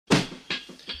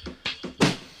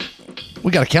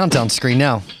We got a countdown screen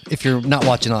now. If you're not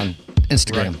watching on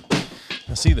Instagram, Right.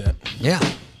 I see that. yeah.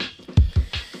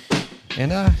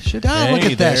 And look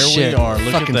at that there shit. we are.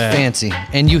 Look Fucking at that. fancy.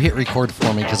 And you hit record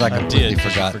for me because I completely did, 'cause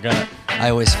you forgot. forgot. I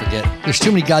always forget. There's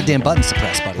too many goddamn buttons to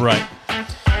press, buddy. Right.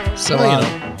 So, Well, you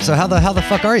know. so how the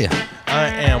fuck are you? I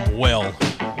am well.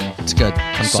 It's good.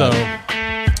 I'm So,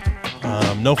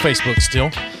 glad. no Facebook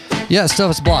still. Yeah,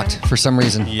 stuff is blocked for some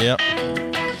reason. Yep.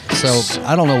 So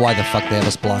I don't know why the fuck they have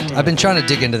us blocked. I've been trying to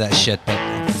dig into that shit, but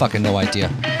fucking no idea.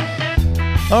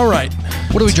 All right.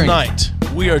 What are we drinking? Tonight,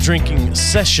 we are drinking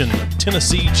Session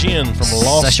Tennessee Gin from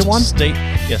Lost Szechuan? State.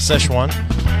 Yeah, Szechuan.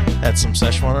 Had some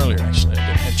Szechuan earlier, actually. I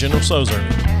did. Had General So's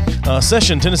earlier.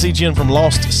 Session Tennessee Gin from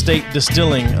Lost State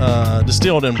Distilling,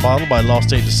 distilled and bottled by Lost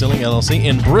State Distilling, LLC,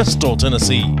 in Bristol,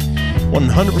 Tennessee.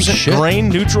 100% shit. grain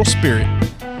neutral spirit.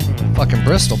 Fucking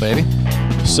Bristol, baby.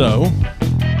 So,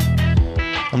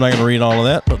 I'm not going to read all of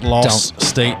that, but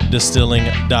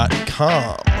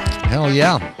loststatedistilling.com. Hell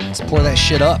yeah. Let's pour that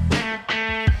shit up.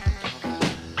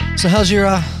 So how's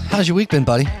your week been,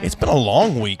 buddy? It's been a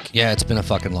long week. Yeah, it's been a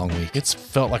fucking long week. It's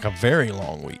felt like a very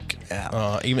long week.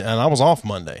 Yeah. And I was off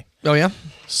Monday. Oh yeah?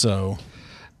 So,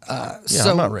 yeah,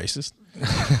 so- I'm not racist.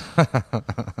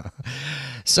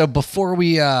 So before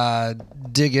we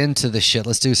dig into the shit,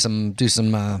 let's do some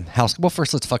house. Well,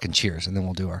 first let's fucking cheers, and then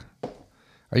we'll do our.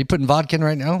 Are you putting vodka in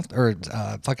right now, or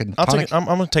fucking? I'll tonic? take it. I'm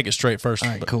going to take it straight first. All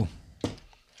right, but cool.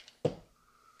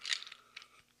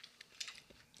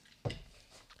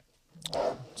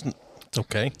 It's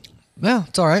okay. Yeah,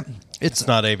 it's all right. It's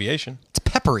not aviation. It's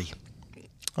peppery.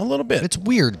 A little bit. It's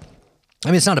weird. I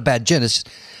mean, it's not a bad gin. It's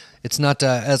not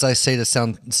as I say to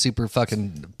sound super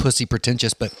fucking pussy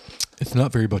pretentious, but it's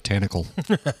not very botanical.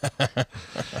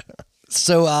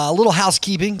 So a little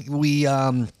housekeeping. We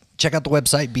check out the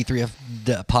website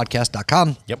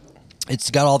b3fpodcast.com. Yep.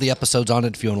 It's got all the episodes on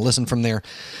it if you want to listen from there.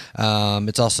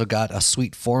 It's also got a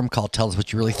sweet forum called Tell Us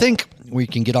What You Really Think, where you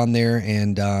can get on there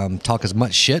and talk as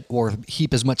much shit or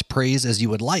heap as much praise as you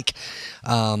would like.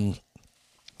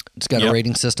 It's got a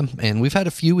rating system, and we've had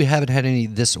a few. We haven't had any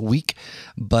this week,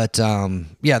 but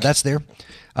yeah, that's there.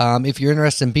 If you're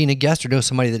interested in being a guest or know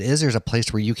somebody that is, there's a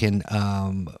place where you can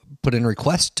put in a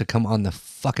request to come on the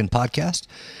fucking podcast.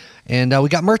 And we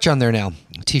got merch on there now.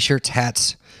 T-shirts,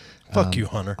 hats. Fuck you,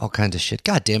 Hunter. All kinds of shit.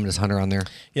 God damn it, is Hunter on there?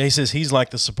 Yeah, he says he's like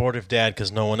the supportive dad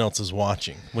because no one else is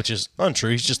watching, which is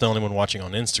untrue. He's just the only one watching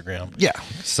on Instagram. Yeah.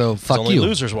 So fuck Only you.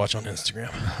 losers watch on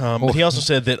Instagram. But he also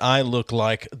said that I look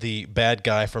like the bad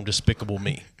guy from Despicable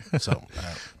Me. So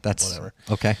That's whatever.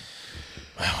 Okay.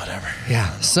 Well, whatever.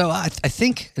 Yeah. So I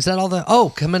think is that all the.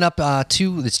 Coming up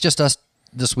too. It's just us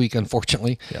this week,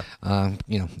 unfortunately. Yeah.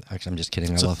 Actually, I'm just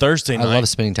kidding. It's I a love Thursday night. I love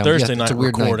spending time. Thursday Yeah, night it's a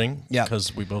weird recording. Night. Yeah.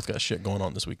 Because we both got shit going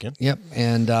on this weekend. Yep.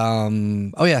 And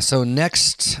so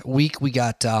next week we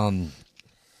got God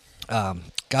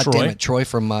damn it, Troy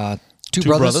from Two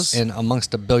Brothers and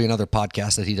amongst a billion other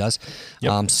podcasts that he does.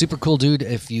 Yep. Super cool dude.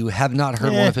 If you have not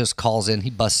heard one of his calls in, he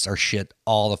busts our shit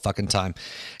all the fucking time.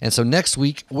 And so next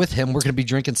week with him, we're going to be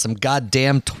drinking some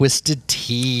goddamn twisted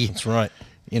tea. That's right.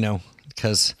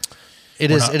 Because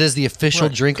it is the official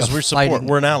drink of fighting.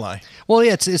 We're an ally. Well,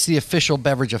 yeah, it's the official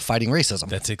beverage of fighting racism.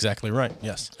 That's exactly right.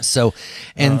 Yes. So,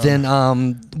 and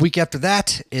then week after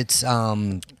that, it's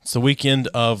It's the weekend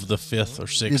of the 5th or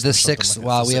 6th. the or 6th. something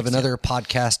like that. We The have 6th, another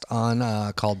podcast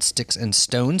on called Sticks and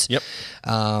Stones. Yep.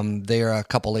 They are a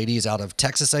couple ladies out of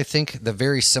Texas, I think. The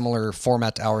very similar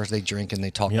format to ours. They drink and they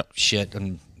talk shit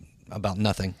and about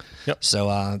nothing. Yep.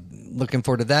 So, looking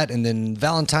forward to that. And then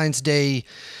Valentine's Day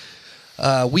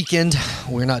weekend,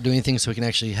 we're not doing anything, so we can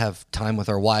actually have time with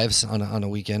our wives on a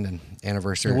weekend and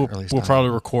anniversary. We'll probably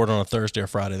record on a Thursday or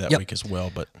Friday that week as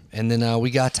well. But and then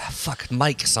we got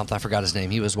Mike something. I forgot his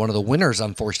name. He was one of the winners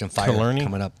on Forged in Fire Killarney?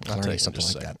 coming up. I'll Killarney, take something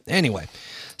just like a that. Anyway,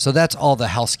 so that's all the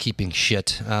housekeeping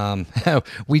shit.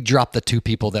 We dropped the two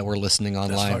people that were listening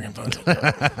online. that's fucking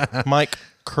funny. Mike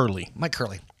Curley. Mike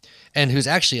Curley, and who's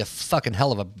actually a fucking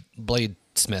hell of a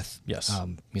bladesmith. Yes.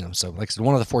 So like I said,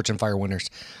 one of the Forged in Fire winners.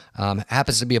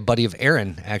 Happens to be a buddy of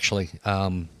Aaron, actually,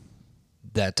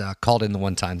 that called in the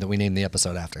one time that we named the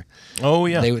episode after. Oh,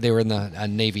 yeah. They were in the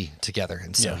Navy together,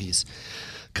 and so he's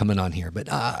coming on here. But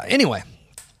anyway.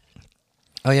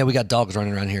 Oh, yeah, we got dogs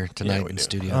running around here tonight in the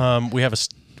studio. We have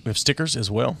stickers as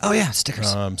well. Oh, yeah,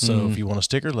 stickers. So if you want a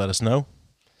sticker, let us know.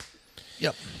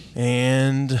 Yep.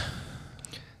 And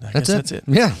I guess that's it.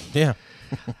 Yeah. Yeah.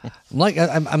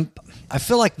 I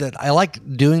feel like that I like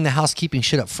doing the housekeeping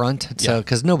shit up front, so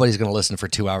because nobody's going to listen for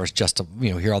 2 hours just to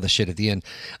hear all the shit at the end.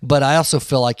 But I also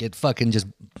feel like it fucking just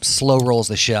slow rolls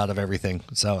the shit out of everything.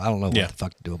 So I don't know what the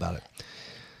fuck to do about it.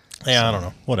 Yeah, I don't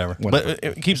know. Whatever. But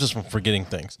it keeps us from forgetting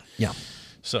things. Yeah.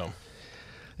 So,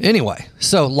 Anyway,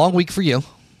 so long week for you.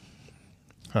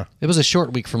 Huh. It was a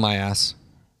short week for my ass.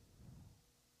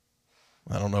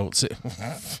 I don't know. It's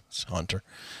Hunter.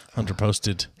 Hunter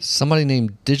posted. Somebody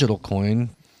named Digital Coin.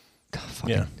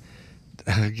 Yeah.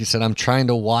 You said, I'm trying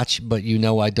to watch, but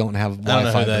I don't have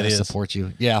Wi-Fi to support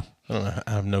you. Yeah. I don't know.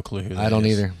 I have no clue who that is. I don't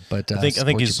either. But I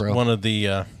think he's one of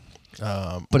the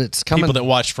but it's coming, people that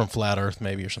watch from Flat Earth,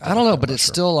 maybe, or something. I don't know, but it's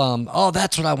still.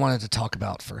 That's what I wanted to talk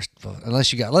about first.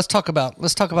 Unless let's talk about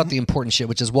the important shit,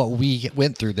 which is what we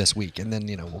went through this week, and then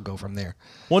we'll go from there.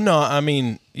 Well, no, I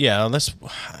mean, yeah.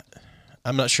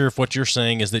 I'm not sure if what you're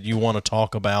saying is that you want to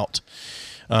talk about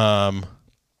the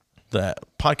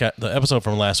podcast, the episode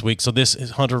from last week. So this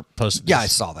is Hunter posted. Yeah, this. I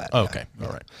saw that. Okay, yeah.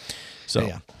 All right. So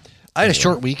yeah. I had a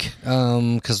short week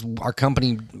because our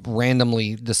company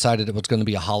randomly decided it was going to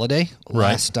be a holiday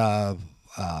last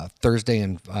Thursday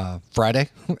and Friday,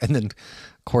 and then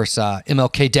of course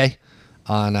MLK Day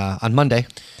on Monday.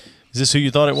 Is this who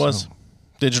you thought it was?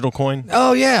 Digital Coin?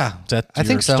 Oh yeah, Is that I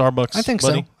think so. Starbucks. I think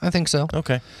buddy? so. I think so.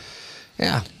 Okay.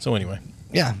 Yeah. So anyway,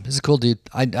 yeah, he's a cool dude.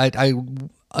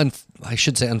 I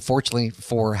should say, unfortunately,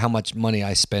 for how much money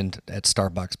I spend at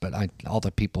Starbucks, but all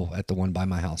the people at the one by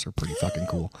my house are pretty fucking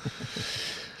cool.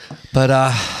 But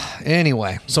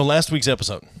anyway. So last week's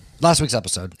episode,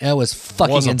 it was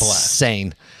fucking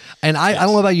insane. And I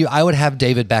don't know about you, I would have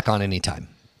David back on anytime.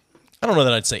 I don't know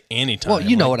that I'd say anytime. Well,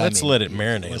 you know what I mean. Let's let it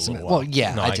marinate a little while. Well,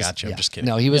 yeah. No, I got you. I'm just kidding.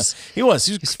 No, he was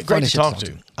great to talk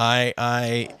to.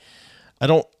 I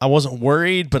wasn't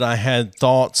worried, but I had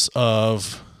thoughts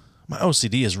of my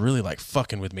OCD is really like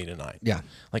fucking with me tonight. Yeah.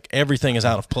 Like everything is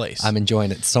out of place. I'm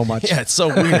enjoying it so much. Yeah, it's so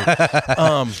weird.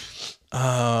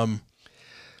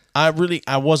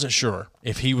 I wasn't sure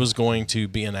if he was going to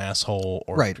be an asshole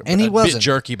or and he wasn't. Bit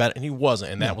jerky about it, and he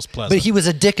wasn't, and that was pleasant. But he was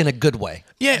a dick in a good way.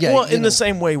 Yeah, well, in the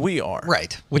same way we are.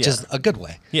 Right, which is a good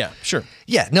way. Yeah, sure.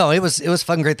 Yeah, no, it was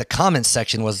fucking great. The comments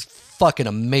section was fucking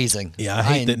amazing. Yeah, I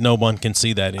hate that no one can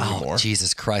see that anymore. Oh,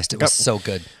 Jesus Christ, it was so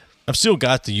good. I've still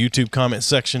got the YouTube comment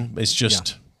section. It's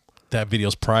just that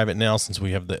video's private now since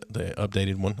we have the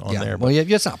updated one on there. Well,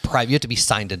 it's not private. You have to be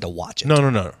signed in to watch it.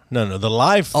 No. The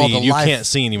live feed you can't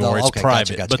see anymore. It's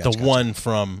private. Gotcha. The one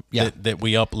from that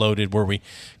we uploaded where we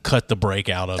cut the break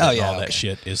out of it and all that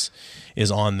shit is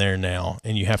on there now,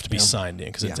 and you have to be signed in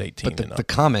because it's 18 But and up. the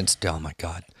comments, oh my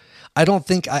God. I don't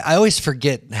think I always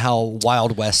forget how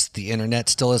Wild West the internet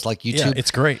still is, like YouTube. Yeah,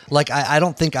 it's great. Like I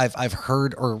don't think I've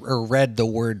heard or read the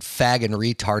word fag and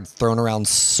retard thrown around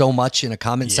so much in a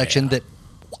comment section that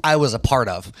I was a part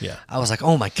of. Yeah. I was like,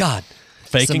 oh my God.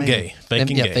 Fake and gay. Fake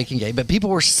and gay. But people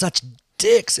were such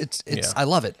dicks. It's I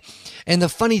love it. And the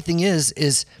funny thing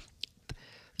is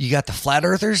you got the flat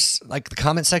earthers, like the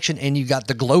comment section, and you got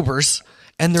the globers,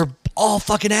 and they're all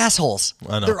fucking assholes.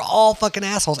 I know. They're all fucking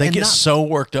assholes. They get so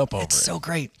worked up over it. It's so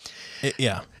great.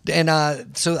 Yeah.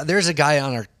 And so there's a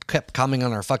guy kept commenting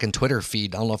on our fucking Twitter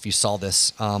feed. I don't know if you saw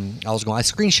this. I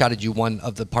screenshotted you one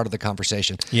of the part of the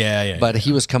conversation. Yeah. But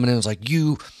he was coming in and was like,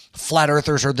 you flat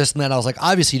earthers or this and that. I was like,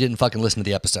 obviously you didn't fucking listen to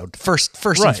the episode. First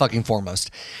and fucking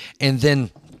foremost. And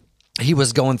then he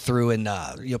was going through and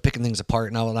picking things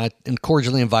apart, and I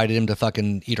cordially invited him to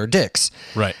fucking eat our dicks.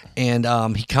 Right. And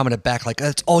he commented back like,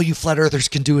 "That's all you flat earthers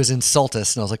can do is insult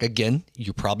us." And I was like, "Again,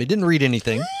 you probably didn't read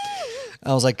anything."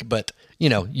 I was like, "But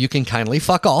you can kindly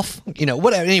fuck off."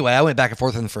 Whatever. Anyway, I went back and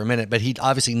forth with him for a minute, but he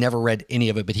obviously never read any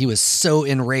of it. But he was so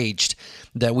enraged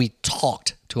that we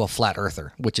talked to a flat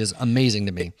earther, which is amazing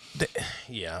to me.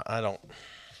 Yeah, I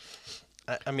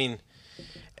mean.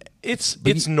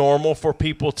 It's normal for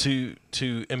people to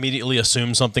immediately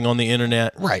assume something on the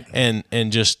internet, right?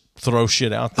 And just throw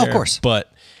shit out there. Of course.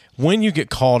 But when you get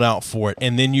called out for it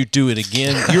and then you do it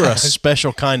again, you're a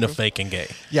special kind of fake and gay.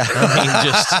 Yeah.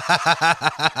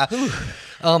 I mean, just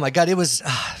oh my God, it was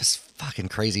fucking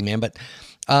crazy, man. But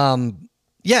I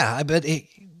had a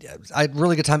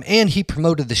really good time, and he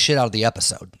promoted the shit out of the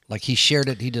episode. Like he shared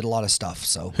it, he did a lot of stuff.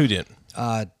 So who did?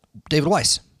 David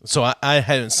Weiss. So I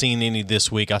hadn't seen any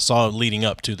this week. I saw it leading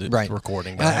up to the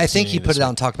recording. But I think he put it out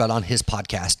and talked about it on his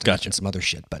podcast and some other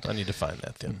shit. But I need to find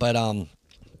that then. But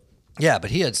but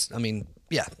he had,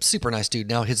 super nice dude.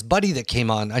 Now his buddy that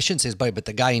came on, I shouldn't say his buddy, but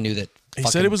the guy he knew that he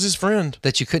said it was his friend,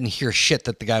 that you couldn't hear shit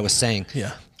that the guy was saying.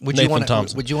 Yeah. Would you want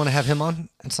to have him on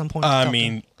at some point?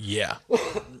 Yeah.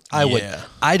 I would.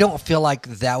 I don't feel like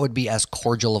that would be as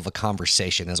cordial of a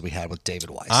conversation as we had with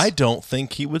David Weiss. I don't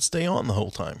think he would stay on the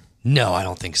whole time. No, I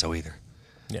don't think so either.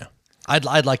 Yeah.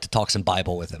 I'd like to talk some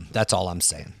Bible with him. That's all I'm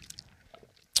saying.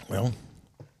 Well,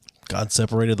 God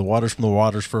separated the waters from the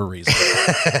waters for a reason.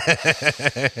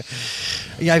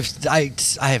 Yeah,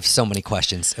 I have so many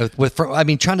questions.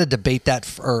 Trying to debate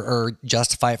that or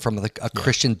justify it from a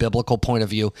Christian biblical point of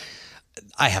view,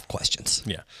 I have questions.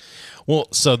 Yeah. Well,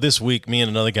 so this week, me and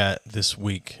another guy this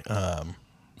week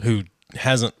who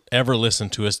hasn't ever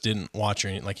listened to us, didn't watch or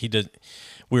anything, like he did,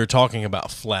 we were talking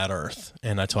about flat earth,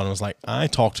 and I told him, I was like, I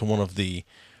talked to one of the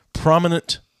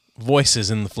prominent voices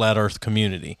in the flat earth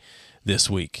community this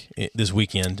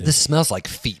weekend. This smells like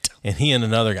feet. And he and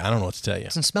another guy, I don't know what to tell you.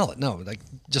 Doesn't smell it. No, like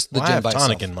just the I gin have by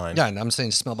tonic itself. in mind. Yeah, I'm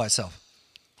saying smell by itself.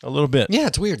 A little bit. Yeah,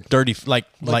 it's weird. Dirty, like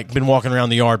been walking around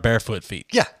the yard barefoot feet.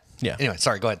 Yeah. Yeah. Anyway,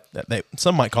 sorry, go ahead.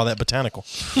 Some might call that botanical.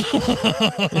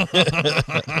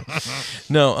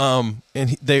 No,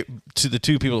 and they to the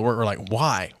two people that work were like,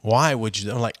 why? Why would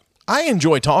you? I'm like, I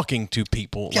enjoy talking to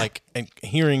people, like, and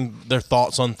hearing their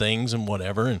thoughts on things and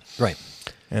whatever. And right.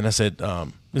 And I said,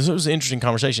 this was an interesting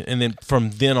conversation. And then from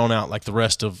then on out, like the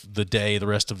rest of the day, the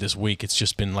rest of this week, it's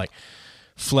just been like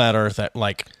flat earth at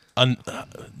like.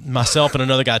 Myself and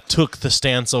another guy took the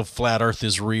stance of flat earth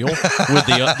is real with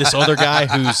this other guy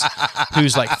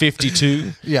who's like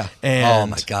 52. Yeah. And oh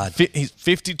my God. He's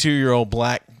 52-year-old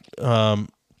black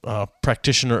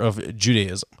practitioner of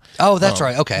Judaism. Oh, that's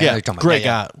right. Okay. I know Yeah. you're talking about. Great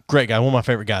Yeah, guy. Great guy. One of my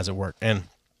favorite guys at work. And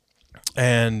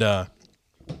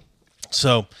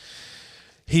so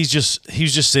he was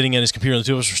just sitting at his computer, and the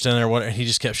two of us were standing there, and he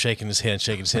just kept shaking his head.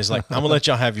 He's like, I'm going to let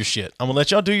y'all have your shit. I'm going to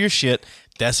let y'all do your shit.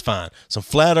 That's fine. Some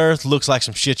flat earth looks like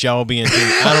some shit y'all will be into.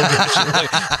 I don't give a shit.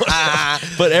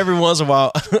 Like, but every once in a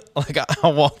while, like I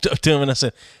walked up to him and I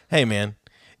said, hey, man,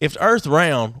 if the earth's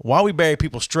round, why we bury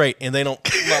people straight and they don't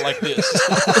come out like this?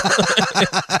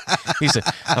 He said,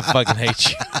 I fucking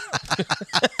hate you.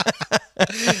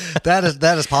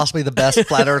 That is possibly the best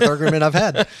flat earth argument I've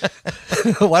had.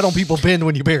 Why don't people bend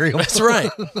when you bury them? That's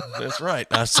right. That's right.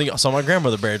 I saw my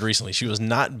grandmother buried recently. She was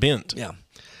not bent. Yeah.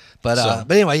 But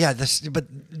anyway, yeah. But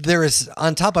there is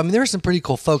on top. I mean, there are some pretty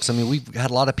cool folks. I mean, we've had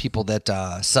a lot of people that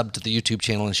sub to the YouTube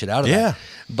channel and shit out of that.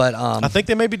 But I think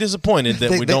they may be disappointed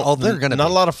that we don't. They're gonna not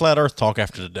be. a lot of flat Earth talk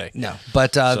after today. No,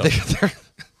 but they're.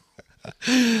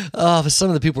 But some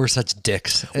of the people were such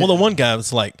dicks. Well, the one guy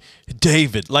was like,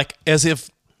 David, like as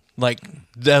if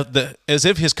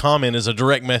his comment is a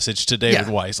direct message to David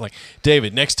Weiss. Like,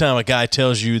 David, next time a guy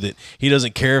tells you that he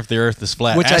doesn't care if the earth is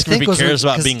flat, ask him if he cares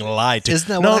about being lied to. Isn't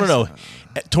that No.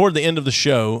 Toward the end of the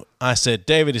show, I said,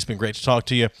 David, it's been great to talk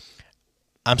to you.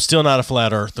 I'm still not a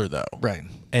flat earther, though. Right.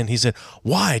 And he said,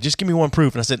 why? Just give me one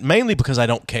proof. And I said, mainly because I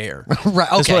don't care. Right.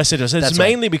 Okay. That's what I said. It's That's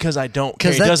mainly because I don't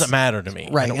care. It doesn't matter to me.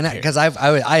 Right. And because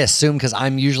I assume because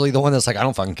I'm usually the one that's like, I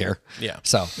don't fucking care. Yeah.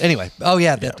 So anyway. Oh,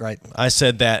 yeah. Right. I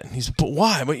said that. And he said, but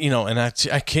why? But, and I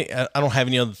can't, I don't have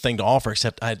any other thing to offer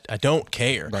except I don't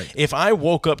care. Right. If I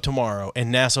woke up tomorrow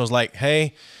and NASA was like,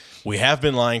 hey, we have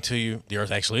been lying to you. The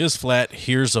earth actually is flat.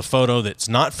 Here's a photo that's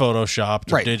not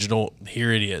photoshopped or digital.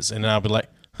 Here it is. And I'll be like,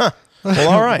 huh. Well,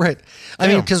 all right. Right. I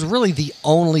mean, because really the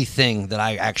only thing that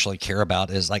I actually care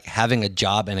about is like having a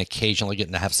job and occasionally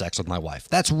getting to have sex with my wife.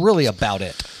 That's really about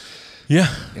it. Yeah.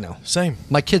 Same.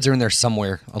 My kids are in there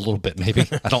somewhere a little bit, maybe.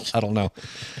 I don't know.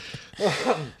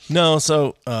 No.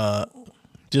 So,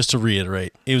 just to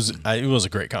reiterate, it was a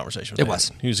great conversation. With It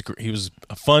was. It was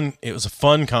a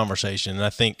fun conversation. And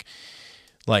I think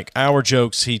like our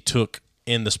jokes, he took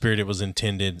in the spirit it was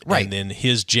intended. Right. And then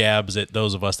his jabs at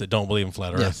those of us that don't believe in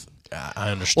flat earth.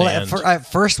 I understand. Well, at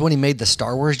first, when he made the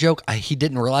Star Wars joke, he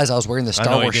didn't realize I was wearing the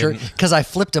Star Wars shirt didn't. because I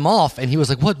flipped him off, and he was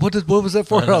like, "What was that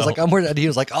for?" I was like, "I'm wearing." And he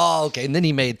was like, "Oh, okay." And then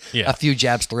he made a few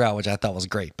jabs throughout, which I thought was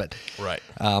great. But right.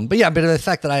 But the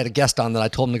fact that I had a guest on that I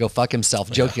told him to go fuck himself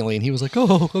jokingly, and he was like,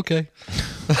 "Oh, okay,"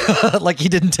 like he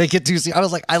didn't take it too seriously. I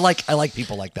was like, I like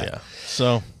people like that. Yeah.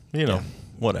 So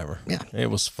whatever. Yeah. It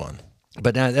was fun.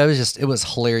 But it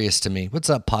was hilarious to me. What's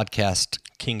up, podcast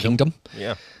Kingdom?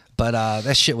 Yeah. But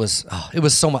that shit was it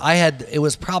was so much. It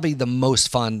was probably the most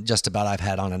fun just about I've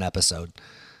had on an episode.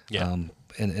 Yeah.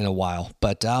 In a while.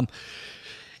 But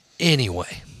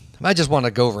anyway, I just want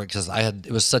to go over it because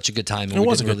it was such a good time, and we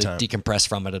didn't really decompress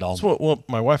from it at all. Well,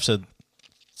 my wife said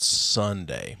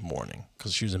Sunday morning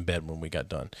because she was in bed when we got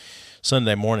done.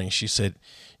 Sunday morning, she said,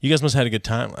 "You guys must have had a good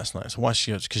time last night." So why?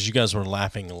 She goes, "Because you guys were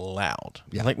laughing loud."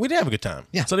 Yeah. Like we did have a good time.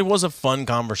 Yeah. So it was a fun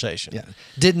conversation. Yeah.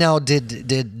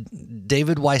 Did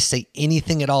David Weiss say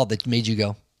anything at all that made you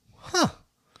go, "Huh"?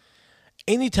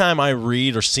 Anytime I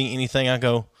read or see anything, I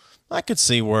go, I could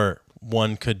see where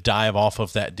one could dive off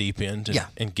of that deep end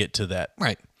and get to that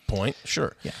point,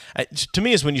 sure. Yeah. To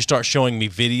me, is when you start showing me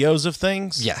videos of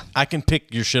things. Yeah. I can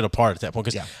pick your shit apart at that point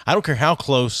because I don't care how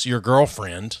close your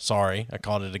girlfriend. Sorry, I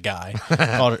called it a guy.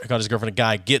 I called his girlfriend a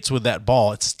guy. Gets with that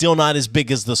ball. It's still not as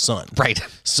big as the sun. Right.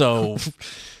 So.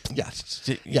 Yeah.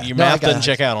 Your math doesn't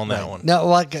check out on that one. No,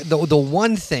 like the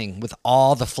one thing with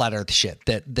all the flat Earth shit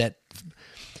that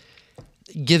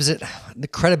gives it the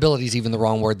credibility is even the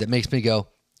wrong word that makes me go,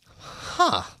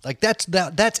 huh? Like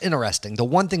that's interesting. The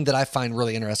one thing that I find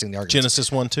really interesting in the argument. Genesis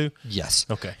 1-2? Yes.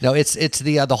 Okay. No, it's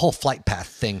the whole flight path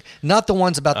thing. Not the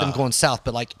ones about them going south,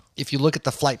 but like if you look at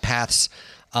the flight paths,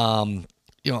 on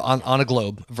a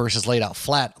globe versus laid out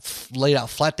flat,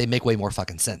 they make way more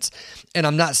fucking sense. And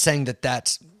I'm not saying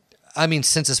that's. I mean,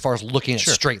 sense as far as looking at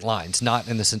straight lines, not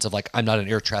in the sense of like, I'm not an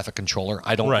air traffic controller.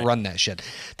 I don't run that shit.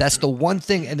 That's the one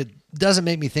thing. And it doesn't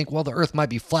make me think, well, the earth might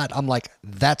be flat. I'm like,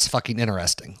 that's fucking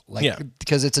interesting. Like,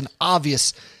 because it's an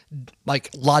obvious,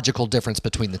 like, logical difference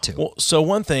between the two. Well, so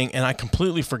one thing, and I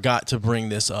completely forgot to bring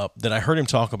this up, that I heard him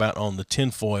talk about on the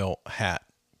Tinfoil Hat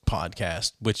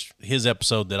podcast, which his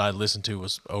episode that I listened to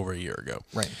was over a year ago.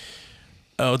 Right.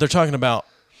 They're talking about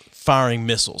firing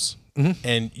missiles. Mm-hmm.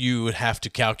 And you would have to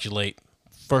calculate,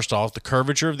 first off, the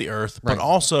curvature of the Earth, but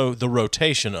also the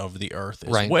rotation of the Earth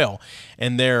as well.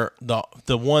 And they're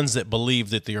the ones that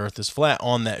believe that the Earth is flat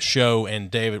on that show, and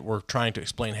David were trying to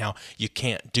explain how you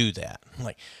can't do that.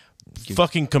 Like,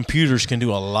 fucking computers can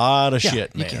do a lot of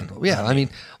shit, man. I mean,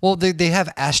 well, they have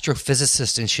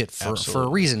astrophysicists and shit for a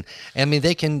reason. I mean,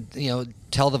 they can,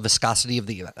 tell the viscosity of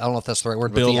the, I don't know if that's the right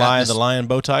word, Bill Nye, the lion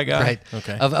bow tie guy? Right.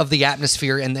 Okay. Of the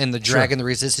atmosphere and the drag and the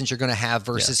resistance you're going to have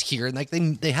versus here. And like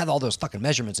they have all those fucking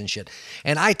measurements and shit.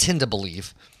 And I tend to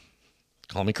believe,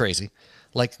 call me crazy,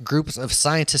 like groups of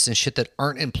scientists and shit that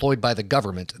aren't employed by the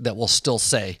government that will still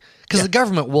say, because the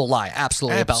government will lie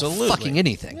absolutely about fucking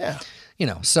anything. Yeah.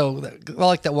 So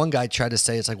like that one guy tried to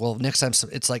say, it's like, well, next time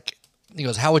it's like, he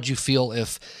goes, how would you feel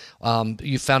if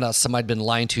you found out somebody'd been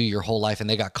lying to you your whole life and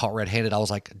they got caught red-handed? I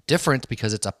was like, different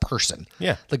because it's a person.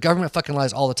 Yeah. The government fucking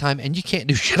lies all the time and you can't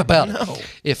do shit about it.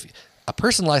 If a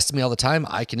person lies to me all the time,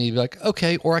 I can either be like,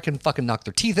 okay, or I can fucking knock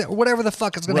their teeth out or whatever the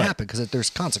fuck is going to happen because there's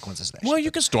consequences to that Well, shit.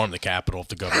 you can storm the Capitol if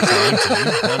the government's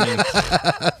lying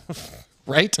to you.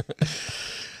 Right?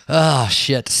 Oh,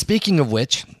 shit. Speaking of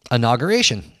which,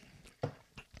 inauguration.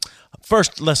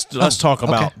 First, let's talk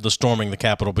about the storming the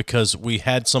Capitol because we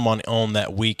had someone on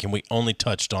that week and we only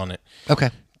touched on it. Okay.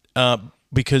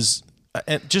 Because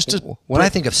when I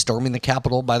think of storming the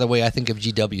Capitol, by the way, I think of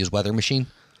GW's weather machine.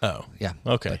 Oh, yeah.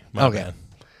 Okay. My bad.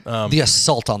 The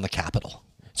assault on the Capitol.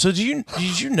 So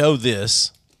did you know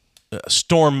this?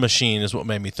 Storm machine is what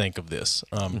made me think of this.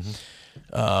 There's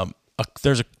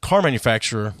a car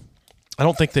manufacturer. I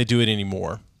don't think they do it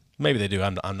anymore. Maybe they do.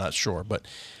 I'm not sure, but.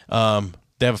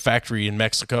 They have a factory in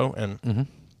Mexico, and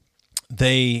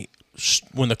they,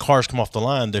 when the cars come off the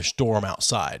line, they store them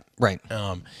outside. Right.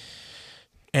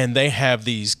 And they have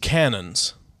these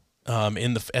cannons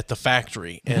at the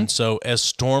factory, and so as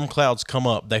storm clouds come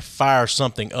up, they fire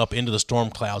something up into the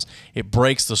storm clouds. It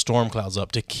breaks the storm clouds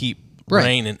up to keep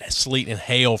rain and sleet and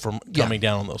hail from coming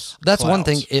down on those. That's clouds. one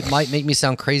thing. It might make me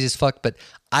sound crazy as fuck, but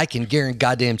I can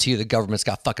guarantee you the government's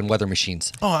got fucking weather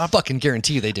machines. Oh, I fucking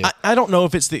guarantee you they do. I don't know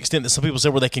if it's the extent that some people say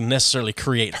where they can necessarily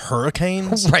create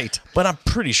hurricanes. Right. But I'm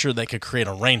pretty sure they could create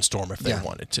a rainstorm if they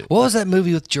wanted to. What was that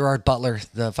movie with Gerard Butler?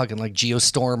 The fucking like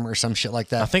Geostorm or some shit like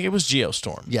that? I think it was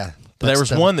Geostorm. Yeah. But there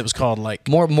was one that was called like...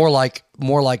 More like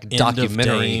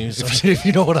documentary, if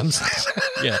you know what I'm saying.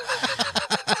 Yeah.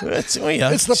 It's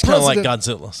kind of like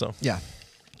Godzilla. So yeah.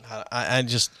 I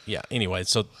just, anyway,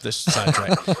 so this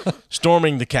sidetrack.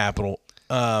 Storming the Capitol.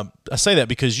 I say that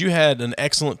because you had an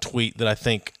excellent tweet that I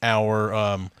think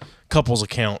our couples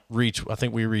account I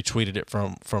think we retweeted it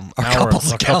from our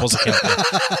couples account.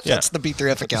 Yeah. That's the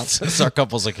B3F account. It's our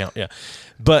couples account, yeah.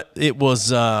 But it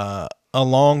was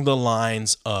along the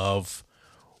lines of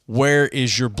where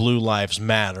is your Blue Lives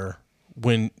Matter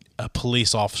when a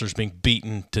police officer is being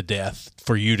beaten to death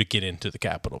for you to get into the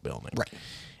Capitol building. Right.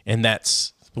 And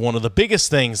that's one of the biggest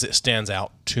things that stands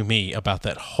out to me about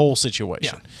that whole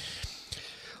situation. Yeah.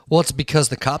 Well, it's because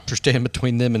the cops are standing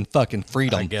between them and fucking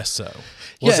freedom. I guess so.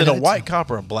 Was it a white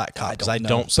cop or a black cop? Because I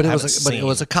don't but it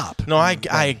was a cop. No,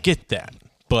 I get that.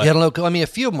 But I don't know. I mean, a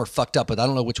few of them were fucked up, but I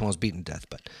don't know which one was beaten to death.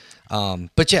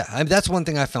 But yeah, I mean, that's one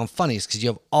thing I found funny is because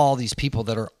you have all these people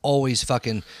that are always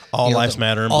fucking all lives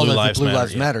matter and Blue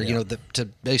Lives Matter. You know, to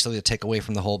basically take away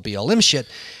from the whole BLM shit,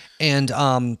 and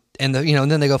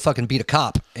then they go fucking beat a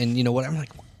cop, and you know what? I'm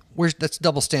like, that's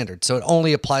double standard. So it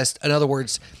only applies. In other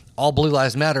words, all blue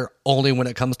lives matter only when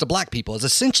it comes to black people is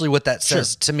essentially what that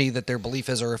says to me that their belief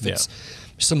is, or if it's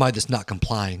somebody that's not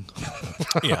complying,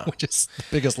 which is the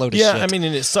biggest load of shit. I mean,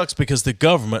 and it sucks because the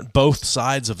government, both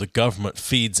sides of the government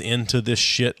feeds into this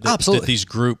shit. That these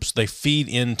groups, they feed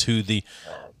into the...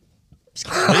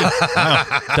 Wow,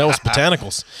 that was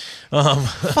botanicals.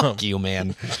 Fuck you,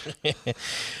 man.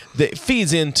 It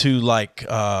feeds into like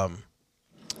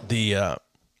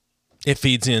it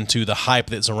feeds into the hype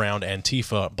that's around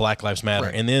Antifa, Black Lives Matter,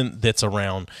 and then that's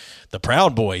around the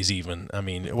Proud Boys. Even I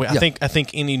mean, I think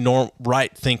any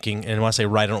right thinking, and when I say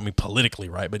right, I don't mean politically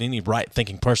right, but any right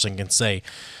thinking person can say,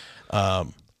 call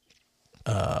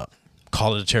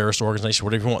it a terrorist organization,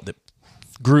 whatever you want. That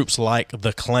groups like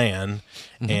the Klan,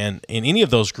 and in any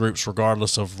of those groups,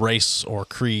 regardless of race or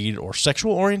creed or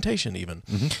sexual orientation, even.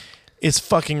 It's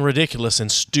fucking ridiculous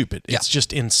and stupid. It's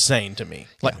just insane to me.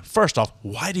 Like, first off,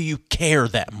 why do you care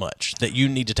that much that you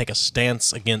need to take a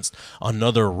stance against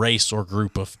another race or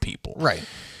group of people? Right.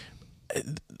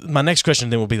 My next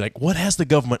question then will be like, what has the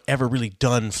government ever really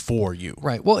done for you?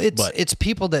 Right. Well, it's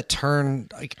people that turn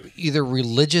like either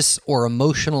religious or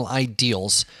emotional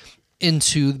ideals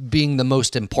into being the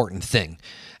most important thing.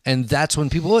 And that's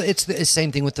when people, it's the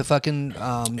same thing with the fucking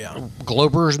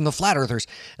Globers and the Flat Earthers.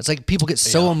 It's like people get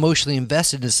so emotionally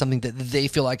invested into something that they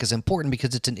feel like is important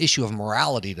because it's an issue of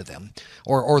morality to them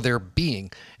or their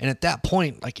being. And at that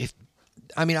point, like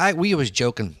we was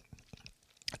joking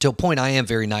to a point I am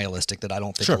very nihilistic that I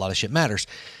don't think a lot of shit matters.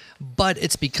 But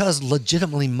it's because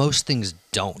legitimately most things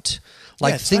don't.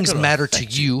 Like things matter to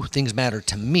you, things matter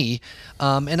to me,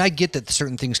 and I get that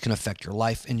certain things can affect your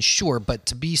life, and sure, but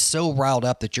to be so riled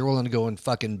up that you're willing to go and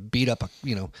fucking beat up,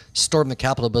 storm the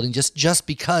Capitol building just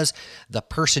because the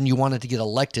person you wanted to get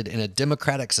elected in a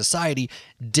democratic society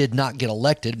did not get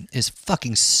elected is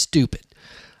fucking stupid.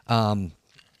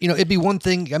 It'd be one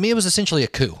thing. I mean, it was essentially a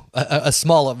coup, a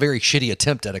small, very shitty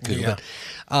attempt at a coup. Yeah.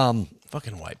 But,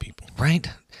 fucking white people, right?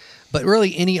 But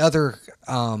really, any other.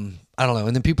 I don't know.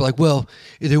 And then people are like, well,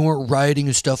 they weren't rioting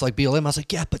and stuff like BLM. I was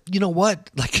like, yeah, but you know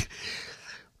what? Like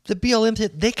the BLM,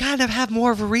 they kind of have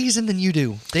more of a reason than you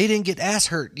do. They didn't get ass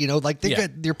hurt, like they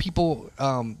got their people,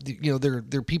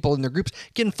 their people in their groups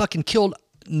getting fucking killed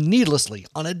needlessly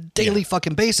on a daily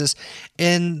fucking basis.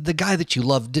 And the guy that you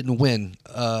love didn't win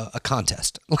a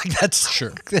contest. Like that's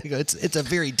sure. It's a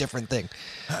very different thing.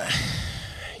 I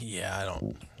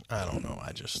don't know.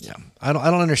 I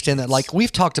don't understand that. Like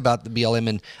we've talked about the BLM,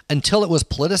 and until it was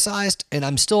politicized, and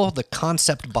I'm still the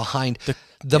concept behind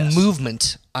the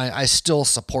movement. I still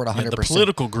support 100%. The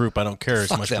political group I don't care as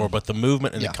much for, but the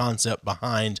movement and the concept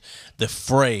behind the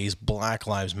phrase Black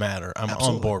Lives Matter, I'm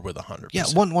on board with 100%. Yeah,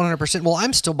 100%. Well,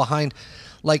 I'm still behind.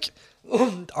 Like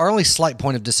our only slight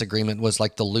point of disagreement was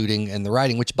like the looting and the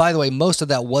rioting, which, by the way, most of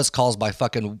that was caused by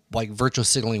fucking like virtual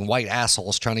signaling white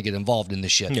assholes trying to get involved in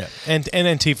this shit. Yeah, and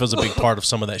Antifa's a big part of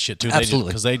some of that shit too. Absolutely,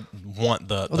 because they want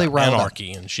the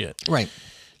anarchy and shit. Right.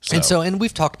 And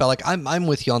we've talked about like I'm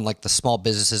with you on like the small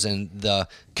businesses and the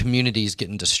communities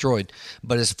getting destroyed,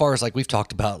 but as far as like we've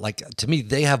talked about, like to me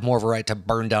they have more of a right to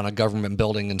burn down a government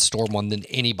building and storm one than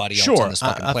anybody else on this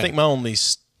fucking planet. I think my only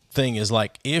thing is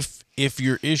like if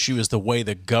your issue is the way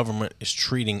the government is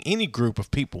treating any group of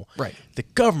people, right? The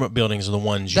government buildings are the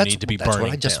ones you need to be burning down. That's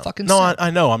what I just fucking said. No, I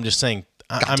know. I'm just saying.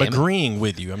 I'm agreeing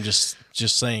with you. I'm just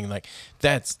saying like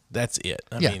that's it.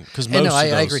 I mean, because most I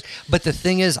agree. But the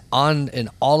thing is, and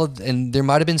there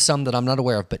might have been some that I'm not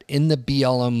aware of, but in the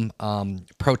BLM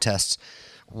protests,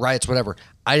 riots, whatever,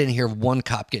 I didn't hear one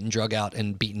cop getting drug out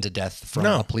and beaten to death from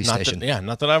a police station.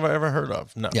 Not that I've ever heard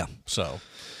of. No. Yeah. So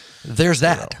there's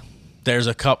that. There's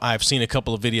I've seen a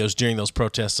couple of videos during those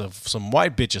protests of some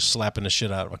white bitches slapping the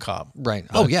shit out of a cop. Right.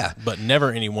 But, but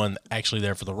never anyone actually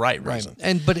there for the right reason.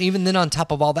 But even then, on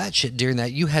top of all that shit, during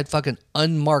that, you had fucking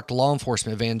unmarked law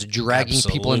enforcement vans dragging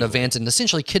people into vans and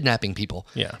essentially kidnapping people.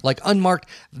 Yeah. Like unmarked.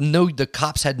 No, the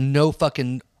cops had no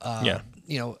fucking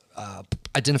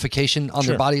identification on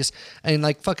their bodies, and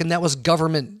like fucking that was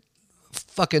government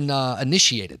fucking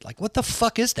initiated. Like what the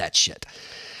fuck is that shit?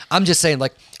 I'm just saying,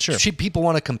 like, people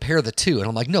want to compare the two, and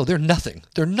I'm like, no, they're nothing.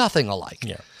 They're nothing alike.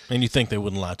 Yeah, and you think they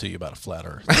wouldn't lie to you about a flat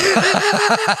Earth?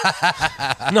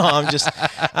 No,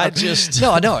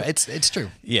 No, it's true.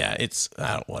 Yeah, it's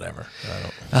whatever.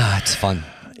 It's fun.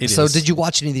 Did you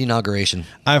watch any of the inauguration?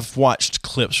 I've watched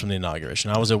clips from the inauguration.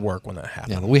 I was at work when that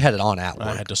happened. Yeah, we had it on at work.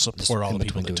 I had to support all the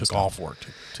people that took off work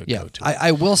to go to.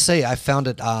 I will say I found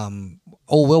it.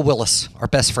 Will Willis, our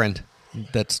best friend.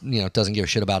 That's doesn't give a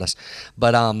shit about us,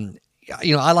 but I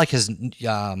like his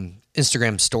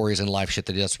Instagram stories and live shit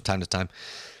that he does from time to time.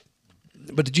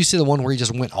 But did you see the one where he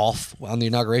just went off on the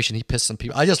inauguration? He pissed some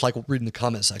people. I just like reading the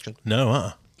comment section.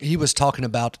 No, he was talking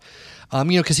about,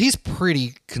 because he's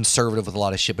pretty conservative with a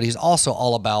lot of shit, but he's also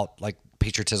all about like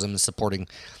patriotism and supporting,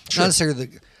 not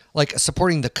necessarily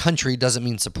supporting the country doesn't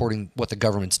mean supporting what the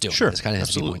government's doing. Sure, it's kind of his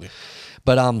absolutely. viewpoint.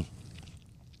 But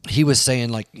he was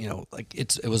saying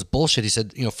it was bullshit. He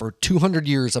said, for 200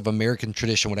 years of American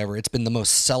tradition, whatever, it's been the most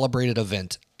celebrated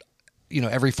event.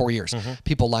 Every 4 years,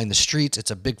 people line the streets.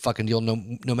 It's a big fucking deal.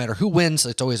 No matter who wins,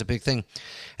 it's always a big thing.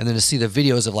 And then to see the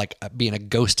videos of like being a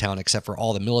ghost town, except for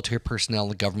all the military personnel,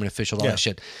 the government officials, all that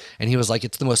shit. And he was like,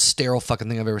 it's the most sterile fucking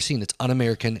thing I've ever seen. It's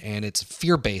un-American and it's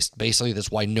fear-based. Basically,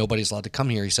 that's why nobody's allowed to come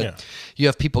here. He said, you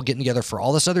have people getting together for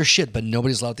all this other shit, but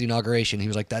nobody's allowed at the inauguration. He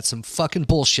was like, that's some fucking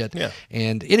bullshit. Yeah.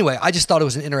 And anyway, I just thought it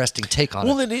was an interesting take on it.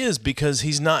 Well, it is because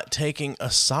he's not taking a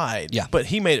side. Yeah. But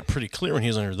he made it pretty clear when he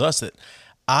was under us that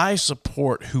I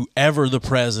support whoever the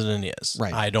president is.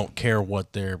 Right. I don't care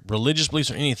what their religious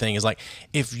beliefs or anything is. Like,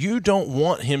 if you don't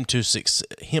want him to succeed,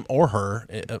 him or her,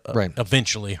 Right.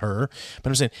 eventually her, but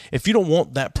I'm saying, if you don't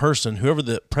want that person, whoever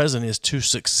the president is, to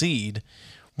succeed,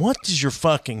 what is your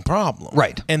fucking problem?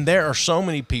 Right. And there are so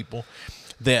many people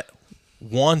that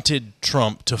wanted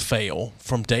Trump to fail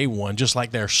from day one, just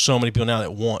like there are so many people now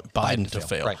that want Biden to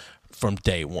fail Right. from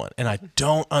day one. And I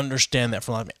don't understand that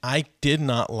for a lot of me. I did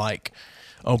not like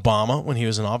Obama when he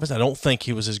was in office. I don't think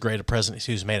he was as great a president as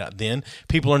he was made out then.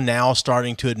 People are now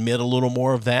starting to admit a little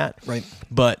more of that. Right.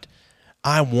 But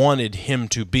I wanted him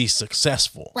to be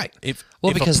successful. Right. If Well,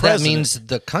 if a because that president- means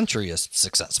the country is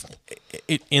successful.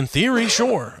 in theory,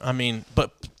 sure. I mean,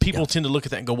 but people tend to look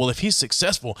at that and go, well, if he's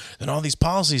successful, then all these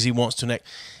policies he wants to enact,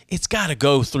 it's got to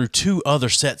go through two other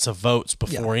sets of votes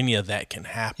before any of that can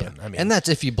happen. I mean, And that's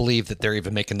if you believe that they're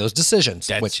even making those decisions,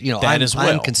 which, that I'm, as well.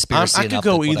 I'm conspiracy I could enough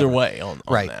go that either whatever. way on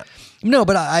Right. that. No,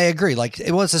 but I agree. Like,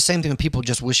 it was the same thing when people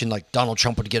just wishing like Donald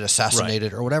Trump would get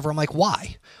assassinated or whatever. I'm like,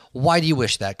 why? Why do you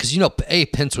wish that? Because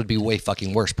Pence would be way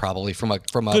fucking worse probably from a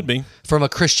Could be. from a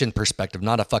Christian perspective,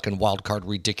 not a fucking wild card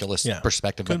ridiculous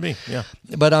perspective. Could be. Yeah.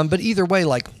 But either way,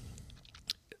 like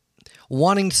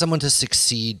wanting someone to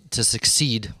succeed,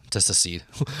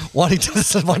 wanting to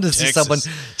someone to see someone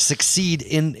succeed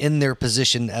in their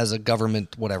position as a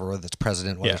government, whatever, whether it's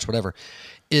president, whether it's whatever,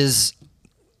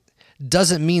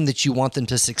 doesn't mean that you want them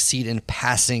to succeed in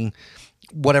passing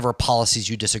whatever policies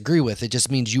you disagree with. It just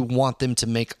means you want them to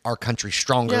make our country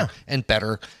stronger and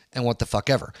better and what the fuck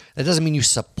ever. That doesn't mean you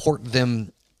support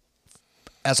them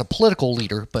as a political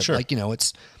leader, but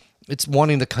it's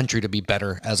wanting the country to be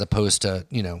better as opposed to,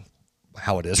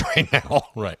 how it is right now.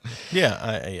 Right. Yeah.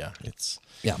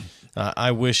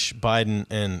 I wish Biden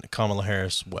and Kamala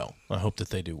Harris well. I hope that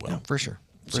they do well. Yeah, for sure.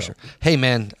 Sure. Hey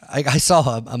man, I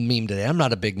saw a meme today. I'm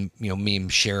not a big meme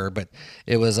sharer, but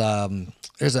it was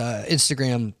there's a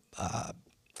Instagram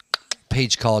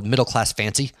page called Middle Class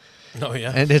Fancy. Oh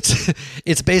yeah, and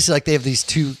it's basically like they have these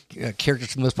two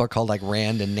characters for the most part called like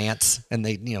Rand and Nance, and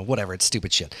they whatever, it's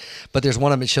stupid shit. But there's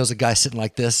one of them that shows a guy sitting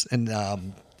like this,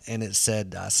 and it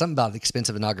said something about the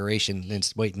expensive inauguration. And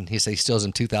it's waiting. He said he steals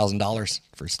him $2,000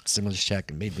 for a stimulus check,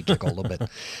 and made me giggle a little bit.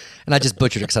 And I just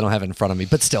butchered it because I don't have it in front of me.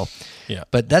 But still, yeah.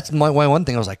 But that's my one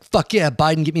thing. I was like, fuck yeah,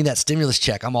 Biden, get me that stimulus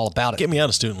check. I'm all about it. Get me out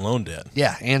of student loan debt.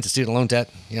 Yeah, and student loan debt.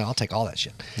 I'll take all that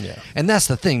shit. Yeah. And that's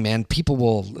the thing, man. People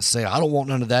will say, I don't want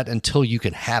none of that until you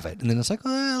can have it. And then it's like,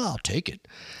 well, I'll take it.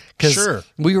 Sure.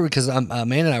 Because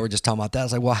Man and I were just talking about that. I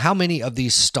was like, well, how many of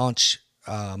these staunch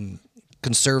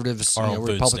conservatives,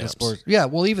 Republicans,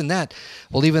 even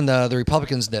the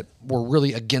Republicans that were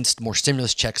really against more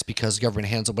stimulus checks because government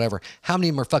hands or whatever, how many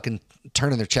of them are fucking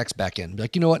turning their checks back in? Be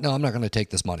like, you know what? No, I'm not going to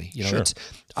take this money.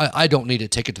 I don't need to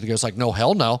take it to the go. It's like, no,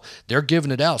 hell no. They're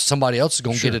giving it out. Somebody else is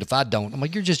going to get it if I don't. I'm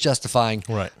like, you're just justifying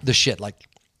the shit. Like,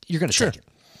 you're going to take it.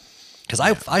 Because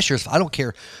I don't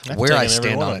care where I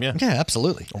stand on it. Yeah,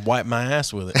 absolutely. I'll wipe my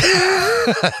ass with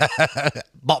it.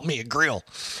 Bought me a grill.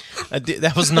 I did.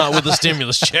 That was not with the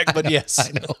stimulus check, but yes.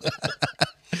 I know.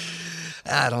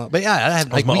 I don't know. But yeah, I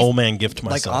have like my old man gift to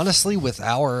myself. Like honestly, with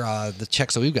our the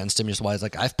checks that we've gotten stimulus wise,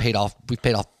 like we've paid off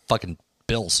fucking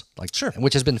bills, like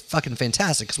which has been fucking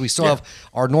fantastic because we still have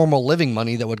our normal living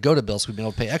money that would go to bills. We've been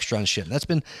able to pay extra on shit. And that's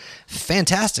been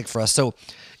fantastic for us. So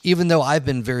even though I've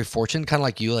been very fortunate, kind of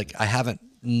like you, like I haven't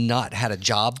not had a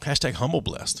job. Hashtag humble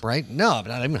blessed. Right? No, I'm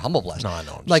not even humble blessed. No, I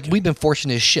know. Like we've been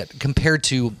fortunate as shit compared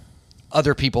to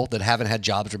other people that haven't had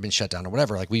jobs or been shut down or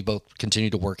whatever. Like we both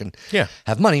continue to work and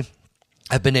have money.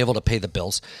 I've been able to pay the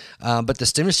bills. But the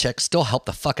stimulus check still helped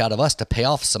the fuck out of us to pay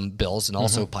off some bills and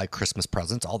also buy Christmas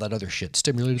presents, all that other shit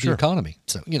stimulated the economy.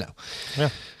 So, Yeah.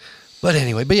 But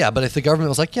anyway, but if the government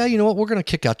was like, yeah, you know what, we're going to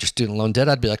kick out your student loan debt,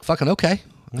 I'd be like, fucking okay.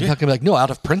 I'm not going to be like, no,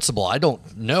 out of principle, I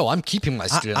don't know. I'm keeping my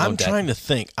student loan debt. I'm trying to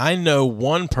think. I know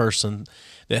one person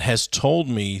that has told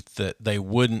me that they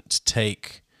wouldn't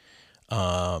take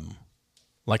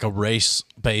like a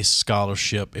race-based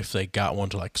scholarship if they got one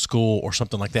to like school or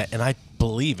something like that, and I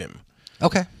believe him.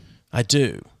 Okay. I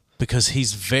do, because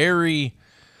he's very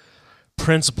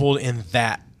principled in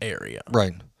that area.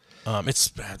 Right.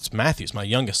 It's Matthews, my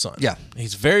youngest son. Yeah.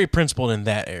 He's very principled in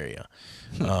that area.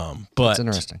 But That's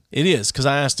interesting. It is, because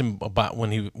I asked him about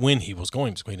when he was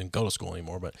going to school. He didn't go to school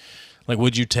anymore, but like,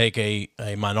 would you take a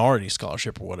minority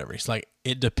scholarship or whatever? He's like,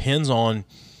 it depends on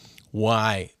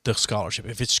why the scholarship.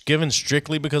 If it's given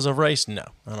strictly because of race, no,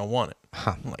 I don't want it.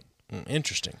 Huh. I'm like,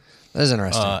 interesting. That is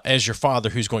interesting. As your father,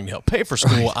 who's going to help pay for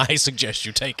school, I suggest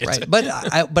you take it. Right.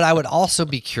 But I would also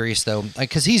be curious though,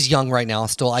 because he's young right now,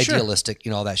 still idealistic,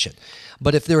 all that shit.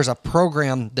 But if there was a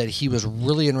program that he was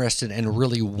really interested in and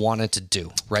really wanted to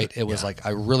do, right? It was like, I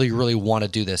really, really want to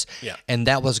do this. Yeah. And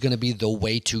that was going to be the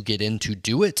way to get in to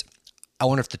do it. I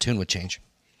wonder if the tune would change.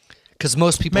 Because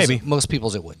most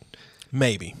people's it would.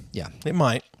 Maybe. Yeah. It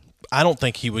might. I don't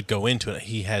think he would go into it.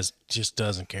 He just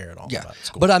doesn't care at all about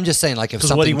school. But I'm just saying, like, if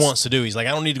because what he wants to do, he's like,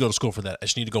 I don't need to go to school for that. I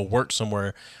just need to go work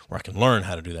somewhere where I can learn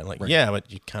how to do that. I'm like, yeah, but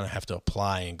you kind of have to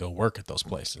apply and go work at those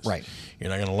places. Right. You're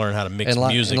not going to learn how to mix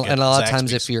music. And a lot of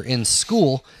times, if you're in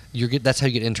school, that's how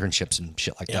you get internships and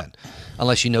shit like that.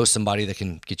 Unless you know somebody that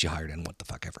can get you hired in, what the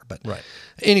fuck ever. But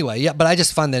anyway, but I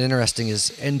just find that interesting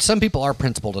and some people are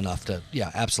principled enough to,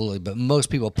 absolutely. But most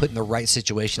people put in the right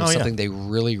situation something they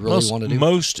really, really want to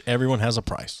do. Everyone has a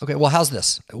price. Okay, well, how's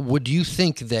this? Would you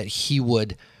think that he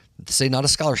would, say not a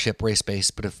scholarship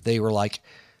race-based, but if they were like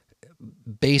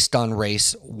based on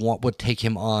race, would take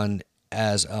him on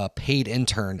as a paid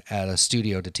intern at a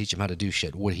studio to teach him how to do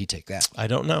shit, would he take that? I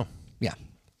don't know. Yeah.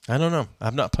 I don't know.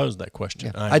 I've not posed that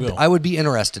question. Yeah. I would be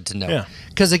interested to know. Yeah.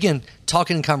 Because again,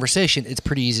 talking in conversation, it's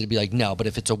pretty easy to be like, no, but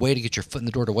if it's a way to get your foot in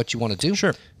the door to what you want to do,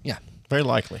 sure. Yeah. Very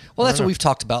likely. Well, that's what we've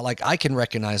talked about. Like, I can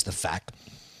recognize the fact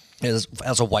as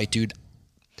a white dude,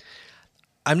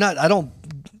 I don't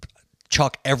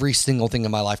chalk every single thing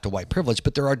in my life to white privilege,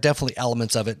 but there are definitely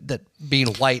elements of it that being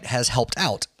white has helped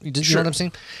out. You know what I'm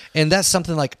saying? And that's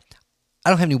something like, I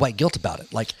don't have any white guilt about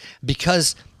it. Like,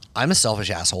 because I'm a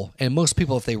selfish asshole, and most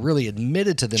people, if they really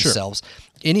admitted to themselves,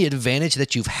 any advantage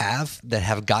that you have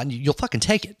gotten, you'll fucking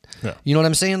take it. Yeah. You know what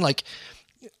I'm saying? Like,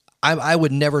 I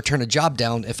would never turn a job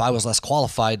down if I was less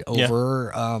qualified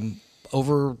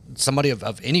over somebody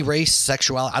of any race,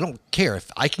 sexuality. I don't care.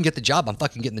 If I can get the job, I'm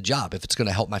fucking getting the job if it's going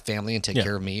to help my family and take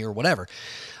care of me or whatever.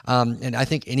 And I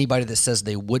think anybody that says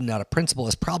they wouldn't out of principle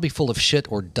is probably full of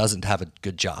shit or doesn't have a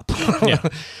good job.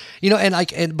 But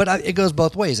it goes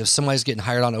both ways. If somebody's getting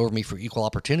hired on over me for equal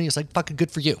opportunity, it's like, fucking good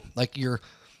for you. Like, you're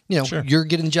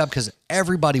getting the job because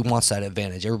everybody wants that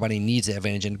advantage. Everybody needs that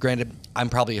advantage. And granted, I'm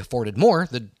probably afforded more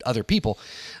than other people,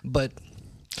 but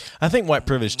I think white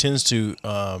privilege tends to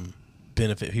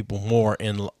benefit people more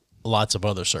in lots of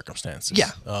other circumstances.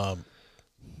 Yeah.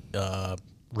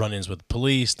 Run-ins with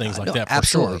police, things like that.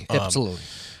 Absolutely, for sure. Absolutely.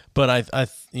 But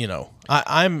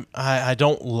I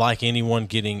don't like anyone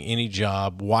getting any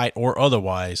job, white or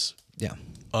otherwise. Yeah.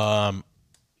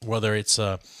 Whether it's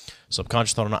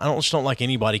subconscious thought or not, I just don't like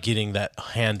anybody getting that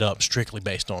hand up strictly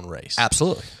based on race.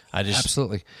 Absolutely.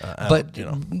 Absolutely.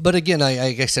 But again,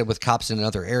 like I said, with cops in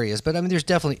other areas, but I mean, there's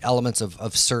definitely elements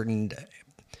of certain,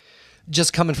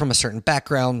 just coming from a certain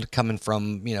background, coming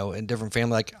from, in different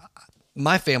family, like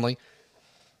my family,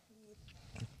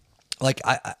 like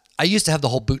I used to have the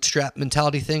whole bootstrap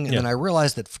mentality thing. And then I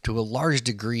realized that to a large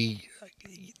degree,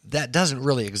 that doesn't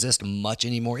really exist much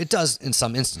anymore. It does in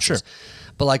some instances. Sure.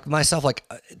 But like myself, like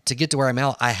to get to where I'm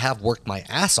at, I have worked my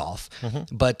ass off,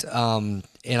 but, and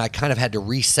I kind of had to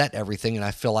reset everything. And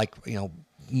I feel like,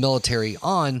 military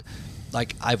on,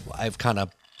 like I've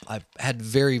had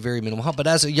very, very minimal help. But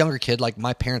as a younger kid, like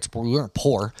my parents, we weren't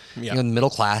poor, in the middle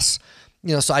class,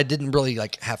 so I didn't really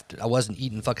like have to, I wasn't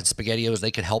eating fucking SpaghettiOs.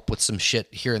 They could help with some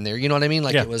shit here and there. You know what I mean?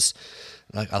 Like it was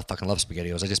like, I fucking love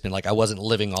SpaghettiOs. I just mean like, I wasn't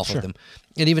living off of them.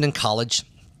 And even in college,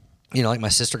 like my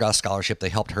sister got a scholarship. They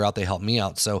helped her out. They helped me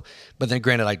out. So, but then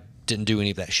granted, I didn't do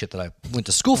any of that shit that I went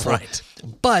to school for. Right.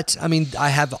 But I mean,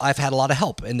 I've had a lot of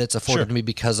help, and that's afforded to me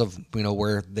because of,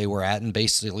 where they were at. And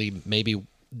basically maybe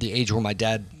the age where my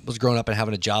dad was growing up and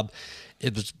having a job,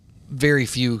 it was very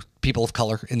few people of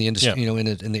color in the industry,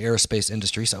 in the aerospace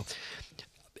industry. So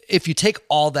if you take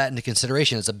all that into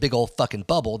consideration, it's a big old fucking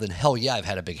bubble, then hell yeah, I've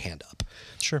had a big hand up.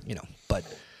 Sure. But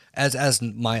as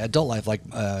my adult life, like,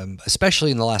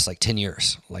 especially in the last like 10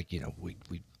 years, like,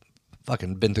 we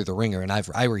fucking been through the ringer, and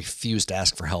I refuse to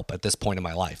ask for help at this point in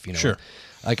my life, Sure.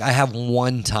 Like I have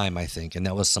one time, I think, and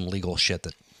that was some legal shit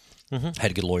that Had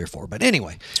to get a lawyer for. But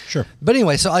anyway. Sure. But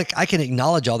anyway, so I can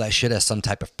acknowledge all that shit as some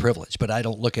type of privilege, but I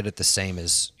don't look at it the same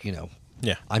as,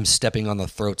 Yeah. I'm stepping on the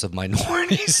throats of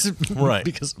minorities Right.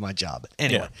 because of my job.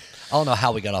 Anyway, Yeah. I don't know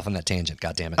how we got off on that tangent.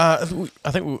 God damn it.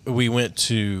 I think we went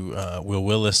to Will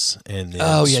Willis and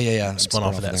then yeah. spun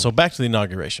off of that. there. So back to the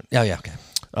inauguration. Oh, yeah, okay.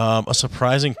 A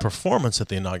surprising performance at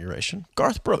the inauguration.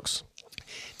 Garth Brooks.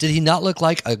 Did he not look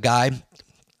like a guy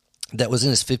that was in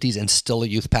his 50s and still a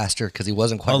youth pastor because he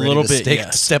wasn't quite A ready little to bit,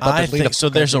 yes. step up I and lead think a so.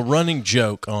 There's a running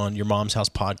joke on Your Mom's House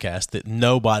podcast that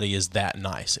nobody is that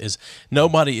nice.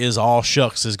 Nobody is all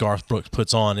shucks as Garth Brooks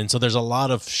puts on, and so there's a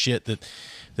lot of shit that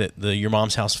the Your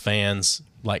Mom's House fans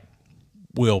like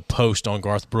will post on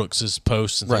Garth Brooks's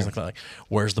posts and things like that. Like,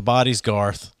 where's the bodies,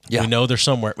 Garth? Yeah. We know they're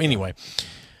somewhere. Anyway,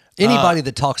 Anybody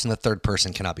that talks in the third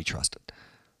person cannot be trusted.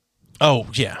 oh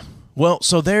yeah. Well,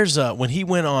 so there's when he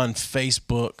went on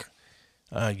Facebook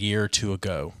a year or two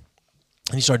ago,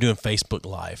 and he started doing Facebook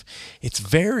Live. It's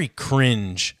very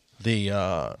cringe. Did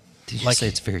you say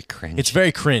it's very cringe? It's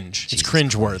very cringe. Jesus it's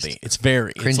cringe-worthy. Christ. It's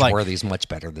very Cringe-worthy is much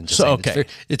better than just So, saying okay.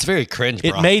 It's very cringe,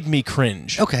 bro. It made me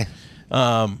cringe. Okay.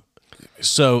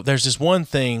 So there's this one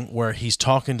thing where he's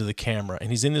talking to the camera,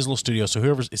 and he's in his little studio. So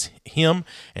it's him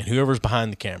and whoever's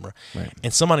behind the camera, Right.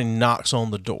 and somebody knocks on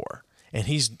the door, and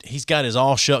he's got his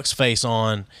all shucks face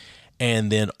on.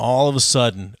 And then all of a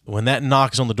sudden, when that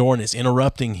knocks on the door and it's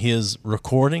interrupting his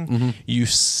recording, you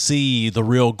see the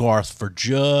real Garth for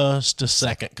just a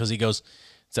second because he goes,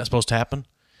 "Is that supposed to happen?"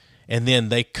 And then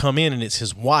they come in and it's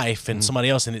his wife and somebody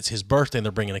else and it's his birthday and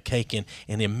they're bringing a cake in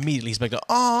and immediately he's like,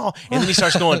 "Oh!" And then he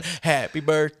starts going, "Happy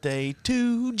birthday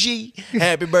to G,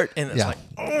 happy birthday!" And it's Yeah. like,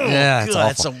 "Oh, Yeah, it's God,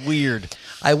 that's awful. a weird,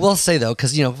 I will say, though,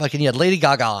 because, fucking you had Lady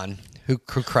Gaga on, who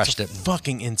crushed it.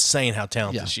 fucking insane how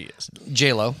talented Yeah. she is."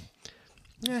 J-Lo.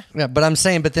 Yeah. But I'm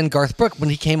saying, but then Garth Brooks,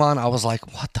 when he came on, I was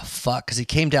like, what the fuck? Because he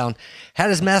came down, had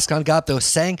his mask on, got up, though,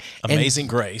 sang. Amazing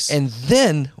Grace. And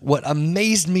then what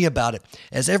amazed me about it,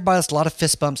 as everybody else, a lot of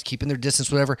fist bumps, keeping their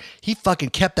distance, whatever, he fucking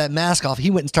kept that mask off.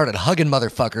 He went and started hugging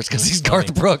motherfuckers because he's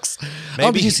Garth Brooks.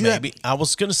 Did you see that? I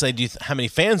was going to say, how many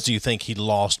fans do you think he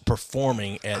lost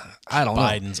performing at I don't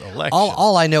Biden's know. election?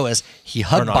 All I know is he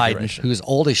hugged Biden, inauguration. who's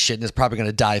old as shit and is probably going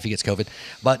to die if he gets COVID,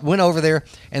 but went over there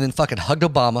and then fucking hugged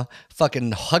Obama,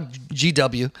 fucking hugged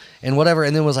GW and whatever,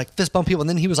 and then was like fist bump people, and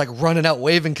then he was like running out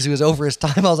waving because he was over his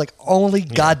time. I was like, only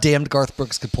goddamn Garth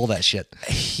Brooks could pull that shit.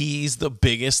 He's the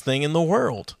biggest thing in the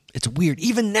world. It's weird.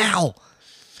 Even now.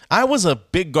 I was a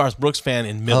big Garth Brooks fan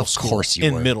in middle school. Of course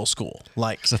you were. middle school.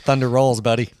 Like, The thunder rolls,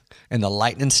 buddy, and the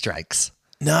lightning strikes.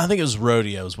 no, I think it was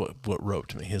Rodeo is what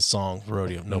roped me. His song,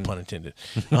 Rodeo, no pun intended.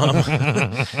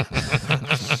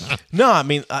 No, I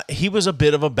mean, he was a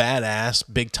bit of a badass,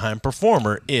 big-time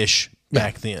performer-ish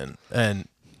back then. And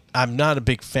I'm not a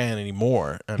big fan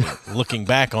anymore. I mean, looking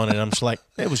back on it, I'm just like,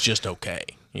 it was just okay,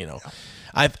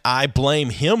 I blame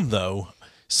him, though,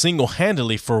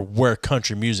 single-handedly for where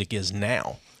country music is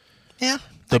now. Yeah.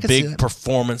 The big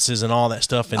performances and all that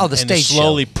stuff, and, Oh, the and it stage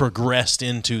slowly show. progressed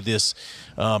into this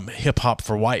hip hop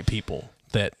for white people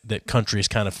that country is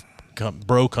kind of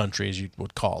bro country, as you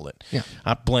would call it. Yeah.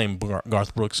 I blame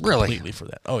Garth Brooks Really? completely for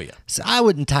that. Oh yeah, So I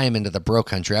wouldn't tie him into the bro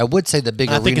country. I would say the big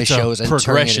I think arena it's shows a and turning it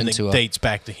progression into that dates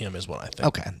back to him, is what I think.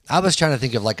 Okay. I was trying to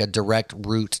think of like a direct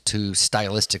route to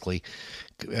stylistically,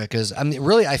 because I mean,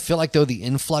 really, I feel like though the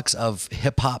influx of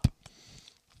hip hop,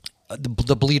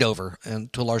 the bleed over,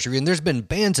 and to a large degree, and there's been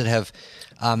bands that have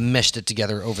meshed it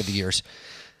together over the years,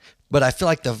 but I feel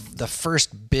like the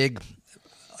first big,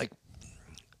 like,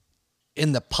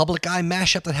 in the public eye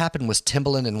mashup that happened was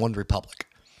Timbaland and One Republic.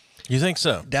 You think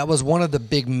so? That was one of the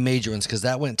big major ones because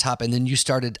that went top, and then you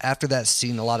started after that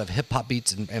seeing a lot of hip hop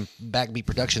beats and backbeat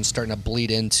production starting to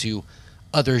bleed into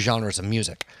other genres of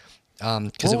music.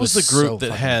 What It was the group so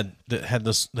that fucking- had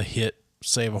the hit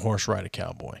 "Save a Horse, Ride a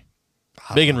Cowboy"?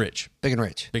 Big and Rich. Big and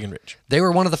Rich? Big and Rich. They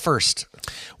were one of the first,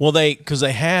 Well, because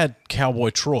they had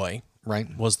Cowboy Troy, right?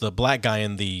 was the black guy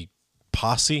in the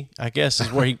posse, I guess,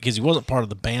 is where because he wasn't part of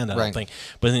the band, I don't Right. think.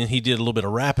 But then he did a little bit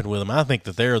of rapping with him. I think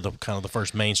that they're the kind of the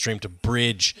first mainstream to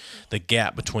bridge the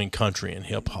gap between country and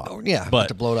hip hop. Oh, yeah, but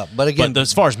to blow it up. But again,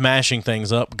 as far as mashing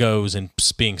things up goes and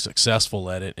being successful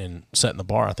at it and setting the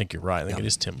bar, I think you're right. I think it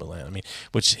is Timbaland. I mean,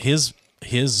 which his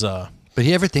but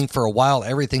everything for a while,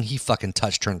 everything he fucking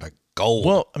touched turned to gold.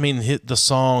 well, I mean, the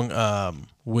song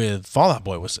with Fall Out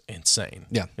Boy was insane.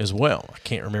 Yeah. as well. I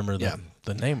can't remember Yeah.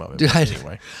 the name of it. Dude, but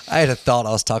anyway. I had a thought.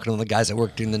 I was talking to one of the guys that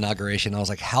worked during the inauguration. I was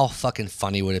like, how fucking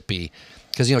funny would it be?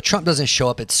 Because, Trump doesn't show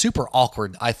up. It's super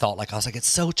awkward, I thought. Like, I was like, it's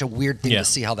such a weird thing Yeah. to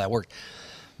see how that worked.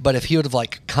 But if he would have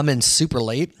like come in super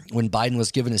late when Biden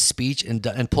was giving his speech and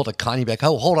pulled a Kanye back,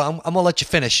 oh, hold on, I'm gonna let you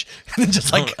finish, and then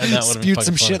just like And that would've been spewed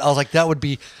some fucking shit. funny. I was like, that would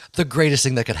be the greatest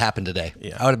thing that could happen today.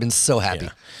 Yeah. I would have been so happy.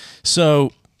 Yeah.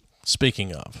 So,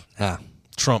 speaking of Ah.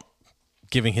 Trump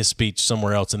giving his speech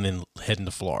somewhere else and then heading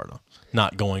to Florida,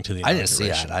 not going to the I inauguration.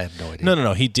 didn't see that. I have no idea.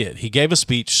 No, he did. He gave a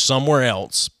speech somewhere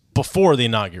else before the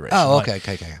inauguration. Oh, like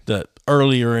okay. the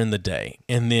earlier in the day,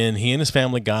 and then he and his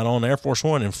family got on Air Force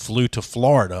One and flew to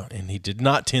Florida, and he did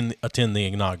not attend the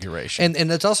inauguration.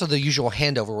 And it's also the usual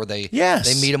handover where they Yes.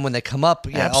 they meet him when they come up.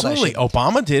 Yeah, Absolutely, all that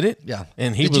shit. Obama did it. Yeah.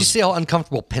 and he Did you was. see how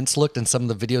uncomfortable Pence looked in some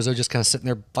of the videos? They're just kind of sitting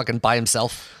there fucking by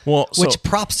himself. Well, so- which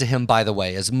props to him, by the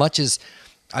way. As much as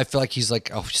I feel like he's like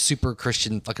a super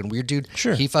Christian fucking weird dude.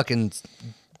 Sure.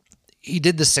 He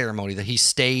did the ceremony that he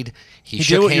stayed. He He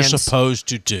shook did what hands you're supposed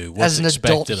to do. What's as an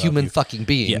adult expected of human you. fucking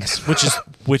being. Yes,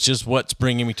 which is what's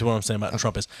bringing me to what I'm saying about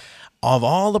Trump is of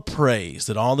all the praise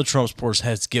that all the Trump supporters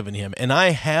has given him, and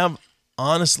I have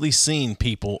honestly seen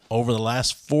people over the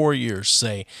last 4 years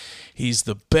say he's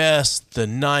the best, the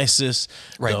nicest,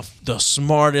 Right. the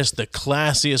smartest, the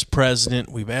classiest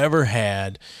president we've ever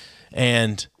had,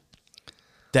 and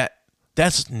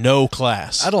that's no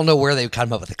class. I don't know where they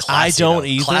come up with the classy. I don't though.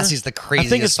 either. Classy the I think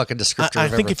craziest it's- fucking descriptor I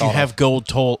I've think ever if you thought have of. gold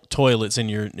toilets in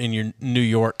your New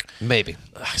York Maybe.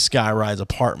 skyrise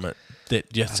apartment,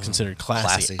 that just considered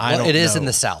classy. I Well, don't it is in know,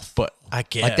 the South. but I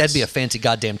guess Like that'd be a fancy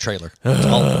goddamn trailer.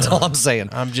 That's all I'm saying.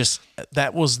 I'm just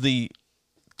that was the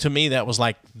to me that was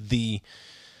like the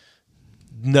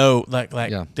no like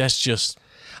Yeah. that's just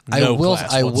I no will.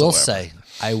 class I will whatsoever. say.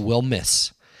 I will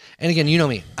miss. And again, you know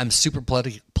me. I'm super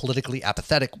politically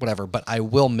apathetic, whatever. But I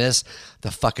will miss the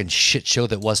fucking shit show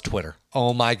that was Twitter.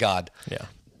 Oh my god, yeah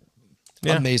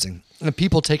amazing. And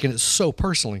people taking it so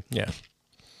personally. yeah.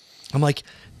 I'm like,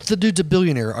 the dude's a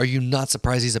billionaire. Are you not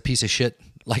surprised he's a piece of shit?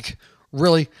 Like,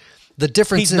 really? The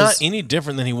difference He's is not any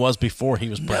different than he was before he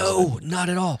was president. no, not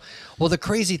at all. Well, the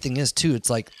crazy thing is too. It's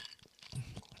like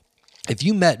if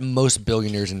you met most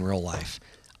billionaires in real life,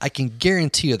 I can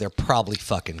guarantee you they're probably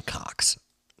fucking cocks.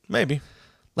 Maybe.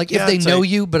 Like Yeah, if they I'd know say-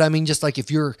 you, but I mean, just like if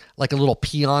you're like a little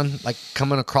peon, like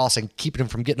coming across and keeping them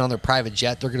from getting on their private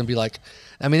jet, they're going to be like,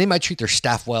 I mean, they might treat their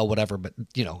staff well, whatever, but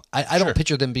you know, I Sure. don't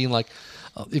picture them being like,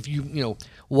 if you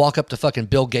walk up to fucking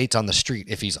Bill Gates on the street,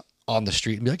 if he's on the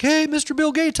street and be like, hey, Mr.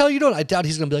 Bill Gates, how you doing? I doubt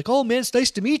he's going to be like, oh man, it's nice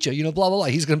to meet you, blah, blah, blah.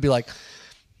 He's going to be like,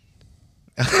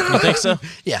 You think so?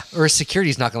 yeah, or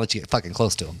security's not going to let you get fucking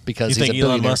close to him because You he's think a Elon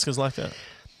billionaire. Musk is like that?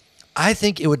 I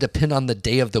think it would depend on the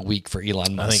day of the week for Elon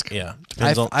I Musk. think yeah.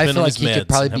 I Depends on feel like his he meds could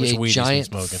probably and how much be a weed he's been giant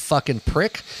smoking. fucking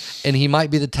prick, and he might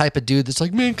be the type of dude that's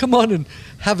like, man, come on and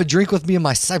have a drink with me in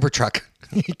my Cybertruck.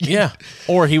 Yeah,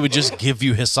 or he would just give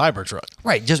you his Cybertruck.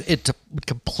 Right, just it would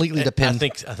completely depend.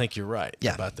 I think you're right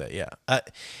Yeah. about that. Yeah,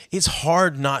 it's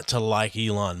hard not to like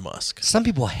Elon Musk. Some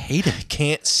people hate him.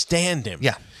 Can't stand him.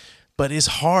 Yeah. But it's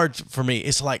hard for me.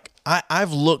 It's like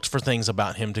I've looked for things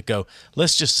about him to go,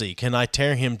 let's just see, can I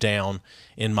tear him down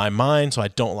in my mind so I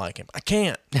don't like him? I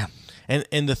can't. Yeah.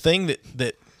 And the thing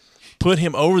that put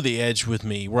him over the edge with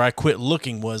me, where I quit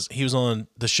looking, was he was on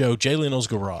the show Jay Leno's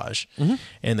Garage,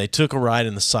 and they took a ride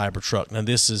in the Cybertruck. Now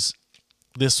this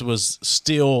was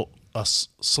still a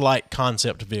slight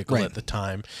concept vehicle Right. at the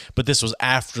time, but this was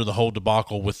after the whole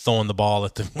debacle with throwing the ball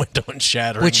at the window and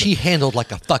shattering. Which he handled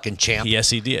like a fucking champ. yes,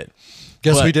 he did.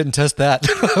 Guess but- we didn't test that,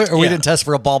 or we Yeah. didn't test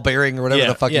for a ball bearing or whatever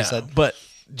the fuck he said. But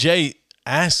Jay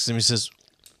asks him, he says,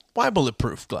 why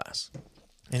bulletproof glass?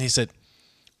 And he said,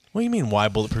 what do you mean, why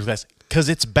bulletproof glass? Because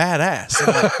it's badass.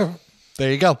 I'm like,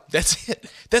 There you go. that's it.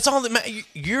 That's all that matters.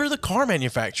 You're the car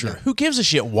manufacturer. Who gives a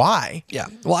shit why? Yeah.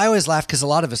 Well, I always laugh because a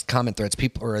lot of his comment threads,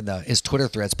 people, or in his Twitter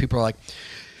threads, people are like,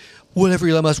 whatever,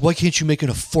 Elon Musk, why can't you make an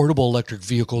affordable electric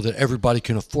vehicle that everybody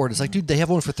can afford? It's like, dude, they have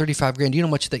one for $35,000. You know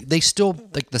how much they still,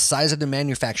 like the size of the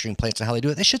manufacturing plants and how they do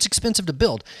it, that shit's expensive to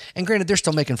build. And granted, they're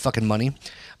still making fucking money.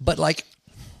 But like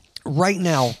right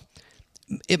now,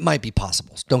 it might be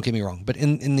possible. Don't get me wrong. But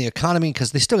in the economy,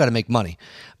 because they still got to make money,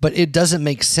 but it doesn't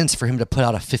make sense for him to put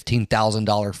out a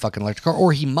 $15,000 fucking electric car,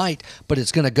 or he might, but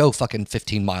it's going to go fucking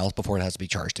 15 miles before it has to be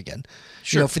charged again.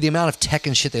 Sure. You know, for the amount of tech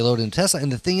and shit they load into Tesla.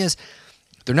 And the thing is,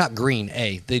 they're not green.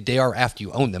 They are after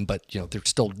you own them, but you know, they're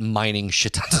still mining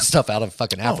shit tons of stuff out of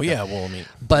fucking Africa. Oh, yeah. Well, I mean,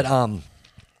 But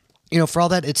you know, for all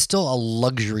that, it's still a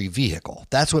luxury vehicle.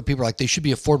 That's what people are like. They should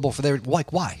be affordable for their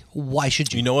like. Why? Why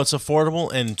should you? you know what's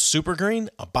affordable and super green?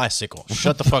 A bicycle.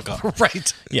 Shut the fuck up.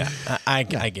 Right. Yeah, I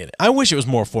get it. I wish it was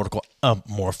more affordable.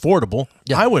 More affordable.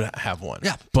 Yeah. I would have one.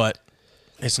 Yeah. But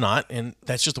it's not, and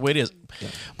that's just the way it is. Yeah.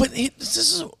 But this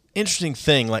is an interesting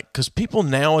thing, like because people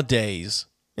nowadays,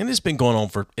 and it's been going on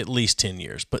for at least 10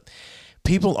 years, but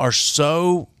people are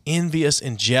so envious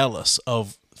and jealous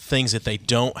of things that they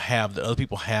don't have, that other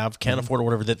people have, can't afford or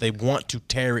whatever, that they want to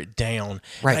tear it down.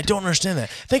 Right. And I don't understand that.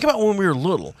 Think about when we were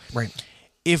little. Right.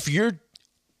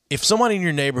 If somebody in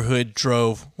your neighborhood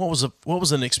drove, what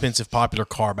was an expensive popular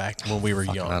car back when we were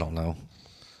young? I don't know.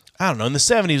 In the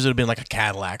 70s it would have been like a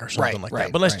Cadillac or something like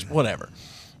that. But whatever.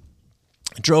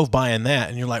 Drove by in that,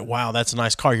 and you're like, wow, that's a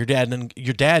nice car. Your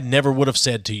dad never would have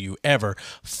said to you ever,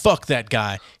 fuck that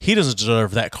guy. He doesn't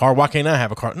deserve that car. Why can't I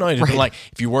have a car? No, he'd be like,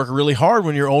 if you work really hard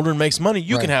when you're older and makes money,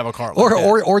 you can have a car. Like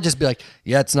or just be like,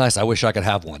 yeah, it's nice. I wish I could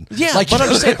have one. Yeah, like, but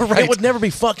I'm saying it would never be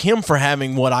fuck him for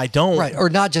having what I don't. Right, or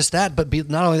not just that, but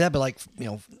not only that, but like,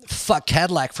 fuck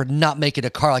Cadillac for not making a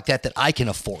car like that I can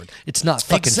afford. It's not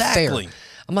fucking fair.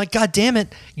 I'm like, God damn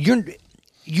it,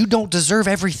 you don't deserve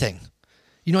everything.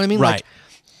 You know what I mean? Right.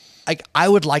 Like I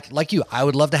would like you. I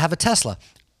would love to have a Tesla.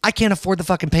 I can't afford the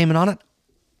fucking payment on it,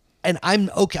 and I'm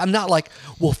okay. I'm not like,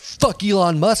 well, fuck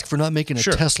Elon Musk for not making a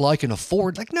Tesla I can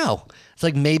afford. Like, no, it's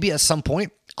like maybe at some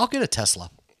point I'll get a Tesla.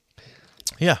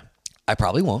 Yeah, I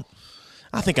probably won't.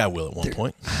 I think I will at one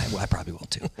point. I probably will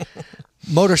too.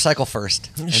 Motorcycle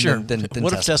first. And sure. Then what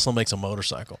Tesla. if Tesla makes a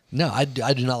motorcycle? No, I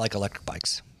do not like electric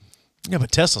bikes. Yeah,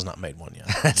 but Tesla's not made one yet.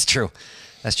 That's true.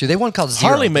 That's true. They want called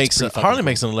Zero. Harley makes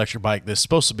an electric bike that's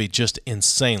supposed to be just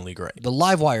insanely great. The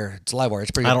Livewire. It's Livewire.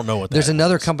 It's pretty good. I don't know what that There's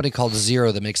another is. company called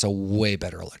Zero that makes a way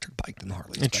better electric bike than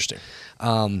Harley's. Interesting.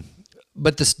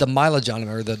 But the mileage on them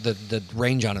or the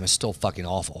range on them is still fucking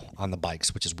awful on the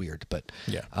bikes, which is weird. But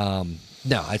yeah.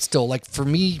 No, it's still like for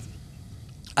me,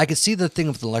 I could see the thing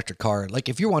with the electric car. Like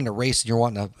if you're wanting to race and you're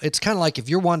wanting to, it's kind of like if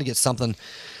you're wanting to get something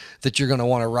that you're going to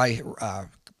want to ride,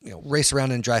 race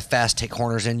around and drive fast, take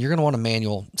corners in, you're going to want a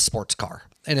manual sports car.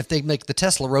 And if they make the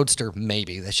Tesla Roadster,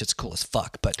 maybe that shit's cool as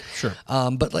fuck. But sure.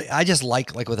 But like I just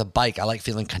like with a bike, I like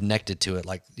feeling connected to it.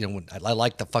 Like when I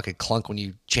like the fucking clunk when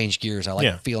you change gears. I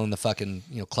like feeling the fucking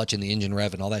clutching the engine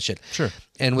rev and all that shit. Sure.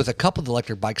 And with a couple of the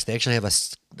electric bikes, they actually have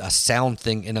a sound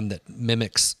thing in them that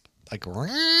mimics like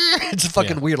it's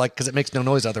fucking weird, like because it makes no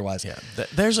noise otherwise. Yeah.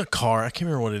 There's a car, I can't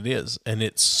remember what it is, and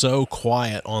it's so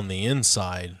quiet on the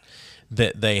inside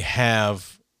that they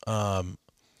have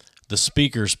the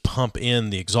speakers pump in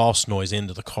the exhaust noise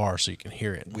into the car so you can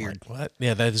hear it. Weird. Like, what?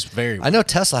 Yeah, that is very weird. I know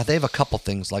Tesla, they have a couple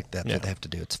things like that that they have to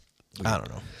do. It's weird. I don't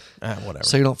know. Whatever.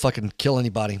 So you don't fucking kill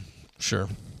anybody. Sure.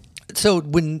 So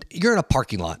when you're in a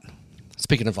parking lot,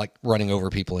 speaking of like running over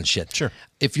people and shit. Sure.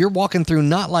 If you're walking through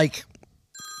not like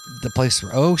the place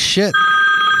where, oh shit,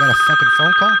 I got a fucking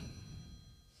phone call?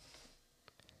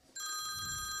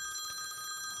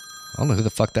 I don't know who the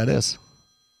fuck that is.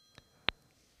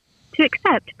 To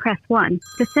accept, press 1.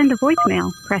 To send a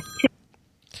voicemail, press 2.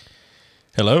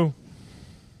 Hello.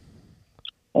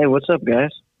 Hey, what's up, guys?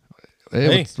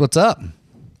 Hey. What's up?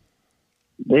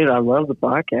 Dude, I love the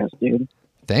podcast, dude.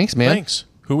 Thanks, man. Thanks.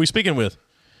 Who are we speaking with?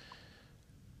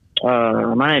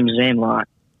 My name's Zane Locke.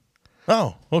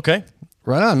 Oh, okay.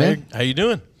 Right on, man. How you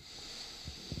doing?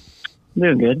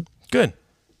 Doing good. Good.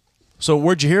 So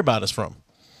where'd you hear about us from?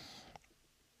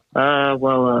 It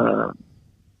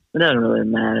doesn't really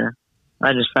matter.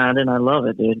 I just found it and I love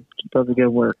it, dude. Keep up the good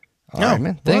work. All right,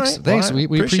 man. Thanks. All Thanks. right.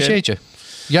 We appreciate you.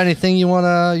 You got anything you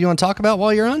wanna talk about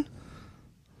while you're on?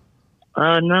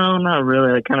 No, not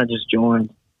really. I kind of just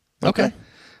joined. Okay.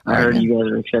 I heard you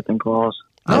guys are accepting calls.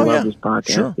 I love this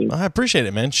podcast, Sure. dude. I appreciate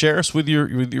it, man. Share us with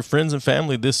your friends and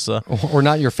family. This Or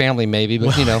not your family, maybe,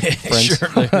 but friends. Sure.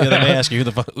 Yeah, they may ask you who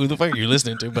the fuck are you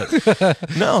listening to,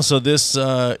 but no. So this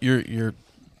you're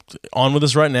on with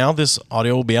us right now. This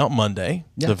audio will be out Monday.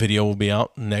 Yeah. The video will be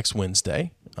out next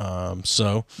Wednesday.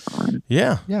 So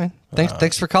yeah. Yeah, man.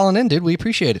 Thanks for calling in, dude. We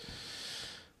appreciate it.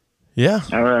 Yeah.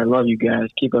 All right, I love you guys.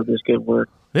 Keep up this good work.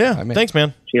 Yeah. right, man. Thanks,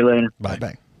 man. See you later. Bye.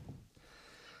 Bye.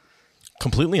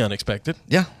 Completely unexpected.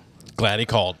 Yeah. Glad he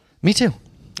called. Me too.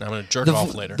 I'm gonna jerk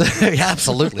off later. Yeah,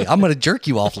 absolutely. I'm going to jerk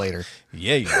you off later.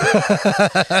 Yeah, you are.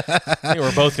 Yeah,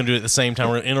 we're both gonna do it at the same time.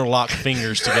 We're gonna interlock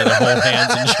fingers together, hold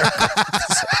hands, and jerk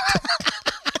off.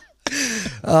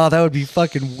 Oh, that would be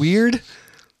fucking weird.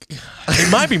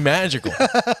 It might be magical. I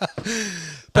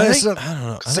don't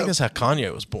know. I think that's how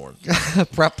Kanye was born.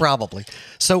 Probably.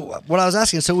 So what I was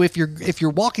asking, so if you're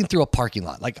walking through a parking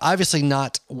lot, like obviously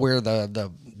not where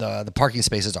the parking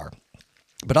spaces are,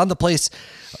 but on the place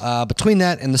between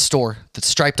that and the store that's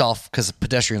striped off because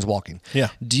pedestrians walking. Yeah.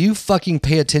 Do you fucking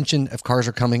pay attention if cars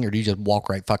are coming, or do you just walk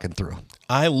right fucking through?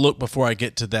 I look before I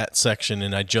get to that section,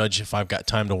 and I judge if I've got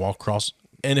time to walk across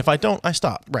And if I don't, I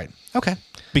stop. Right. Okay.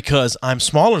 Because I'm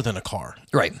smaller than a car.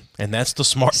 Right. And that's the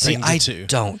smart See, thing I to do.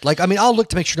 don't. Like, I mean, I'll look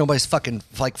to make sure nobody's fucking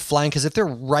like flying, because if they're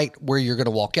right where you're going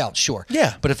to walk out, sure.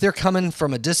 Yeah. But if they're coming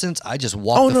from a distance, I just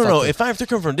walk. Oh, the no, no. fucking- If they're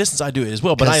coming from a distance, I do it as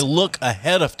well. But I 'Cause- look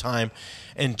ahead of time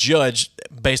and judge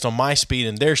based on my speed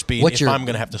and their speed if I'm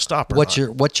going to have to stop or what's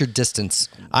not. What's your distance?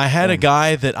 I had a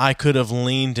guy that I could have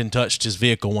leaned and touched his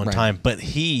vehicle one time, but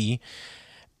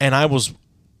I was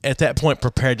at that point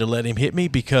prepared to let him hit me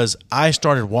because I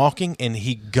started walking and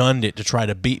he gunned it to try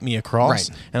to beat me across.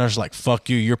 Right. And I was like, fuck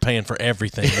you, you're paying for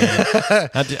everything, man.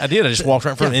 I did. I just walked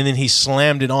right in front of him, and then he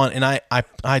slammed it on. And I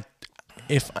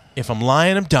if I'm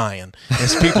lying, I'm dying,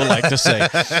 as people like to say.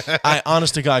 I,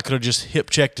 honest to God, could have just hip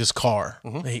checked his car.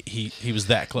 He was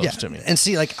that close to me. And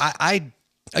see, like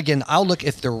again, I'll look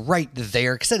if they're right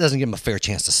there, because that doesn't give them a fair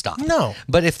chance to stop. No.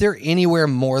 But if they're anywhere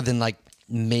more than like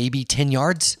maybe 10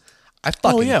 yards, I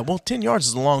fucking Oh yeah, well, 10 yards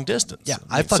is a long distance. Yeah,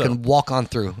 I fucking walk on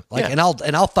through, like, Yeah.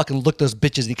 and I'll fucking look those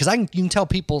bitches, because you can tell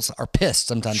people are pissed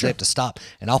sometimes. They have to stop,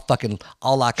 and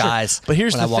I'll lock eyes. But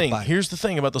here's when I the walk thing. by. Here's the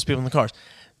thing about those people in the cars.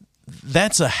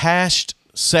 That's a hashed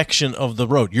section of the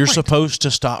road. You're supposed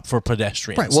to stop for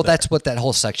pedestrians. Right. Well, there. that's what that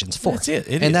whole section's for. That's it.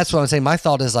 It and is. that's what I'm saying. My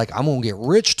thought is like, I'm gonna get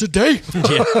rich today.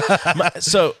 Yeah.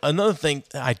 So another thing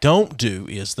I don't do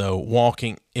is, though,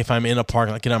 walking. If I'm in a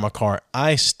parking lot, get out of my car,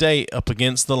 I stay up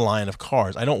against the line of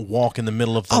cars. I don't walk in the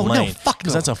middle of the Oh, no, lane. fuck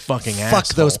because no. that's a fucking Fuck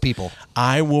asshole. those people.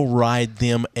 I will ride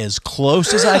them as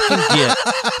close as I can get,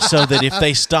 so that if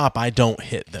they stop, I don't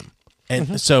hit them.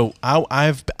 And so I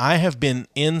have been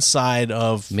inside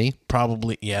of Me?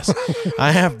 Probably, yes.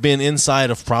 I have been inside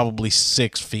of probably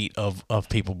 6 feet of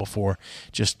people before,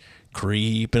 just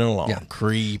creeping along, Yeah.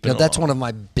 creeping You know, that's along. one of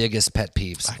my biggest pet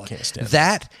peeves. I can't stand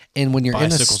that. And when you're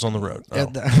Bicycles in on the road.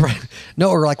 right? No,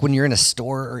 or like when you're in a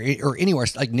store or anywhere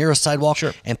like near a sidewalk,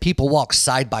 Sure. and people walk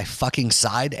side by fucking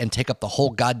side and take up the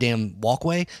whole goddamn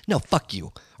walkway. No, fuck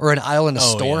you. Or an aisle in a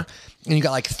store. yeah. And you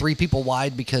got like 3 people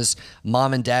wide because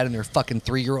mom and dad and their fucking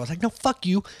 3-year-olds. Like, no, fuck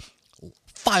you.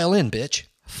 File in, bitch.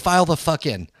 File the fuck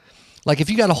in. Like, if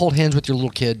you got to hold hands with your little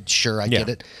kid, sure, I get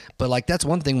it. But like, that's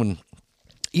one thing when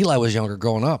Eli was younger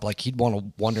growing up, like he'd want to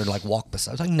wander, like walk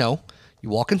beside. I was like, no, you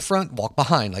walk in front, walk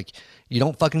behind. Like, you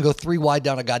don't fucking go 3 wide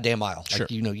down a goddamn aisle. Sure.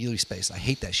 Like, you leave space. I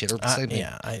hate that shit. Or the same thing.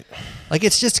 Yeah, Like,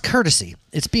 it's just courtesy.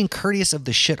 It's being courteous of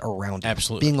the shit around you.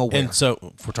 absolutely. Being aware. And so,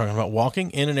 if we're talking about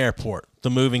walking in an airport, the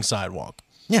moving sidewalk.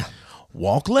 Yeah,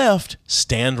 Walk left,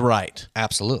 stand right.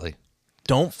 absolutely.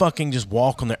 Don't fucking just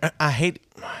walk on there. I hate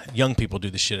young people do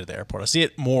this shit at the airport. I see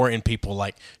it more in people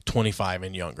like 25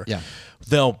 and younger. Yeah.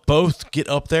 They'll both get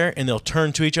up there and they'll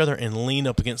turn to each other and lean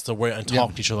up against the rail and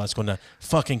talk to each other. That's going to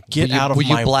fucking get out of will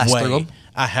you my blast way. through 'em?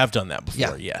 I have done that before,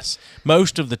 Yeah. yes.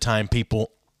 Most of the time,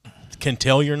 people can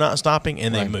tell you're not stopping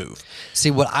and they move.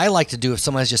 See, what I like to do if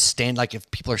somebody's just like if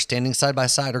people are standing side by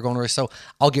side or going over, so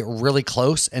I'll get really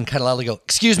close and kind of loudly go,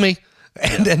 "Excuse me,"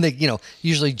 and then they,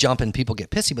 usually jump and people get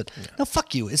pissy. But no,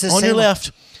 fuck you. It's the On same your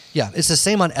left. Yeah, it's the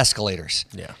same on escalators.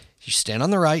 Yeah. You stand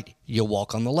on the right, you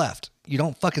walk on the left. You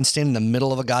don't fucking stand in the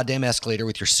middle of a goddamn escalator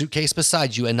with your suitcase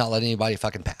beside you and not let anybody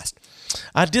fucking pass.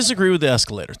 I disagree with the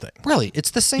escalator thing. Really, it's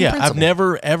the same Yeah, principle. I've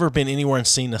never ever been anywhere and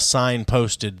seen a sign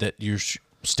posted that you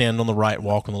stand on the right,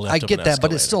 walk on the left. I of get an that,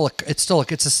 but it's escalator.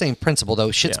 it's the same principle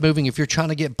though. Shit's Yeah. moving if you're trying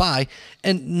to get by,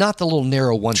 and not the little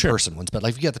narrow one person ones, but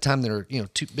like if you got the time that are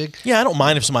too big. Yeah, I don't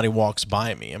mind if somebody walks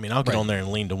by me. I mean, I'll get Right. on there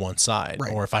and lean to one side,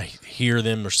 Right. or if I hear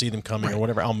them or see them coming or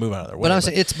whatever, I'll move out of their way. But I'm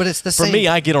saying it's the for same. me,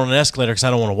 I get on an escalator because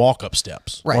I don't want to walk up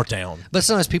steps Right. or down. But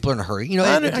sometimes people are in a hurry.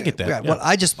 I get that, Yeah. yeah. Well,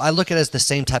 I look at it as the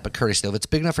same type of courtesy. Though, if it's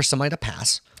big enough for somebody to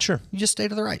pass, Sure. you just stay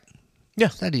to the right. Yeah,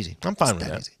 It's that easy. I'm fine It's with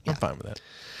that. easy. Yeah. I'm fine with that.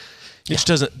 It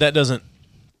just doesn't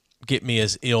get me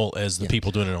as ill as the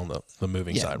people doing it on the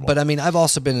moving sidewalk. But I mean, I've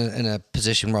also been in a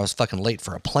position where I was fucking late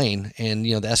for a plane, and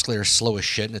the escalator's slow as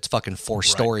shit, and it's fucking 4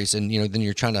 stories, and then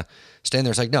you're trying to stand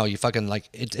there. It's like, no, you fucking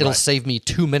it'll Right. save me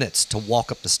 2 minutes to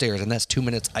walk up the stairs, and that's 2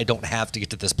 minutes I don't have to get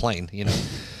to this plane.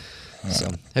 So,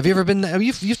 have you ever been?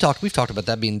 We've talked about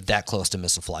that being that close to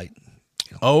miss a flight.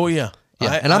 oh yeah,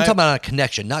 Yeah, and I'm talking about a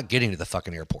connection, not getting to the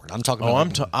fucking airport. I'm talking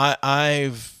about.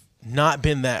 I've not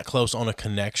been that close on a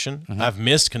connection. I've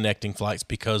missed connecting flights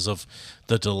because of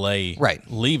the delay,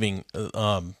 leaving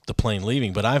the plane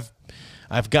leaving. But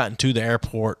I've gotten to the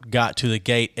airport, got to the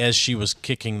gate as she was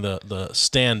kicking the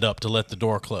stand up to let the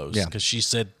door close. Yeah. Because she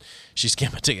said she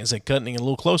scanned my ticket and said, "Cutting a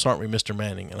little close, aren't we, Mr.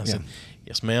 Manning?" And I said,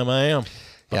 "Yes, ma'am, I am."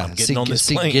 But I'm getting on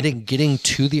this plane. Getting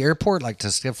to the airport, like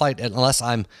to skip flight, unless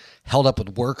I'm held up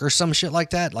with work or some shit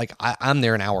like that, like I'm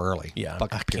there an hour early. Yeah,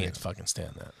 Fucking I period. can't fucking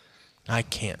stand that. I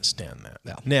can't stand that.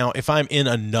 No. Now, if I'm in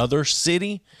another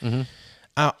city,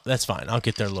 That's fine. I'll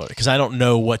get there loaded because I don't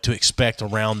know what to expect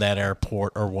around that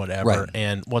airport or whatever. Right.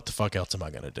 And what the fuck else am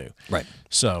I going to do? Right.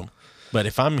 So, but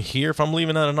if I'm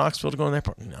leaving out of Knoxville to go to the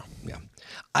airport, no. Yeah.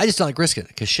 I just don't like risking it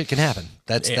because shit can happen.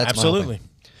 That's absolutely. My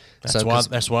whole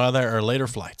thing. That's why there are later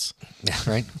flights. Yeah,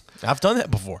 right. I've done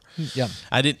that before. Yeah.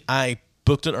 I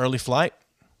booked an early flight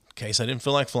in case I didn't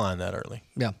feel like flying that early.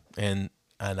 Yeah. And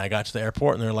I got to the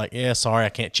airport and they're like, "Yeah, sorry, I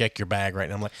can't check your bag right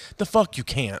now." I'm like, "The fuck you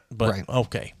can't." But Right.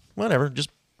 okay, whatever. Just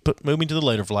move me to the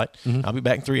later flight. I'll be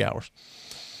back in 3 hours.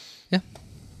 Yeah.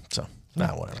 So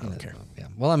whatever. I don't care. Yeah.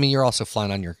 Well, I mean, you're also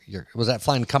flying on your was that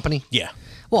flying company? Yeah.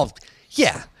 Well,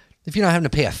 yeah. If you're not having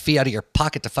to pay a fee out of your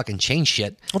pocket to fucking change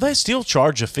shit, Well, they still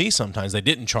charge a fee sometimes. They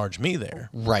didn't charge me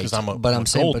there, right? 'cause I'm a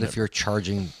saying, gold but if member. you're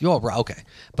charging, okay.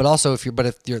 But also, if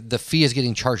the fee is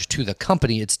getting charged to the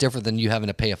company, it's different than you having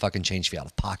to pay a fucking change fee out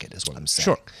of pocket. Is what I'm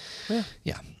saying. Sure.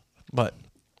 Yeah. But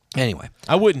Anyway,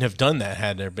 I wouldn't have done that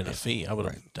had there been a fee. I would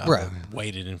have Right.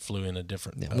 waited and flew in a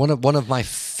different. one of my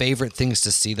favorite things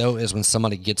to see though is when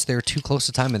somebody gets there too close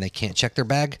to time and they can't check their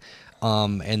bag,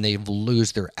 and they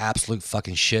lose their absolute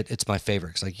fucking shit. It's my favorite.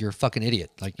 It's like you're a fucking idiot.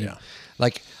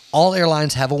 Like all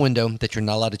airlines have a window that you're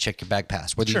not allowed to check your bag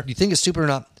past. Whether Sure. you think it's stupid or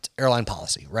not, it's airline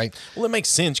policy, right? Well, it makes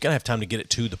sense. You gotta have time to get it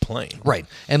to the plane. Right.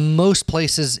 And most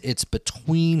places it's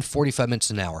between 45 minutes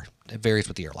and an hour. It varies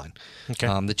with the airline. Okay.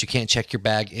 That you can't check your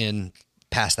bag in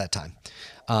past that time.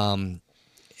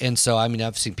 And so, I mean,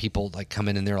 I've seen people like come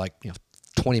in and they're like,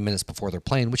 20 minutes before their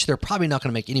plane, which they're probably not going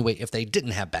to make anyway if they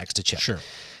didn't have bags to check. Sure.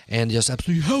 And just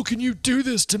absolutely, how can you do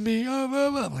this to me?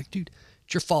 I'm like, dude,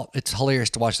 it's your fault. It's hilarious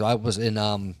to watch. So I was in,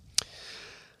 where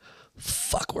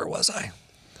was I?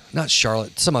 Not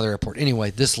Charlotte, some other airport.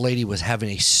 Anyway, this lady was having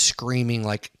a screaming,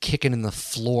 like kicking in the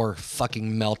floor,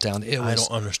 fucking meltdown. I don't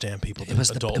understand people, It was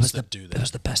adults the, that do that. It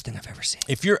was the best thing I've ever seen.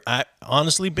 If you're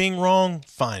honestly being wrong,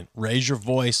 fine. Raise your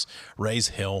voice, raise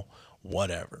hell,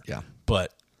 whatever. Yeah.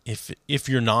 But if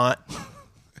you're not,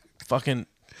 fucking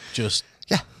just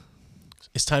Yeah.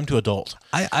 it's time to adult.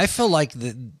 I feel like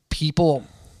the people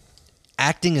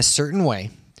acting a certain way,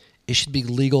 it should be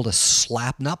legal to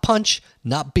slap, not punch,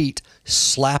 not beat,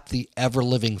 slap the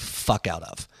ever-living fuck out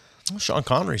of. Well, Sean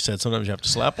Connery said sometimes you have to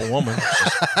slap a woman.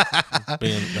 Just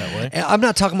being that way. And I'm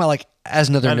not talking about like as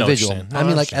another I know what you're individual. saying. No, I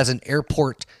mean I like understand. as an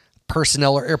airport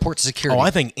personnel or airport security. Oh,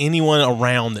 I think anyone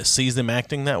around that sees them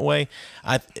acting that way,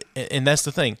 and that's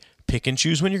the thing. Pick and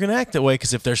choose when you're going to act that way,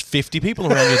 because if there's 50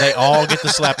 people around you, they all get to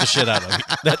slap the shit out of you.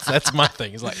 That's my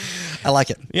thing. It's like, I like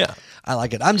it. yeah, I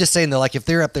like it. I'm just saying that, like, if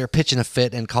they're up there pitching a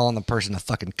fit and calling the person a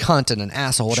fucking cunt and an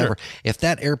asshole, whatever, if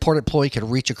that airport employee could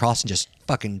reach across and just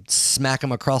fucking smack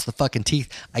them across the fucking teeth,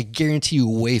 I guarantee you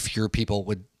way fewer people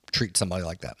would treat somebody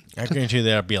like that. I guarantee you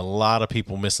there'd be a lot of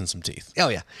people missing some teeth. Oh,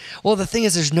 yeah. Well, the thing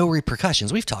is, there's no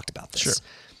repercussions. We've talked about this. Sure.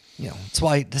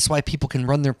 That's why people can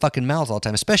run their fucking mouths all the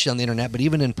time, especially on the internet, but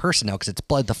even in person now, because it's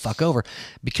bled the fuck over,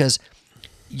 because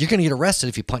you're going to get arrested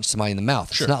if you punch somebody in the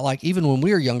mouth. Sure. It's not like even when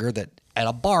we were younger that at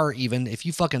a bar, even if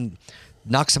you fucking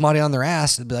knock somebody on their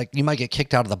ass, it'd be like, you might get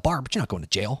kicked out of the bar, but you're not going to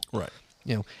jail. Right.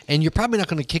 And you're probably not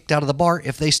going to get kicked out of the bar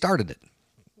if they started it.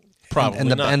 Probably And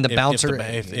the- not. and the If- bouncer-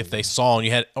 if they saw and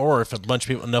you had, or if a bunch of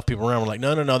people, enough people around were like,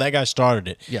 no, that guy started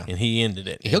it, Yeah. and he ended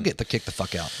it. He'll And- get kicked the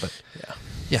fuck out. But yeah.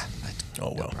 Oh,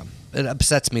 No well. problem. It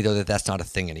upsets me, though, that that's not a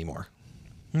thing anymore.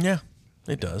 Yeah,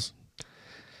 it does.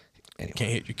 Anyway.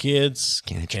 Can't hit your kids.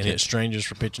 Can't hit your hit kids. strangers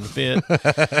for pitching a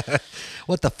fit.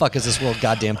 What the fuck has this world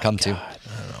goddamn come to?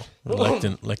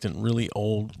 Electing really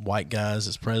old white guys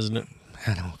as president.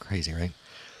 I know, crazy, right?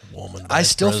 Woman. I vice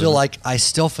still president.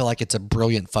 feel like it's a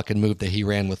brilliant fucking move that he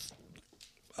ran with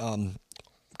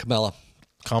Kamala.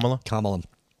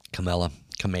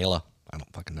 I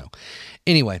don't fucking know.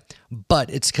 Anyway, but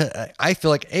I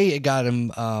feel like it got him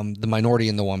the minority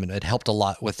and the woman. It helped a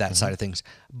lot with that side of things.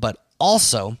 But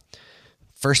also,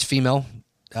 first female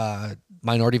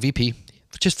minority VP,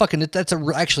 which is fucking. That's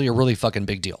actually a really fucking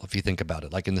big deal if you think about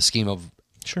it. Like in the scheme of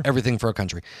everything for a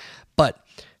country. But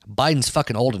Biden's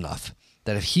fucking old enough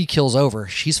that if he kills over,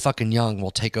 she's fucking young, will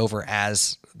take over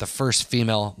as the first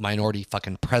female minority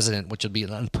fucking president, which would be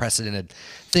an unprecedented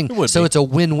thing. So it's a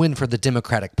win-win for the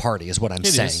Democratic Party, is what I'm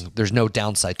saying. is. There's no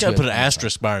downside to You it. gotta put an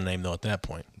asterisk by her name though. At that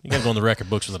point, you gotta go on the record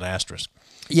books with an asterisk.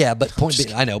 Yeah, but point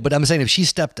being, I know, but I'm saying if she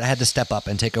had to step up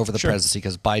and take over the Sure. presidency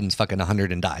because Biden's fucking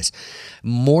 100 and dies,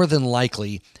 more than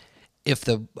likely, if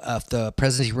the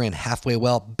presidency ran halfway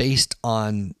well based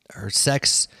on her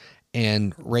sex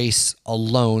and race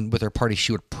alone with her party,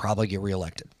 she would probably get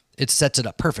reelected. It sets it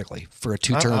up perfectly for a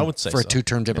two-term I would say so.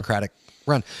 two-term Democratic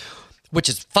run, which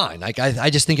is fine. Like I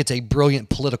just think it's a brilliant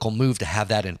political move to have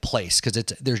that in place because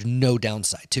there's no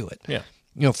downside to it.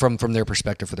 Yeah. From their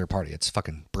perspective for their party, it's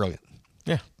fucking brilliant.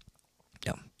 Yeah.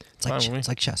 Yeah, it's like Fine with me. it's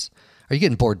like chess. Are you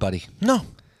getting bored, buddy? No.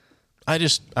 I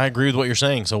agree with what you're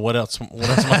saying. So what else am I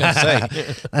going to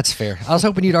say? That's fair. I was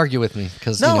hoping you'd argue with me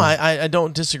because No, I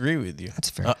don't disagree with you. That's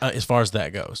fair. As far as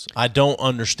that goes, I don't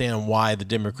understand why the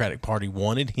Democratic Party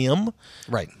wanted him.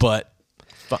 Right. But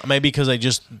maybe because they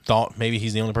just thought maybe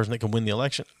he's the only person that can win the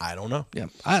election. I don't know. Yeah,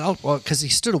 because he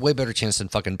stood a way better chance than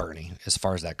fucking Bernie as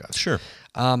far as that goes. Sure.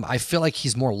 I feel like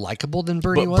he's more likable than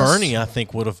Bernie But was. Bernie, I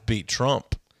think, would have beat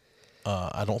Trump.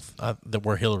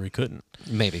 Where Hillary couldn't.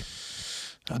 Maybe.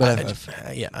 But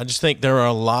I just think there are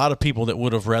a lot of people that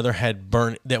would have rather had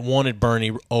that wanted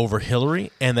Bernie over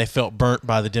Hillary, and they felt burnt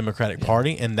by the Democratic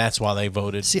Party, and that's why they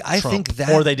voted. See, I Trump, think that,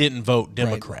 or they didn't vote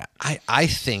Democrat. Right. I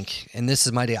think, and this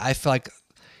is my day. I feel like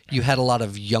you had a lot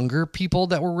of younger people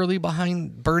that were really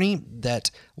behind Bernie that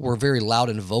were very loud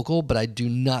and vocal, but I do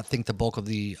not think the bulk of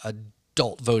the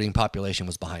adult voting population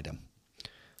was behind him.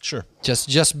 Sure.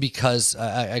 Just because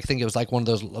I think it was like one of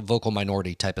those vocal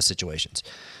minority type of situations.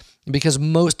 Because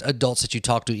most adults that you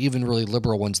talk to, even really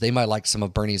liberal ones, they might like some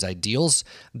of Bernie's ideals.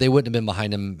 They wouldn't have been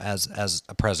behind him as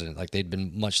a president. Like they'd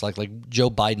been much like Joe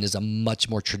Biden is a much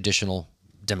more traditional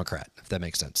Democrat, if that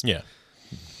makes sense. Yeah.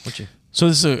 Would you? So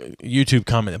this is a YouTube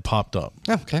comment that popped up.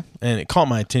 Oh, okay. And it caught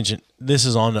my attention. This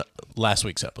is on last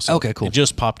week's episode. Okay, cool. It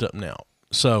just popped up now.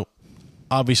 So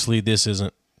obviously this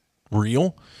isn't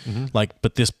real.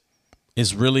 But this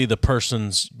is really the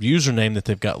person's username that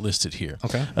they've got listed here.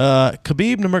 Okay.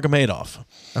 Khabib Nurmagomedov.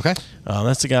 Okay.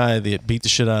 That's the guy that beat the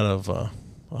shit out of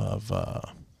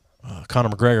Conor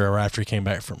McGregor after he came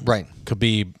back from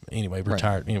Khabib. Anyway,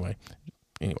 retired. Right.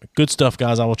 Anyway, good stuff,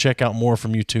 guys. I will check out more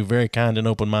from you two. Very kind and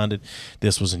open-minded.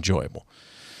 This was enjoyable.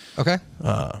 Okay.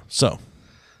 So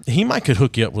he could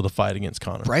hook you up with a fight against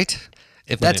Conor. Right?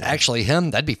 If that's actually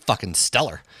him, that'd be fucking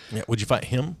stellar. Yeah. Would you fight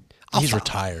him? He's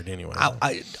retired anyway.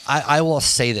 I will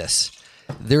say this.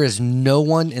 There is no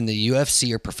one in the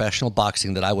UFC or professional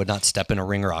boxing that I would not step in a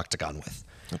ring or octagon with.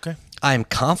 Okay. I am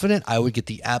confident I would get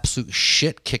the absolute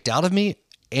shit kicked out of me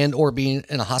and or be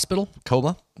in a hospital,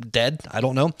 coma, dead, I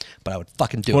don't know, but I would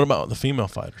fucking do it. What about the female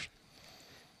fighters?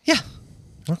 Yeah.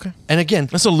 Okay. And again,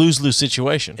 that's a lose-lose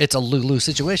situation. It's a lose-lose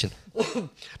situation.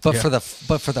 But for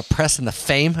the press and the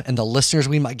fame and the listeners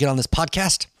we might get on this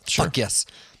podcast, fuck yes.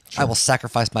 Sure. I will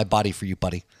sacrifice my body for you,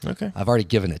 buddy. Okay. I've already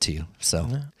given it to you. So,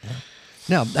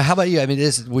 Now, how about you? I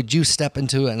mean, would you step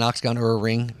into an octagon or a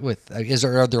ring with?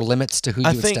 Are there limits to who you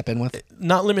would step in with?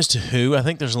 Not limits to who. I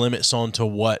think there's limits on to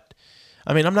what.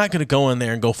 I mean, I'm not going to go in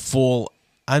there and go full.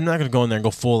 I'm not going to go in there and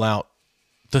go full out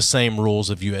the same rules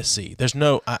of USC. There's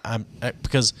no.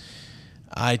 Because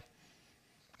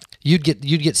You'd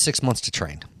get 6 months to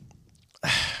train.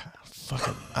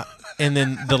 Fucking. And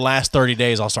then the last 30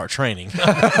 days, I'll start training.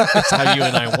 That's how you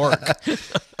and I work.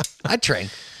 I'd train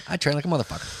like a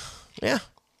motherfucker. Yeah,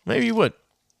 maybe you would.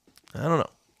 I don't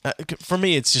know. For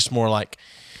me, it's just more like,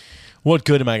 what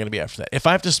good am I going to be after that? If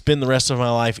I have to spend the rest of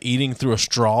my life eating through a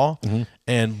straw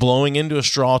and blowing into a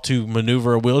straw to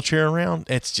maneuver a wheelchair around,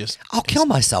 it's just... I'll kill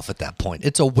myself at that point.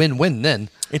 It's a win-win then.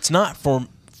 It's not for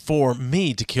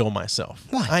me to kill myself.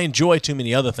 Why? I enjoy too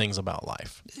many other things about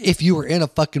life. If you were in a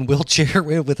fucking wheelchair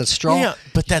with a straw. Yeah,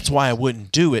 but that's why I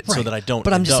wouldn't do it, so that I don't.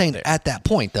 But I'm just saying, there. at that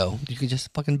point, though, you could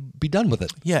just fucking be done with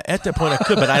it. Yeah, at that point I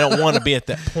could, but I don't want to be at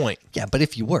that point. Yeah, but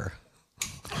if you were.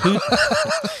 All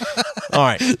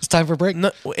right. It's time for a break?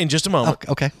 No, in just a moment.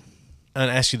 Oh, okay. I'm going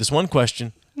to ask you this one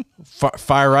question.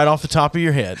 Fire right off the top of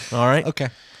your head. All right? Okay.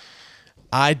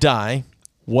 I die.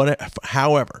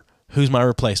 However, who's my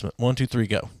replacement? 1, 2, 3,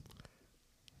 go.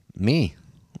 Me.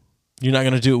 You're not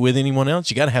going to do it with anyone else?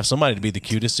 You got to have somebody to be the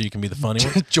cutest so you can be the funny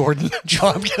one. Jordan.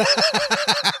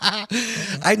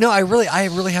 I know. I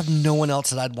really have no one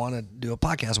else that I'd want to do a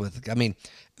podcast with. I mean,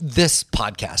 this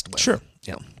podcast with. Sure.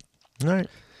 Yeah. All right.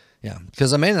 Yeah,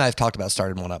 because Amanda and I have talked about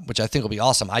starting one up, which I think will be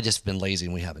awesome. I just been lazy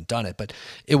and we haven't done it, but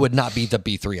it would not be the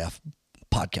B3F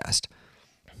podcast.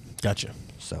 Gotcha.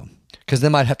 So, because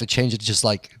then I'd have to change it to just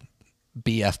like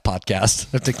BF podcast.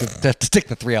 I have to take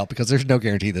the 3 out because there's no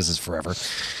guarantee this is forever.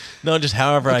 No, just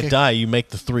however I die, you make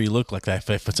the 3 look like that.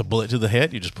 If it's a bullet to the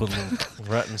head, you just put a little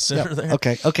right in the center there.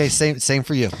 Okay. Same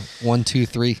for you. 1, 2,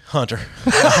 3. Hunter.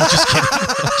 I'm just kidding.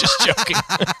 I'm just joking.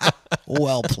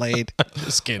 Well played.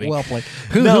 Just kidding. Well played.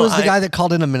 Who was the guy that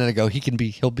called in a minute ago?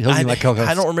 He'll be my co-host.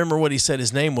 I don't remember what he said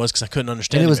his name was because I couldn't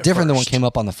understand. And it was him different than what first. came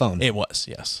up on the phone. It was,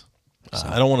 yes.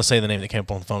 I don't want to say the name that came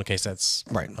up on the phone in case that's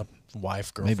right. A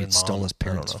wife, girlfriend, maybe it stole his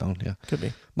parents' phone. Yeah, could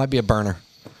be. Might be a burner.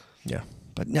 Yeah,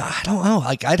 but no, I don't know.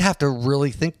 Like I'd have to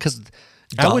really think because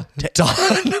I would. Don.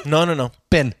 No.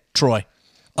 Ben. Troy.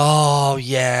 Oh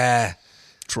yeah.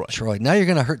 Troy. Now you're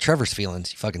gonna hurt Trevor's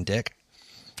feelings, you fucking dick.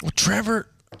 Well, Trevor.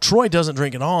 Troy doesn't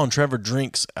drink at all, and Trevor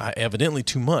drinks evidently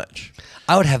too much.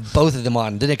 I would have both of them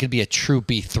on. Then it could be a true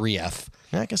B3F.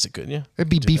 Yeah, I guess it could. Yeah, It'd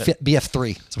be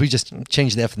BF3. So we just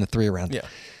changed the F and the 3 around. yeah.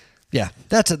 Yeah,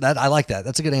 that I like that.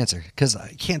 That's a good answer because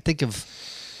I can't think of,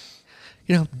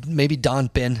 maybe Don,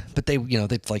 Ben, but they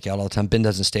flake out all the time. Ben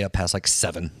doesn't stay up past like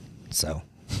 7, so.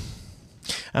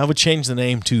 I would change the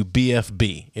name to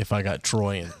BFB if I got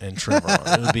Troy and Trevor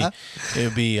on. It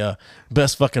would be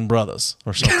Best Fucking Brothers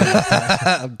or something like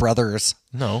that. Brothers.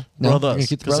 No, You're Brothers. gonna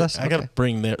keep the 'Cause Brothers? I got to Okay.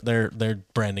 bring their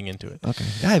branding into it. Okay.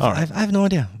 Yeah, All right. I have no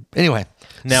idea. Anyway.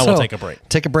 Now we'll take a break.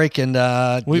 Take a break and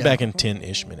We'll be back in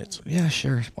 10-ish minutes. Yeah,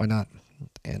 sure. Why not?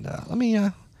 And let me.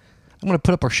 I'm going to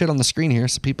put up our shit on the screen here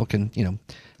so people can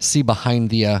see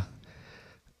behind the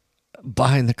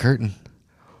curtain.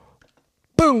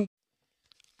 Boom.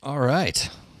 All right.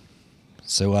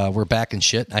 So we're back and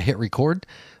shit. I hit record.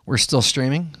 We're still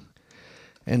streaming.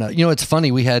 And it's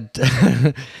funny. We had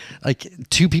like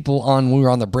 2 people on when we were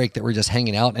on the break that were just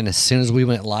hanging out, and as soon as we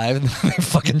went live, they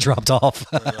fucking dropped off.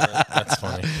 That's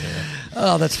funny. Yeah.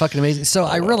 Oh, that's fucking amazing. So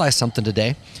I realized something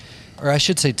today, or I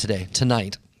should say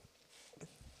tonight.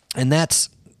 And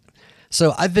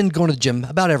so I've been going to the gym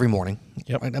about every morning.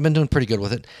 Yep. Right? I've been doing pretty good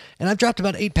with it. And I've dropped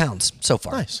about 8 pounds so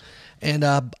far. Nice. And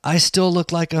I still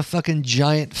look like a fucking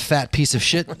giant fat piece of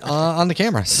shit on the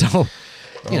camera. So,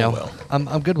 well.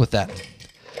 I'm good with that.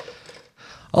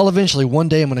 I'll eventually, one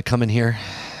day I'm going to come in here.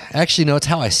 Actually, no, it's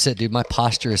how I sit, dude. My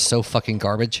posture is so fucking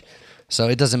garbage. So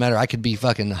it doesn't matter. I could be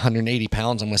fucking 180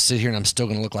 pounds. I'm going to sit here and I'm still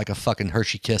going to look like a fucking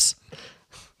Hershey Kiss.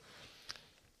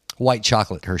 White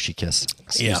chocolate Hershey Kiss.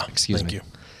 Excuse me.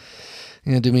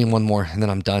 You. Do me one more and then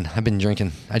I'm done. I've been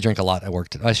drinking. I drink a lot at work.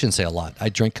 I shouldn't say a lot. I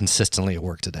drink consistently at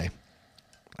work today.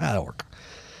 That'll work.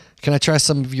 Can I try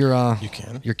some of your You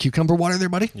can. your cucumber water there,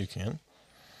 buddy? You can.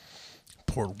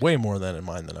 Poured way more of that in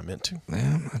mine than I meant to.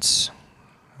 Yeah, that's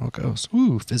how it goes.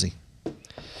 Ooh, fizzy.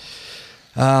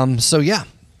 So yeah,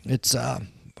 it's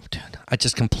dude, I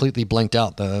just completely blanked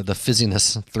out. The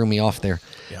fizziness threw me off there.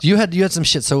 Yeah. You had some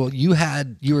shit. So you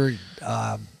were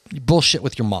bullshit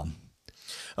with your mom.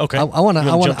 Okay. I want You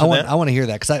wanna jump to that? to hear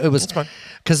that That's fine.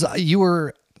 because you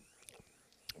were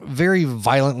very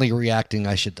violently reacting.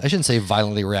 I shouldn't say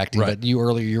violently reacting, Right. but you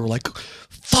were like,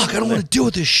 "Fuck, I don't want to deal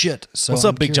with this shit." So What's I'm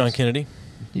up, Big John curious. Kennedy?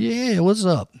 Yeah, what's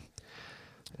up,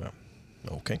 Well,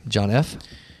 okay. John F?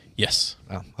 Yes.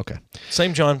 Oh, okay.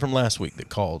 Same John from last week that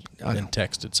called I know. and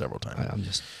texted several times. I'm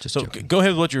just So joking. go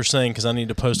ahead with what you're saying because I need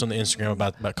to post on the Instagram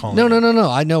about calling. No. you.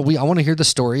 I know. I want to hear the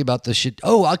story about the shit.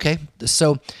 Oh, okay.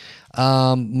 So,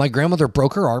 my grandmother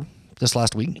broke her arm this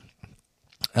last week.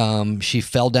 She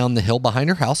fell down the hill behind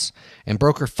her house and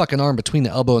broke her fucking arm between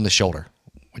the elbow and the shoulder,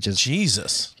 which is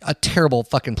Jesus. a terrible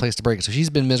fucking place to break it. So she's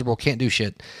been miserable, can't do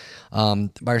shit by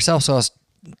herself. So I was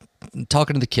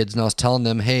talking to the kids and I was telling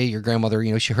them, hey, your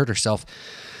grandmother, she hurt herself.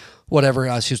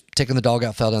 Whatever. She was taking the dog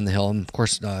out, fell down the hill. And of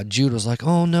course, Jude was like,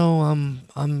 oh no,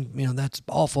 that's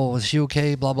awful. Is she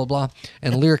okay? Blah, blah, blah.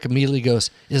 And Lyric immediately goes,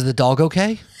 is the dog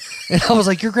okay? And I was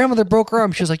like, your grandmother broke her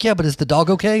arm. She was like, yeah, but is the dog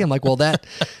okay? I'm like, well, that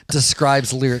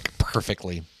describes Lyric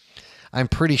perfectly. I'm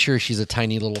pretty sure she's a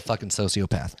tiny little fucking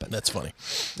sociopath, but That's funny.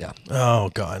 yeah. Oh,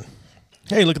 God.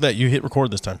 Hey, look at that. You hit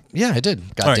record this time. Yeah, I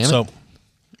did. God All right, damn it.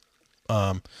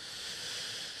 so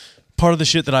part of the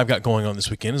shit that I've got going on this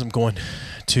weekend is I'm going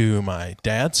to my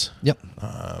dad's. Yep.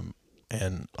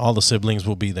 And all the siblings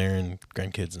will be there and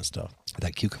grandkids and stuff.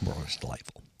 That cucumber was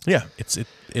delightful. Yeah,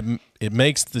 it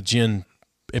makes the gin.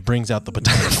 It brings out the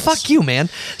potatoes. Fuck you, man.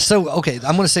 So, okay,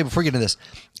 I'm going to say before we get into this,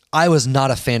 I was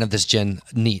not a fan of this gin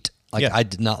neat. Like, Yeah. I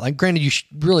did not like. Granted,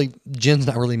 gin's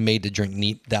not really made to drink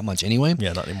neat that much anyway.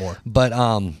 Yeah, not anymore. But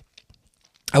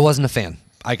I wasn't a fan.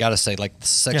 I gotta say, like the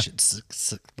section,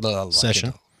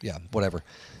 Session. yeah, whatever.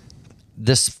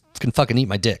 This can fucking eat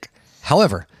my dick.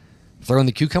 However, throwing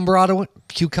the cucumber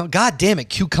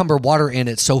water in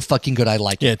it, so fucking good. I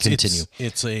like Yeah, it. Continue.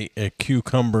 It's a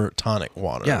cucumber tonic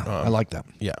water. Yeah, I like that.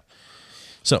 Yeah.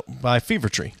 So by Fever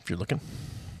Tree, if you're looking.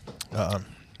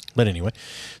 But anyway,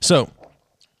 so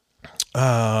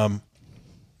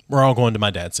we're all going to my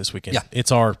dad's this weekend. Yeah.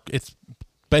 It's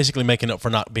basically making up for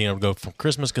not being able to go for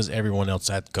Christmas because everyone else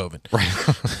had COVID. Right.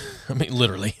 I mean,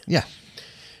 literally. Yeah.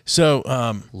 So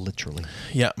Literally.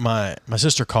 yeah, my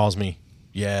sister calls me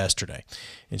yesterday,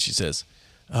 and she says,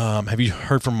 "Have you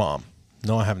heard from Mom?"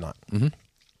 No, I have not.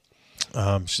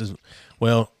 Mm-hmm. She says,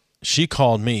 "Well, she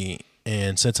called me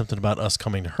and said something about us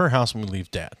coming to her house when we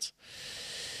leave Dad's.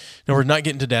 Now we're not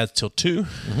getting to Dad's till 2.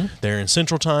 Mm-hmm. They're in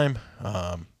Central Time.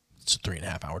 It's a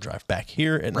 3.5 hour drive back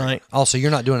here at night. Also, you're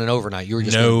not doing an overnight. You were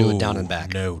just going to do it down and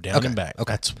back. No, down and back.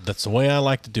 Okay. That's the way I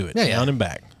like to do it. Yeah, down yeah. and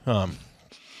back.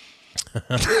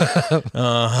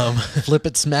 Flip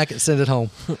it, smack it, send it home.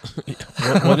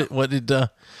 What did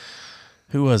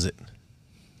who was it?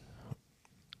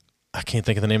 I can't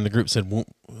think of the name of the group. Said whoop,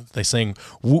 they sang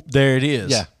 "Whoop, there it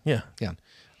is." Yeah.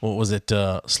 What was it?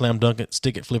 Slam dunk it,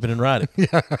 stick it, flip it, and ride it.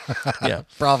 Yeah.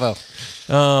 Bravo.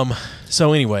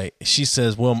 So anyway, she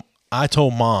says, "Well, I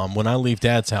told Mom when I leave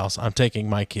Dad's house, I'm taking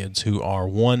my kids who are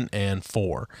 1 and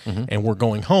 4, and we're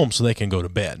going home so they can go to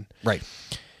bed." Right.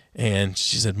 And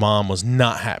she said Mom was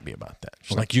not happy about that.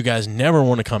 She's like, "You guys never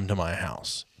want to come to my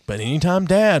house. But anytime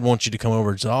Dad wants you to come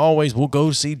over, it's always, we'll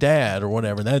go see Dad or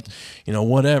whatever. That,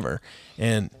 whatever."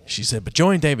 And she said, "But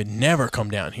Joey and David never come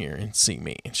down here and see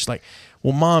me." And she's like,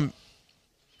 "Well, Mom,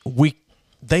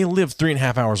 they live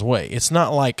 3.5 hours away. It's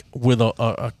not like with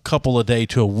a couple of day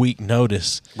to a week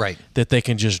notice, Right, that they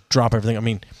can just drop everything. I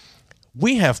mean,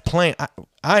 we have plans.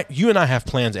 You and I have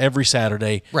plans every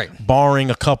Saturday, right, barring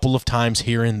a couple of times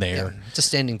here and there. Yeah, it's a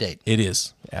standing date. It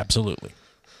is, absolutely.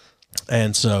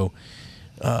 And so,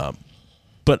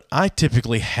 but I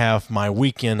typically have my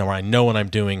weekend, or I know what I'm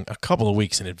doing, a couple of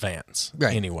weeks in advance.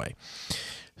 Right. Anyway,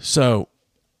 so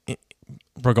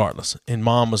regardless, and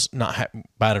Mom was not happy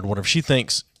about it or whatever. She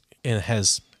thinks, and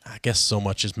has, I guess, so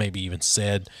much as maybe even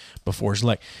said before. She's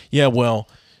like, "Yeah, well,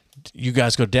 you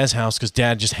guys go to Dad's house because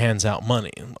Dad just hands out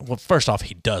money." Well, first off,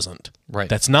 he doesn't. Right.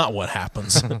 That's not what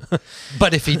happens.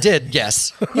 But if he did,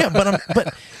 yes. Yeah,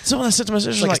 but so when I said to my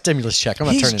sister, It's like a stimulus check. I'm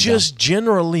not he's turning it just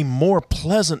generally more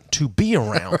pleasant to be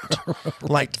around.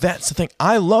 Like, that's the thing.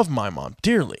 I love my mom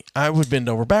dearly. I would bend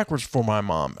over backwards for my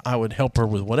mom. I would help her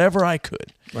with whatever I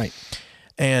could. down. Right.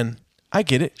 And I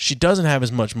get it. She doesn't have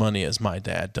as much money as my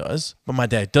dad does, but my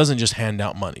dad doesn't just hand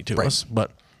out money to us.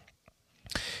 But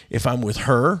if I'm with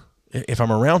her, if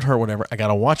I'm around her, whatever, I got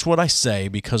to watch what I say,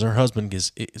 because her husband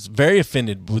is very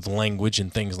offended with language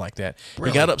and things like that.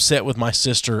 Really? He got upset with my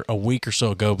sister a week or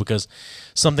so ago because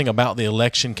something about the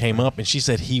election came up, and she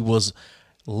said he was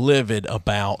livid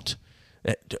about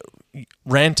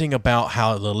ranting about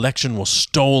how the election was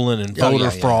stolen and voter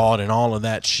fraud and all of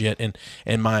that shit.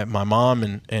 And my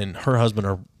mom and her husband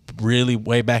are really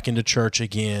way back into church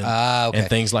again, okay, and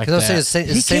things like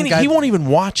that. He won't even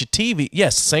watch a TV.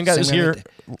 Yes, same guy that was here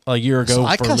a year ago. So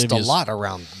I for cussed Olivia's. a lot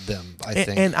around them, I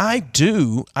think. And I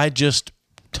do. I just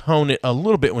tone it a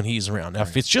little bit when he's around. Now,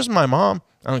 if it's just my mom,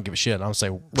 I don't give a shit. I'll say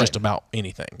just about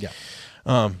anything. Yeah.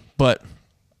 But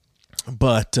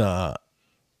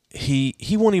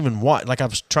he won't even watch. Like, I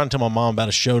was trying to tell my mom about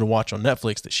a show to watch on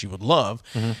Netflix that she would love,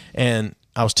 and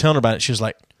I was telling her about it. She was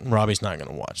like, "Robbie's not going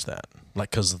to watch that,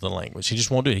 like, because of the language. He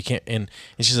just won't do it. He can't." And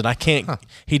she said, "I can't."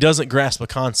 He doesn't grasp the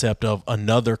concept of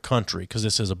another country, because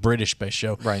this is a British-based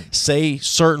show. Right. Say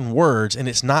certain words, and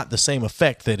it's not the same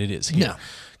effect that it is here. No.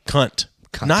 Cunt.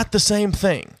 Not the same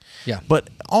thing. Yeah. But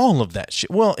all of that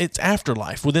shit. Well, it's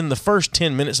Afterlife. Within the first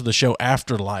 10 minutes of the show,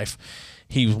 Afterlife,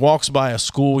 he walks by a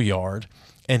schoolyard,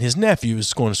 and his nephew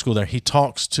is going to school there. He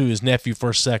talks to his nephew for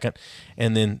a second,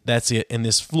 and then that's it. And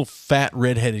this little fat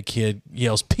redheaded kid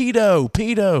yells, "Pedo,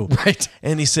 pedo!" Right.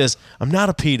 And he says, "I'm not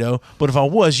a pedo, but if I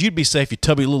was, you'd be safe, you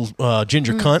tubby little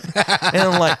ginger cunt." And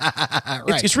I'm like,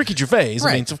 it's Ricky Gervais.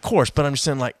 Right. I mean, of course, but I'm just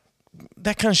saying, like,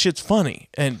 that kind of shit's funny.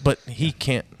 But he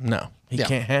can't. No, he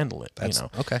can't handle it. That's,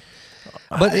 okay.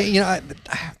 But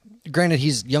granted,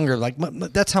 he's younger. Like,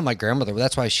 that's how my grandmother.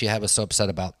 That's why she was so upset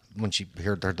about when she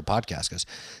heard the podcast,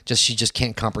 because she just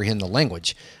can't comprehend the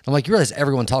language. I'm like, you realize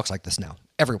everyone talks like this now.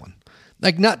 Everyone,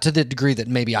 like, not to the degree that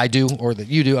maybe I do or that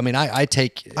you do. I mean, I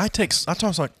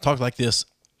talk like this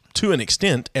to an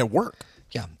extent at work.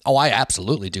 Yeah. Oh, I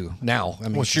absolutely do now. I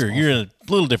mean, well, sure, you're in a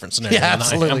little different scenario. Yeah,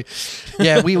 absolutely.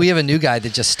 Yeah, we have a new guy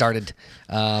that just started.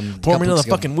 Pour me another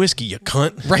fucking whiskey, you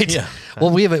cunt. Right. Yeah.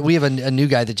 Well, we have a new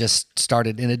guy that just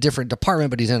started in a different department,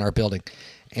 but he's in our building,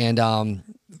 and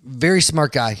very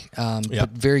smart guy,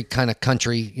 but very kind of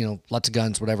country. Lots of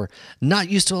guns, whatever. Not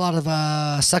used to a lot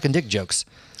of sucking dick jokes.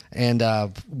 And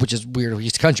which is weird.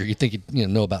 He's country. You think you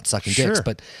know about sucking dicks,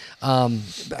 but a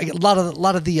lot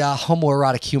of the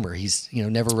homoerotic humor. He's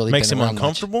never really makes been him around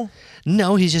uncomfortable. Much.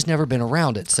 No, he's just never been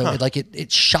around it. So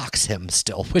it shocks him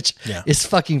still, which is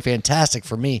fucking fantastic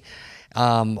for me.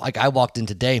 Like, I walked in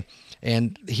today,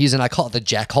 and he's in, I call it the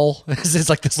jackhole. It's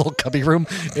like this little cubby room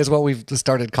is what we've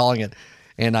started calling it.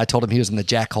 And I told him he was in the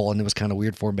jackhole, and it was kind of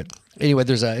weird for him. But anyway,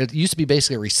 it used to be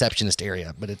basically a receptionist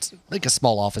area, but it's like a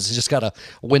small office. It's just got a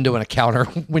window and a counter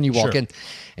when you walk in.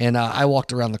 And I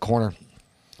walked around the corner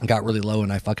and got really low,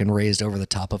 and I fucking raised over the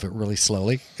top of it really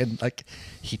slowly. And like,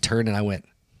 he turned, and I went,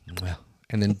 "Well,"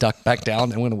 and then ducked back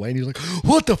down and went away. And he was like,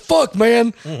 "What the fuck,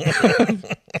 man?"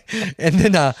 And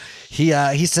then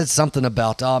he said something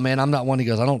about, "Oh man, I'm not one." He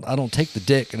goes, "I don't take the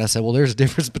dick." And I said, "Well, there's a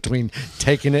difference between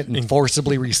taking it and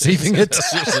forcibly receiving it."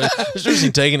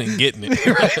 Seriously, taking it and getting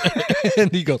it.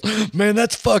 And he goes, "Man,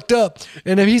 that's fucked up."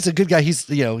 And if he's a good guy, he's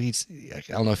I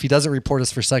don't know if he doesn't report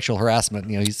us for sexual harassment.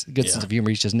 He's a good sense of humor.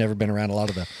 He's just never been around a lot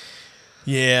of the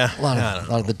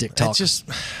dick talk. It's just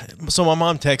so my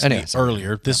mom texted me Anyways.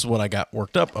 earlier. This is what I got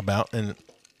worked up about, and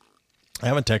I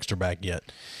haven't texted her back yet.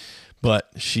 But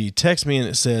she texts me and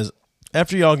it says,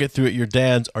 "After y'all get through at your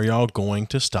dad's, are y'all going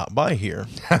to stop by here?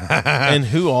 And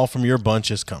who all from your bunch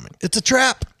is coming?" It's a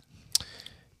trap.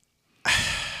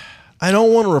 I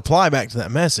don't want to reply back to that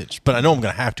message, but I know I'm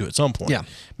going to have to at some point. Yeah.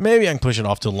 Maybe I can push it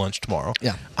off till lunch tomorrow.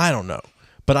 Yeah. I don't know.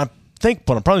 But I think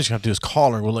what I'm probably just going to have to do is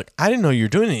call her and go, "Look, I didn't know you were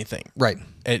doing anything Right.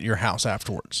 at your house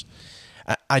afterwards."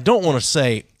 I don't want to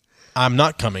say I'm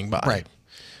not coming by. Right.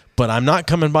 But I'm not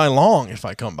coming by long if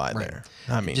I come by there.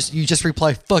 I mean, You just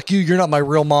reply, "Fuck you, you're not my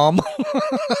real mom."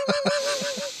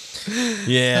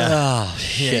 yeah. Oh, Yeah,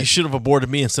 shit. you should have aborted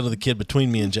me instead of the kid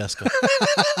between me and Jessica.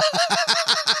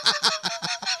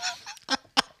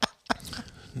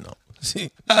 No.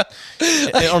 See, I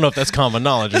don't know if that's common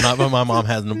knowledge or not, but my mom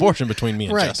had an abortion between me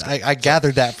and Right. Jessica. I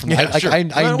gathered that from Sure. I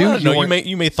knew you weren't.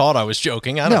 You may thought I was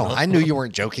joking. I don't know. I knew you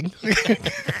weren't joking.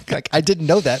 I didn't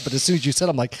know that, but as soon as you said,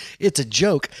 I'm like, it's a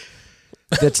joke.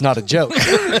 That's not a joke.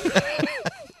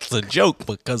 It's a joke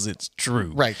because it's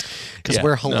true. Right. Because Yeah,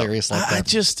 we're hilarious like that. I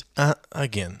just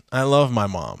again, I love my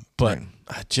mom, but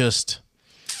I just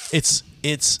it's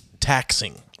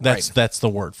taxing. That's the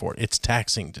word for it. It's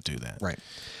taxing to do that. Right.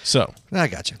 So I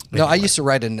got you. No, I used to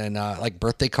write in like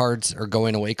birthday cards or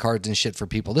going away cards and shit for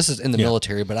people. This is in the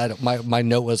military, but I don't, my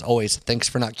note was always, "Thanks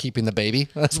for not keeping the baby."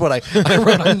 That's what I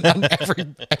wrote on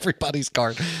everybody's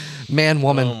card. Man,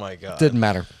 woman. Oh, my God. Didn't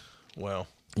matter. well,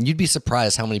 And you'd be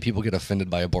surprised how many people get offended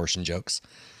by abortion jokes.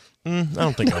 I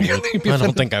don't think I would. I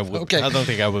don't think I would. Okay. I don't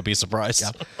think I would be surprised.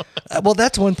 Well,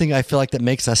 that's one thing I feel like that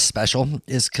makes us special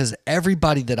is because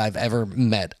everybody that I've ever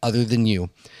met, other than you,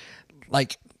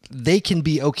 like they can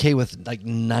be okay with like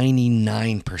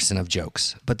 99% of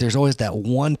jokes, but there's always that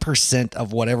 1%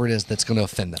 of whatever it is that's going to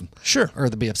offend them. Sure. Or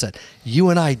they'll be upset. You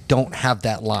and I don't have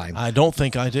that line. I don't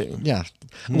think I do. Yeah.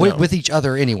 No. With each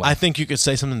other anyway. I think you could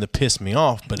say something to piss me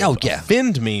off, but yeah.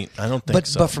 offend me, I don't think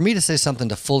so. But for me to say something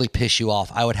to fully piss you off,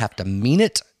 I would have to mean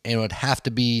it, and it would have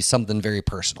to be something very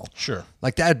personal. Sure.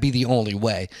 Like that would be the only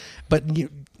way. But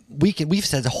we've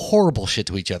said horrible shit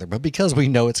to each other, but because we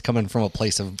know it's coming from a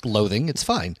place of loathing, it's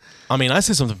fine. I mean, I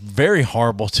said something very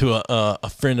horrible to a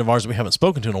friend of ours we haven't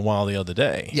spoken to in a while the other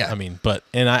day. Yeah. I mean,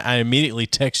 I immediately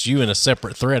text you in a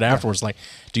separate thread afterwards, like,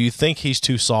 "Do you think he's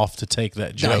too soft to take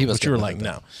that joke?" he was But you were good like, with it.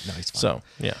 "No." No, he's fine. So,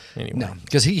 yeah, anyway. No,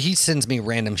 because he sends me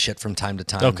random shit from time to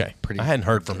time. Okay. I hadn't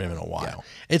heard from him in a while.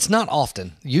 It's not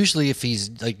often. Usually, if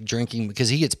he's like drinking, because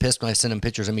he gets pissed when I send him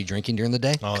pictures of me drinking during the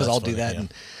day, Oh, because that's I'll do funny, that yeah.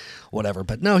 and whatever.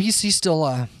 But no, he still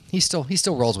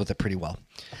rolls with it pretty well.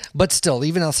 But still,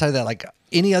 even outside of that, like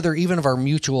any other, even of our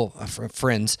mutual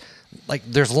friends, like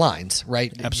there's lines,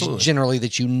 right? Absolutely. Generally,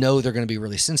 that you know they're going to be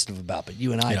really sensitive about, but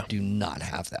you and I Yeah. do not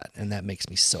have that, and that makes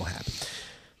me so happy.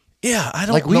 Yeah, I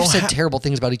don't Like know we've said how- terrible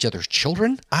things about each other's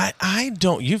children. I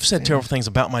don't. You've said terrible things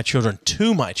about my children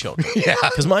to my children. Yeah,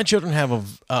 because my children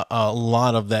have a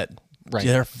lot of that. Right.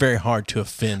 They're very hard to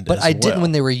offend. But as I didn't well.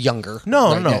 when they were younger.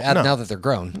 No, Right? no, Yeah, no. Now that they're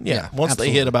grown. Yeah, once absolutely.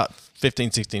 they hit about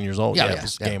 15, 16 years old,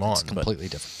 it's game on. It's But, completely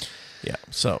different. yeah.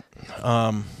 So,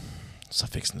 what's I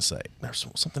fixing to say? There's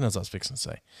something else I was fixing to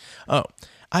say. Oh,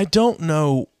 I don't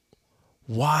know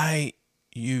why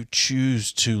you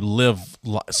choose to live.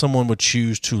 Someone would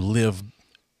choose to live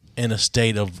in a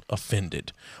state of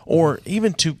offended, or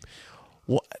even to.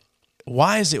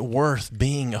 Why is it worth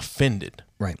being offended?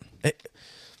 Right.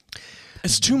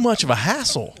 It's too much of a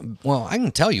hassle. Well, I can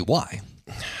tell you why.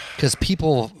 Because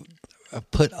people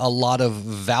put a lot of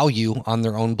value on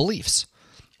their own beliefs.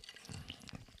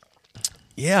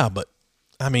 Yeah, but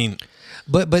I mean,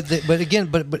 But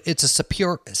again, it's a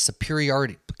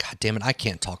superiority. God damn it, I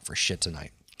can't talk for shit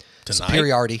tonight.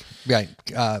 Superiority, right?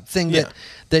 Thing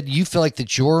that you feel like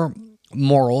that your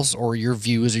morals or your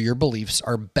views or your beliefs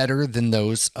are better than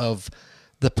those of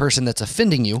the person that's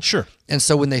offending you. Sure. And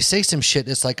so when they say some shit,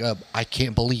 it's like, I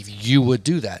can't believe you would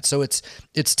do that. So it's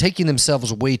taking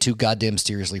themselves way too goddamn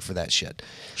seriously for that shit.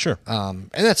 sure. And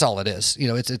that's all it is.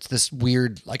 It's this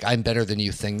weird, like, I'm better than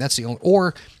you thing. That's the only,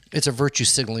 or it's a virtue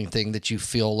signaling thing that you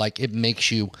feel like it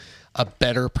makes you a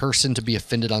better person to be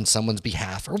offended on someone's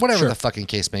behalf or whatever Sure. the fucking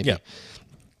case may be. Yeah.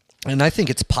 And I think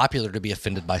it's popular to be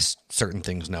offended by certain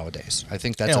things nowadays. I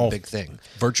think that's a big thing.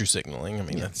 Virtue signaling. I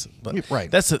mean, that's right.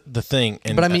 That's the thing.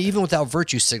 And but I mean, even without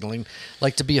virtue signaling,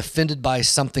 like to be offended by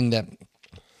something that,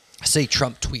 say,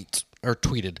 Trump tweeted.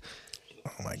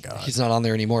 oh my God, He's not on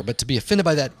there anymore. But to be offended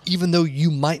by that, even though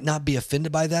you might not be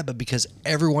offended by that, but because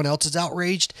everyone else is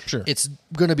outraged, Sure. it's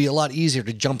going to be a lot easier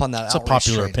to jump on that. It's a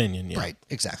popular opinion. Yeah. Right.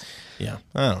 Exactly. Yeah,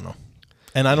 I don't know,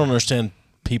 and I don't understand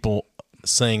people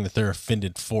saying that they're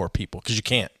offended for people because you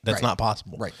can't. That's Right. not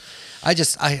possible. Right. I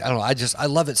don't know. I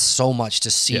love it so much to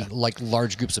see Yeah. like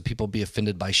large groups of people be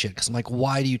offended by shit. Because I'm like,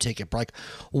 why do you take it? Like,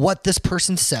 what this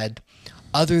person said,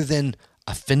 other than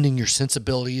offending your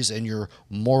sensibilities and your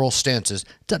moral stances,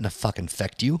 doesn't fucking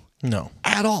affect you No,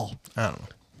 at all. I don't know.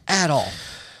 At all.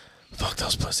 Fuck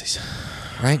those pussies,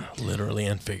 Right. literally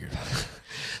and figuratively.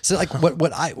 So like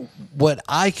what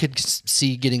I could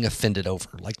see getting offended over,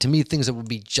 like to me, things that would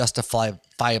be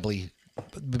justifiably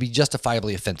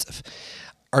offensive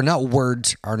are not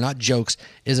words, are not jokes,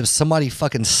 is if somebody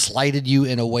fucking slighted you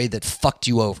in a way that fucked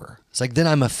you over. It's like, then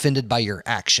I'm offended by your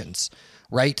actions,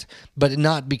 right? But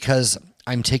not because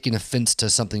I'm taking offense to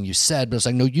something you said, but it's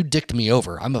like, no, you dicked me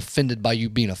over. I'm offended by you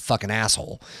being a fucking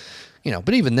asshole.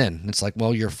 But even then, it's like,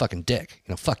 well, you're a fucking dick.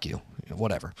 Fuck you.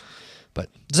 Whatever. But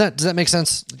does that make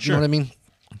sense? You Sure. know what I mean?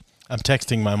 I'm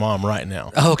texting my mom right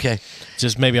now. Oh, okay.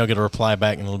 Just maybe I'll get a reply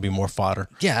back and it'll be more fodder.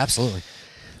 Yeah, absolutely.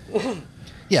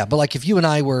 Yeah, but like if you and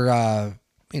I were,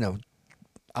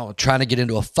 trying to get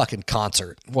into a fucking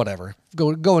concert, whatever,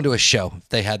 go into a show, if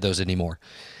they had those anymore,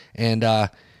 and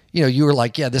you were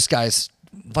like, yeah, this guy's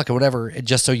fucking whatever,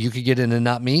 just so you could get in and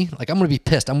not me. Like, I'm gonna be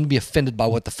pissed. I'm gonna be offended by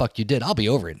what the fuck you did. I'll be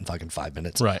over it in fucking 5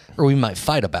 minutes, Right? Or we might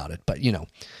fight about it, but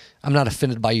I'm not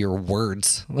offended by your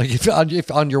words. Like if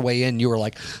on your way in you were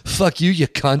like, fuck you, you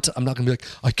cunt, I'm not gonna be like,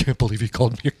 I can't believe he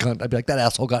called me a cunt. I'd be like, that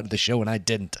asshole got to the show and I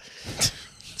didn't.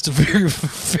 It's very,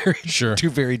 very Sure. two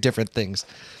very different things.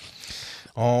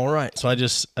 All right. So I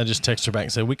just texted her back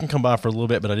and said, we can come by for a little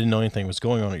bit, but I didn't know anything was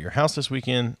going on at your house this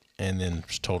weekend. And then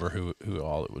just told her who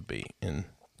all it would be in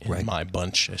Right. my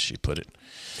bunch, as she put it.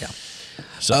 Yeah.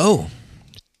 So,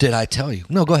 Did I tell you?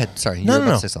 No, go ahead. Sorry. You were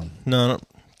about to say something. No.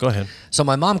 Go ahead. So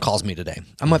my mom calls me today. I'm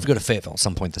gonna have to go to Fayetteville at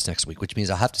some point this next week, which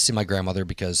means I'll have to see my grandmother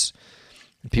because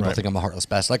people Right. think I'm a heartless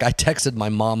bastard. Like I texted my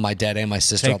mom, my dad, and my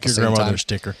sister Take at the your same time. grandmother's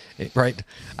sticker. Right.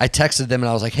 I texted them and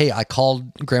I was like, hey, I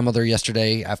called grandmother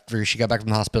yesterday after she got back from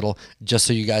the hospital, just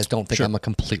so you guys don't think Sure. I'm a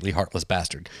completely heartless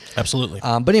bastard. Absolutely.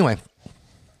 But anyway,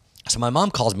 so my mom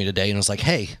calls me today and was like,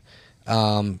 hey,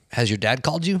 has your dad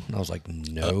called you? And I was like,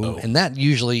 no. Uh-oh. And that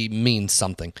usually means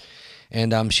something.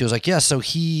 And she was like, yeah, so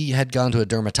he had gone to a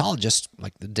dermatologist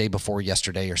like the day before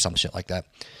yesterday or some shit like that.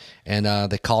 And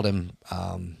they called him,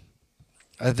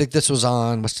 I think this was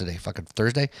on, what's today? Fucking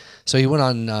Thursday. So he went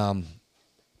on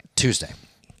Tuesday,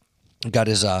 got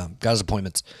his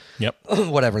appointments, Yep.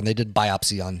 whatever. And they did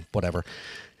biopsy on whatever.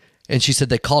 And she said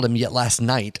they called him yet last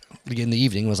night in the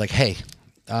evening, was like, hey,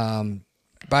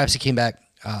 biopsy came back.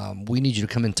 We need you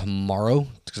to come in tomorrow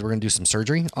because we're going to do some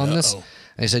surgery on this. Uh-oh.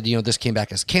 And they said, this came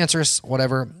back as cancerous,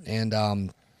 whatever. And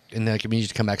then we need you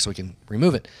to come back so we can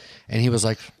remove it. And he was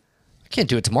like, I can't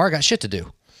do it tomorrow. I got shit to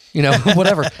do,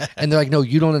 whatever. And they're like, no,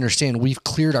 you don't understand. We've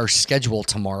cleared our schedule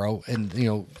tomorrow and,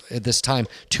 at this time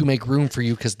to make room for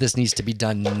you because this needs to be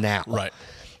done now. Right.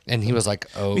 And he was like,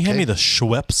 okay. Will you hand me the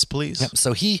Schweppes, please? Yep.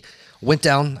 So he went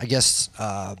down, I guess,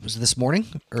 was it this morning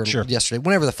or Sure. yesterday,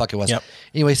 whenever the fuck it was. Yep.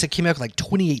 Anyway, so he came out with like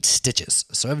 28 stitches.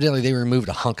 So evidently they removed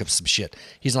a hunk of some shit.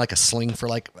 He's in like a sling for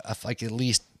like at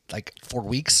least like 4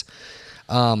 weeks.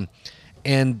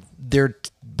 And they're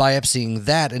biopsying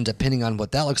that, and depending on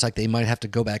what that looks like, they might have to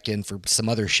go back in for some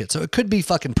other shit. So it could be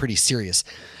fucking pretty serious.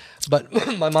 But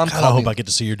my mom God, I called hope me, I get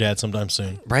to see your dad sometime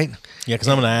soon. right? Yeah, because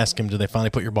I'm going to ask him, do they finally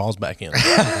put your balls back in?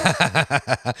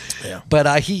 Yeah. But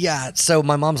so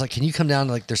my mom's like, can you come down?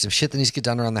 Like, there's some shit that needs to get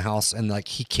done around the house, and like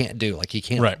he can't do, like he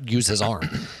can't Right. use his arm.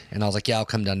 And I was like, yeah, I'll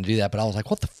come down and do that. But I was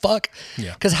like, what the fuck?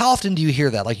 Yeah. Because how often do you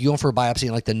hear that? Like you go for a biopsy,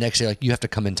 and like the next day, like you have to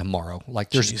come in tomorrow. Like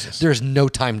Jesus. there's no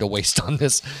time to waste on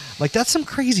this. Like that's some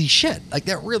crazy shit. Like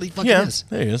that really fucking Yeah, is.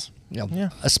 there he is. Yeah.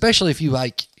 Especially if you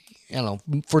like,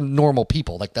 for normal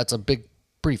people, like that's a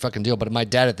pretty fucking deal. But my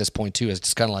dad at this point too is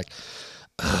just kind of like,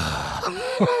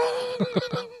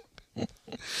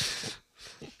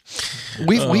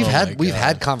 we've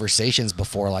had conversations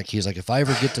before. Like he's like, if I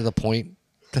ever get to the point,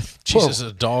 Jesus,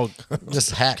 a dog.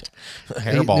 just hacked.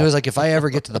 Hairball. It was like, if I ever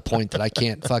get to the point that I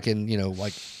can't fucking,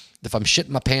 like if I'm shitting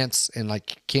my pants and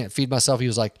like can't feed myself, he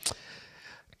was like,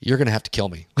 you're going to have to kill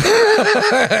me.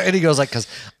 And he goes like, because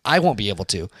I won't be able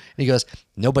to. And he goes,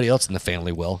 nobody else in the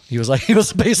family will. He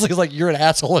was basically like, you're an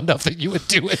asshole enough that you would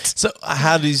do it. So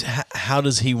how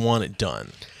does he want it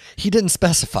done? He didn't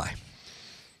specify.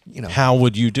 How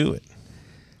would you do it?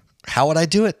 How would I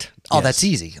do it? Oh, Yes. that's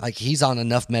easy. Like, he's on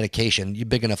enough medication. You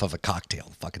big enough of a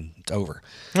cocktail. Fucking, it's over.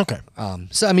 Okay.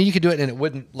 So I mean, you could do it, and it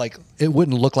wouldn't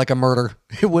look like a murder.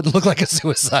 It wouldn't look like a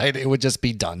suicide. It would just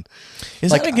be done.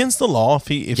 Is that against the law if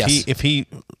Yes. he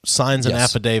signs an Yes.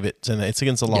 affidavit and it's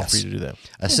against the law Yes. for you to do that?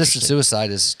 Assisted suicide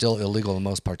is still illegal in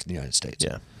most parts of the United States.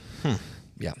 Yeah.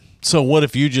 Yeah. So what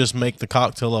if you just make the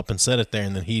cocktail up and set it there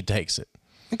and then he takes it?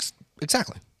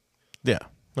 Exactly. Yeah.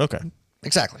 Okay.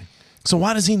 Exactly. So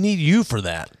why does he need you for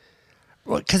that?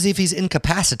 Well, because if he's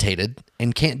incapacitated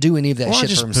and can't do any of that I shit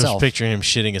just for himself, picture him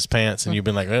shitting his pants and you've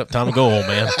been like, well, time to go, old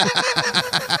man.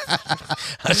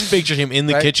 I just pictured him in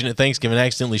the Right. kitchen at Thanksgiving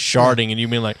accidentally sharding and you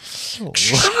being like, it's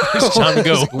time to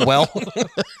go.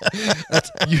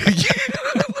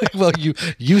 well,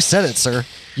 you said it, sir.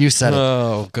 You said it.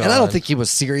 Oh, God. And I don't think he was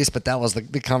serious, but that was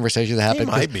the conversation that happened.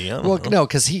 might be. I don't know. No,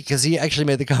 because he actually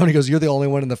made the comment. He goes, "You're the only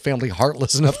one in the family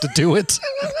heartless enough to do it."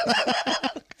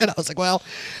 And I was like, "Well,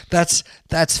 that's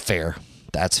fair.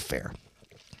 That's fair."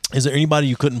 Is there anybody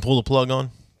you couldn't pull the plug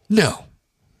on? No,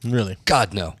 Really?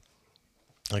 God, no.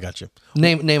 I got you.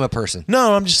 Name a person.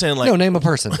 No, I'm just saying like, No, name a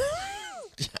person.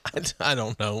 I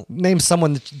don't know. Name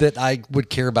someone that I would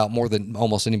care about more than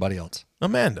almost anybody else.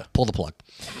 Amanda. Pull the plug.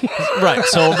 Right.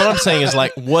 So what I'm saying is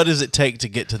like, what does it take to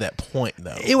get to that point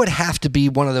though? It would have to be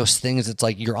one of those things that's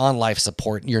like you're on life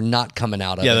support. You're not coming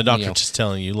out of it. Yeah, the doctor you know. just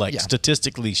telling you like Yeah.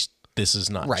 statistically this is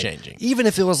not Right. changing. Even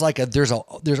if it was like there's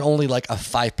only like a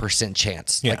 5%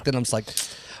 chance. Yeah. Like then I'm just like,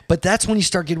 but that's when you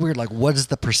start getting weird. Like, what does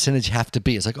the percentage have to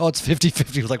be? It's like, oh, it's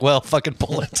 50-50. Like, well, fucking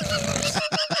pull it.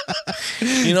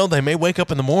 You know, they may wake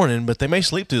up in the morning, but they may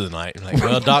sleep through the night. Like,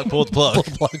 well, doc, pull the plug. Pull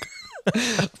the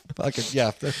plug. Fucking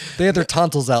yeah. They had their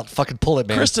tonsils out. Fucking pull it,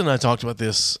 man. Kristen and I talked about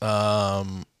this.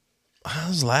 It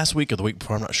was last week or the week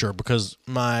before. I'm not sure because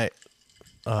my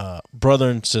brother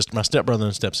and sister, my stepbrother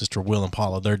and stepsister, Will and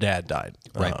Paula, their dad died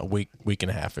a week and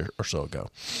a half or so ago.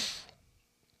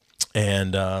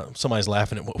 And somebody's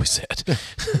laughing at what we said.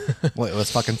 Well, it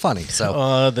was fucking funny.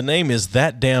 So The name is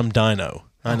That Damn Dino.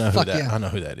 I know who fuck that. yeah. I know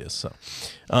who that is. So,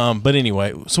 but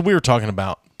anyway, so we were talking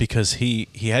about because he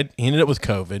ended up with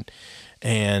COVID,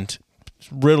 and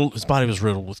his body was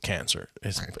riddled with cancer.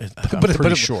 I'm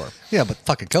pretty sure. Yeah, but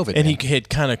fucking COVID. And man. he had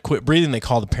kind of quit breathing. They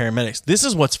called the paramedics. This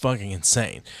is what's fucking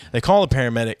insane. They call the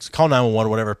paramedics, call 911 or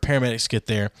whatever. Paramedics get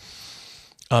there.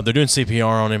 They're doing CPR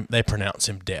on him. They pronounce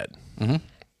him dead. Mm-hmm.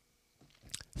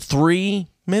 3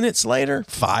 minutes later,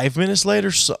 5 minutes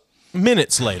later,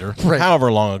 minutes later, Right.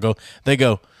 however long ago, they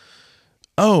go,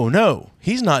 oh, no,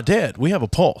 he's not dead. We have a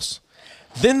pulse.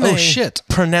 Then they shit.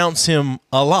 pronounce him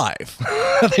alive.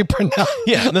 They pronounce.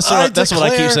 Yeah, that's I what I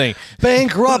keep declare saying.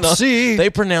 Bankruptcy. No, they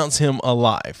pronounce him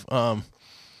alive.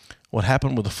 What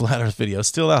happened with the Flat Earth video? It's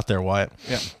still out there, Wyatt.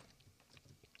 Yeah.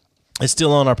 It's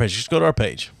still on our page. Just go to our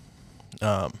page.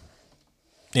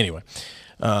 Anyway.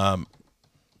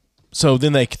 So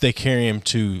then they carry him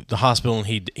to the hospital, and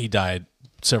he died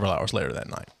several hours later that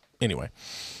night. Anyway.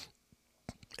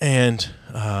 And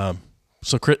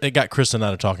so it got Chris and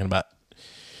I talking about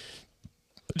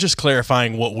just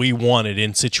clarifying what we wanted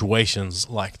in situations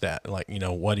like that. Like, you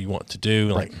know, what do you want to do?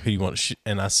 Like, who do you want to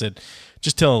and I said,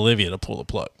 just tell Olivia to pull the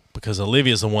plug because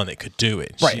Olivia's the one that could do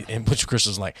it. Right. And which Chris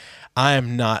was like, I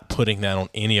am not putting that on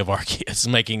any of our kids,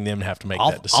 making them have to make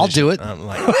that decision. I'll do it. I'm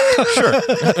like, sure.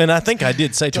 And I think I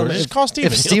did say to her, just call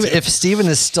Steven. If Steven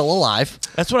is still alive,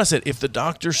 That's what I said. If the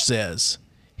doctor says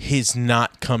he's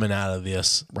not coming out of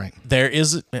this, Right. there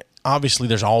is, obviously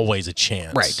there's always a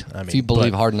chance. right? I mean, if you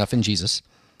believe but- hard enough in Jesus,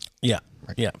 Yeah.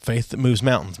 Yeah. Faith that moves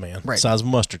mountains, man. Right. Size of a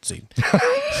mustard seed.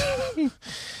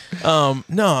 No,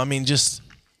 I mean, just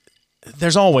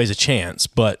there's always a chance,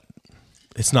 but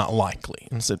it's not likely.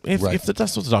 And so if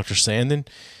that's what the doctor's saying, then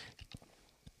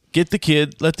let the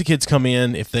kids come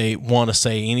in if they want to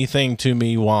say anything to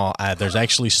me while there's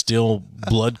actually still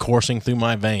blood coursing through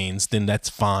my veins, then that's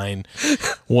fine.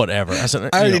 Whatever. I said,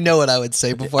 I already know what I would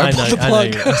say before I, I pull know. the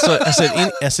plug.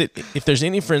 I said, if there's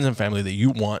any friends and family that you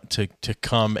want to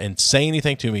come and say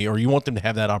anything to me, or you want them to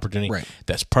have that opportunity, Right.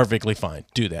 that's perfectly fine.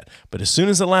 Do that. But as soon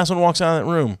as the last one walks out of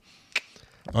that room,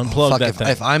 unplug Fuck, that thing.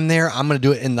 if I'm there, I'm going to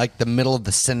do it in like the middle of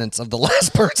the sentence of the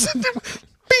last person.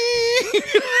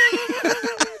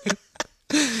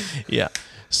 Yeah.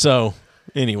 So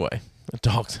anyway, the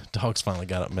dog's finally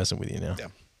got up messing with you now. Yeah.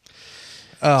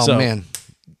 Oh So- man,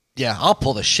 yeah, I'll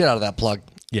pull the shit out of that plug.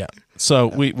 Yeah. So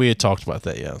we had talked about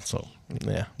that. Yeah. So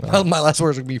Yeah. My last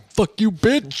words would be "fuck you,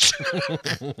 bitch."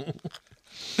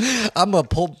 I'm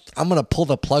gonna pull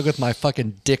the plug with my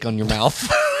fucking dick on your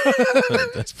mouth.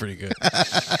 That's pretty good.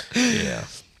 Yeah.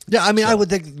 Yeah, I mean, I would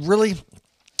think really,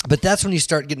 but that's when you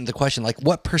start getting the question, like,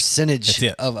 what percentage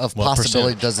of What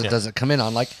possibility percentage? does it come in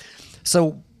on? Like,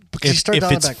 so you start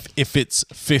dialing back. If it's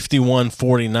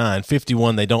 51-49,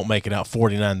 51 they don't make it out,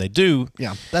 49 they do.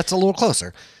 Yeah, that's a little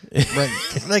closer, right?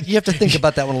 Like, you have to think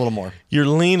about that one a little more. You're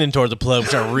leaning toward the plug,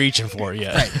 start reaching for it.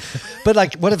 Yeah. Right. But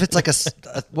like, what if it's like a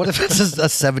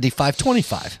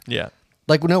 75-25? Yeah.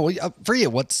 Like, no, for you,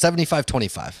 what's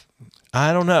 75-25?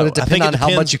 I don't know. Would it depend on how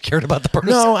much you cared about the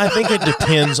person? No, I think it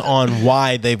depends on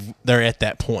why they're at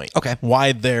that point. Okay.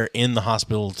 Why they're in the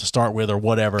hospital to start with or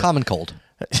whatever. Common cold.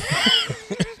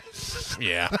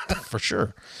 Yeah, for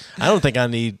sure. I don't think I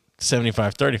need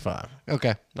 75-35.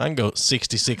 Okay. I can go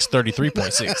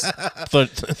 66-33.6.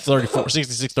 34,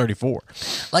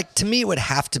 66-34. Like, to me, it would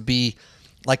have to be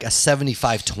like a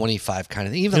 75-25 kind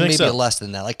of thing, even You think maybe so? less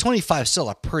than that. Like 25 is still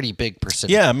a pretty big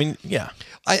percentage. Yeah, I mean, yeah.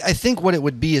 I think what it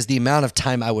would be is the amount of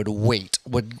time I would wait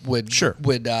would Sure.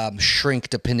 shrink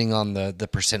depending on the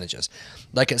percentages.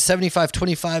 Like at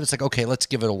 75-25, it's like, okay, let's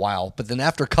give it a while. But then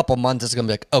after a couple months, it's going to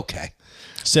be like, okay.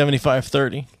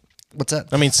 75-30. What's that?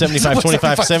 I mean,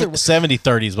 75-25,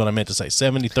 70-30 is what I meant to say.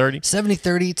 70-30.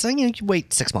 70-30, it's like, you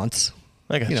wait 6 months.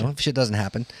 I got You know, if shit doesn't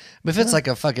happen. But if it's like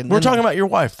a fucking... We're talking about your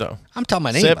wife, though. I'm talking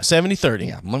about anybody. 70-30.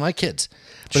 Yeah, one of my kids.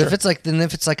 But Sure. if it's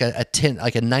like a 10,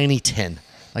 like a 90-10,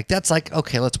 like that's like,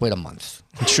 okay, let's wait a month.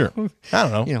 Sure. I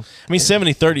don't know. You know. I mean,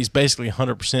 70-30 is basically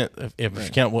 100% if you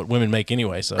count what women make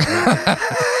anyway. So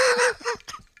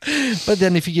But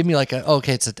then if you give me like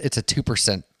it's a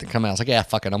 2% to come out, it's like, yeah,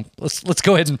 fuck it. Let's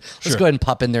go ahead and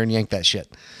pop in there and yank that shit.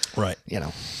 right. You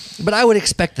know. But I would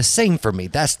expect the same for me.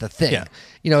 That's the thing. Yeah.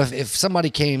 You know, if somebody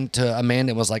came to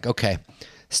Amanda and was like, okay,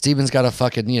 Steven's got a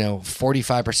fucking,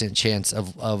 45% chance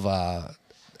of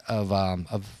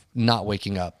not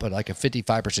waking up, but like a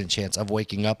 55% chance of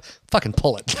waking up, fucking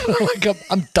pull it. Like,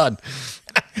 I'm done.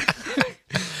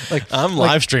 I'm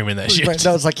live streaming that shit. Right,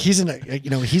 no, it's like he's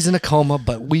in a coma,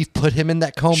 but we've put him in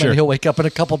that coma Sure. and he'll wake up in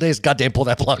a couple days. Goddamn, pull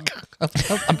that plug.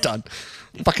 I'm done.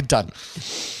 Fucking done.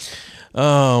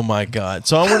 Oh my God!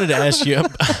 So I wanted to ask you.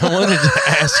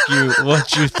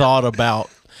 What you thought about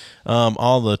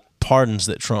all the pardons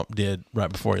that Trump did right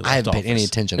before he left I haven't office. paid any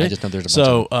attention. I just know there's a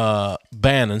bunch of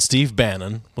So Steve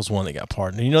Bannon was one that got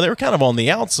pardoned. You know, they were kind of on the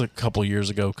outs a couple of years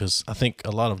ago because I think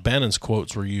a lot of Bannon's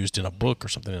quotes were used in a book or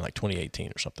something in like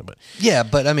 2018 or something. But Yeah,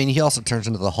 but I mean, he also turns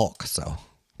into the Hulk, so.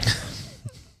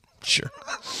 sure.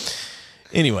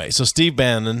 Anyway, so Steve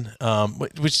Bannon,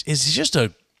 which is just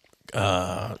a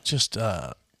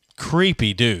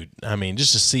creepy dude. I mean,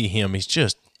 just to see him,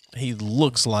 he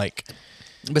looks like.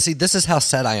 But see, this is how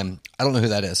sad I am. I don't know who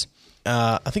that is.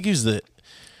 I think he was the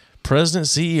president,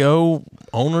 CEO,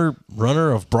 owner,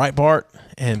 runner of Breitbart,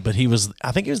 but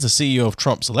I think he was the CEO of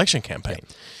Trump's election campaign.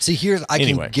 See, I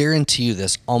Anyway. can guarantee you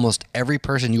this. Almost every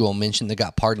person you will mention that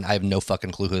got pardoned, I have no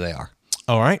fucking clue who they are.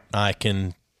 All right, I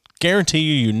can guarantee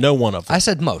you know one of them. I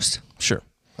said most. Sure.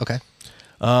 Okay.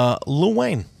 Lil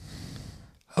Wayne.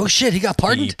 Oh, shit, he got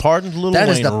pardoned? He pardoned Lil Wayne. That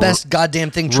is the best goddamn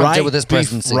thing Trump did with his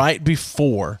presidency. Right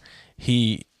before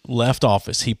he left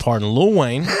office, he pardoned Lil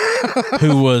Wayne,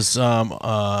 who was on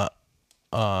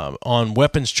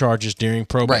weapons charges during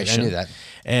probation. Right, I knew that.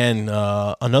 And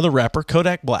another rapper,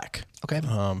 Kodak Black. Okay.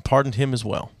 Pardoned him as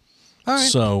well. All right.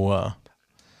 So,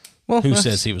 Well, who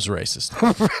says he was racist?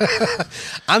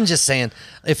 I'm just saying,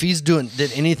 if he's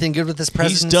did anything good with this He's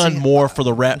presidency, done more for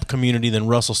the rap community than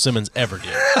Russell Simmons ever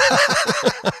did.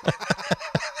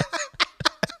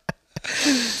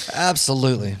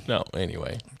 Absolutely. No,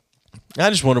 anyway. I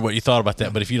just wondered what you thought about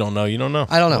that, but if you don't know, you don't know.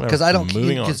 I don't know because Whatever. I don't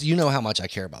Moving on. because you know how much I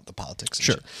care about the politics. and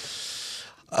Sure.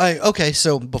 shit. Okay,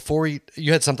 so before you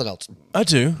had something else. I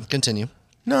do. Continue.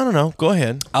 No. Go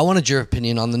ahead. I wanted your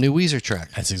opinion on the new Weezer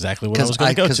track. That's exactly what I was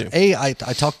going to go to. I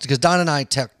talked because Don and I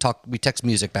we text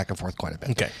music back and forth quite a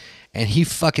bit. Okay. And he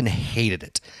fucking hated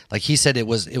it. Like he said it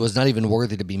was not even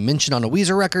worthy to be mentioned on a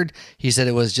Weezer record. He said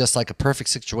it was just like a Perfect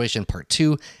Situation Part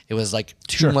 2. It was like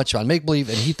too much on make believe,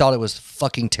 and he thought it was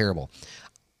fucking terrible.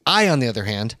 I, on the other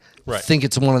hand, think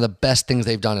it's one of the best things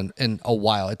they've done in a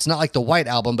while. It's not like the White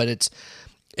Album, but it's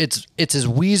as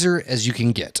Weezer as you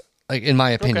can get. Like in my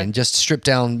opinion, just stripped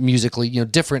down musically,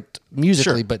 different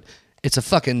musically, but it's a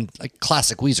fucking like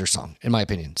classic Weezer song in my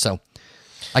opinion. So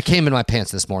I came in my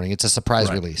pants this morning. It's a surprise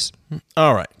release.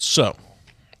 All right. So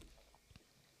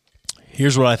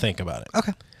here's what I think about it.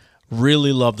 Okay.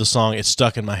 Really love the song. It's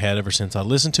stuck in my head ever since I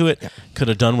listened to it. Yeah. Could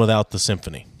have done without the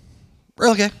symphony.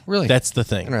 Okay, really? That's the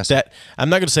thing. Interesting. That I'm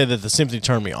not going to say that the symphony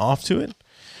turned me off to it,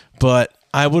 but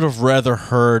I would have rather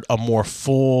heard a more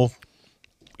full,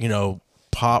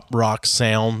 pop rock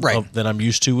sound Right. that I'm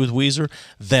used to with Weezer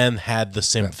than had the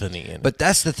symphony in it. But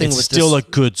that's the thing it's with still this, a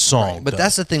good song. But though.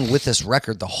 that's the thing with this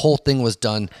record. The whole thing was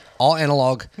done all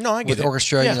analog. No, I get with it.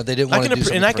 orchestra. Yeah. They didn't want to do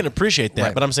something and I can different. appreciate that.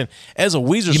 Right. But I'm saying, as a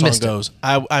Weezer You song missed it. goes,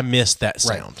 I missed that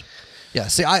sound. Yeah.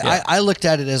 See, I looked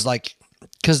at it as like,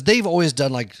 because they've always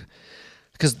done like,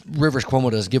 because Rivers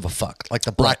Cuomo doesn't give a fuck. Like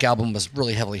the Black Album was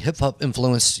really heavily hip hop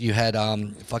influenced. You had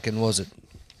what was it?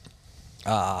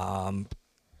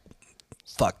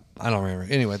 Fuck, I don't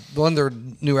remember. Anyway, one of their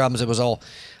newer albums, it was all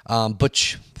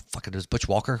Butch. Fuck, it was Butch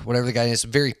Walker, whatever the guy is.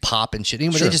 Very pop and shit.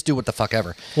 Anyway, Sure. they just do what the fuck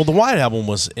ever. Well, the White Album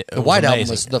was The White Album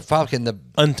was the fucking the.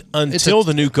 until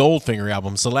the new Goldfinger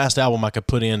album. It's the last album I could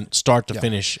put in start to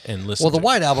finish and listen. Well, the to.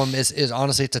 White Album is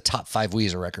honestly, it's a top 5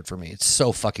 Weezer record for me. It's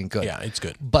so fucking good. Yeah, it's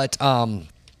good. But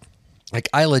like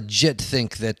I legit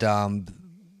think that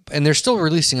and they're still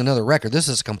releasing another record. This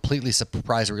is a completely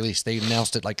surprise release. They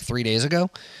announced it like 3 days ago.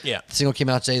 Yeah. The single came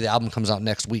out today. The album comes out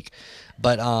next week.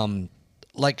 But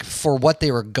like for what they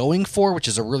were going for, which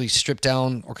is a really stripped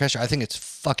down orchestra, I think it's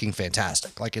fucking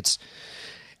fantastic. Like it's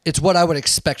what I would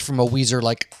expect from a Weezer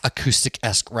like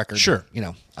acoustic-esque record. Sure.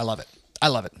 I love it. I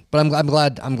love it. But I'm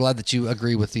glad that you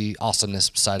agree with the awesomeness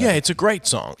side of Yeah, it. it's a great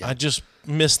song. I just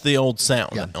missed the old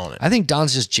sound on it. I think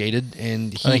Don's just jaded,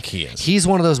 and I think he is. He's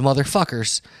one of those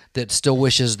motherfuckers that still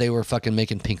wishes they were fucking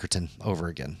making Pinkerton over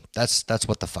again. That's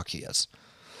what the fuck he is.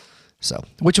 So,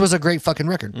 which was a great fucking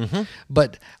record. Mm-hmm.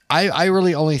 But I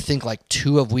really only think like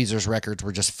 2 of Weezer's records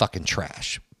were just fucking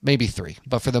trash. Maybe 3,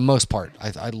 but for the most part,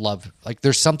 I love like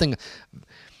there's something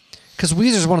because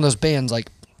Weezer's one of those bands like.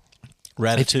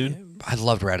 Ratitude. I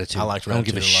loved Ratitude. I liked I don't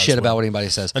give a Ratitude a lot shit as about well. what anybody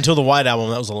says. Until the White Album,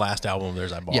 that was the last album of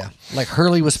theirs I bought. Yeah, like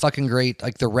Hurley was fucking great.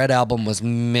 Like the Red Album was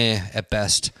meh at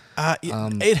best.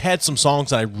 It had some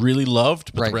songs that I really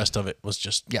loved, but Right. the rest of it was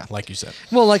just like you said.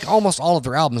 Well, like almost all of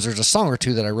their albums, there's a song or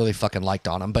two that I really fucking liked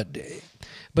on them, but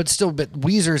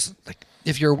Weezer's like.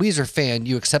 If you're a Weezer fan,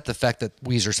 you accept the fact that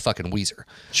Weezer's fucking Weezer.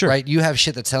 Sure. Right? You have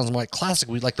shit that sounds more like classic.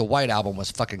 Like the White Album was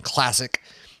fucking classic.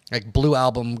 Like Blue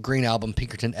Album, Green Album,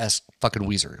 Pinkerton-esque fucking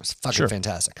Weezer. It was fucking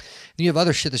fantastic. And you have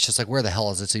other shit that's just like, where the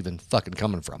hell is this even fucking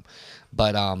coming from?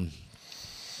 But,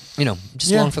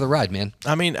 just along for the ride, man.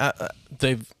 I mean,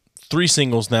 they've 3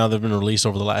 singles now that have been released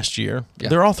over the last year. Yeah.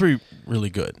 They're all 3 really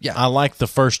good. Yeah. I like the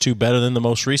first 2 better than the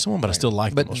most recent one, but I still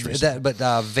like the most recent.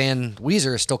 Van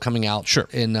Weezer is still coming out. Sure.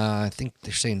 In, I think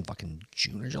they're saying fucking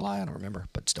June or July. I don't remember,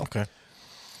 but still. Okay.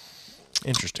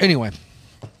 Interesting. Anyway,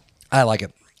 I like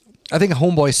it. I think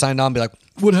Homeboy signed on and be like,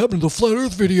 what happened to the Flat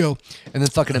Earth video? And then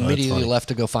fucking immediately left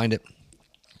to go find it.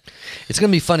 It's going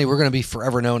to be funny. We're going to be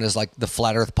forever known as like the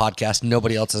Flat Earth podcast.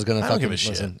 Nobody else is going to I don't fucking give a shit.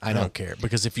 listen. I don't care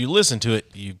because if you listen to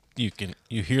it, you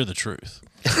hear the truth.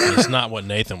 It's not what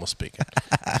Nathan was speaking.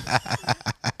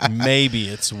 Maybe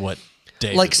it's what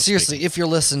David Like was seriously, speaking. if you're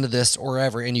listening to this or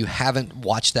ever and you haven't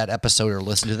watched that episode or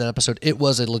listened to that episode, it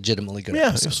was a legitimately good Yeah,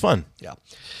 episode. it was fun. Yeah.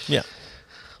 Yeah.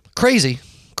 Crazy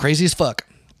as fuck.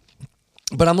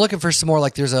 But I'm looking for some more.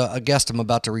 Like, there's a guest I'm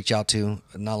about to reach out to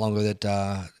not long ago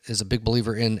that is a big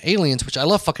believer in aliens, which I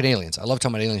love fucking aliens. I love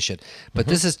talking about alien shit. But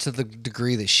this is to the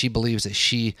degree that she believes that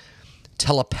she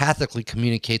telepathically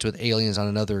communicates with aliens on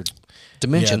another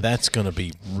dimension. Yeah, that's going to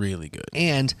be really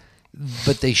good.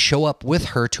 But they show up with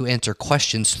her to answer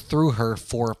questions through her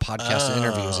for podcast and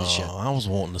interviews and shit. Oh, I was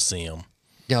wanting to see him.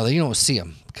 Yeah, you don't see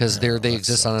them because they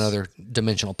exist on another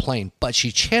dimensional plane. But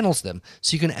she channels them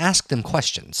so you can ask them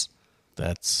questions.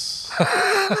 That's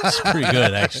pretty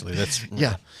good, actually. That's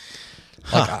Yeah.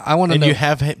 Like, I want to And know. you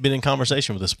have been in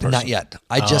conversation with this person? Not yet.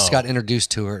 I just got introduced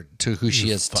to her, to who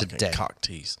she is Fucking today. cock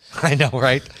tease. I know,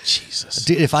 right? Jesus.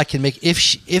 Dude, if I can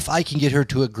if I can get her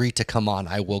to agree to come on,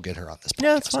 I will get her on this podcast.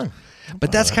 Yeah, that's fine.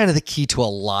 But that's kind of the key to a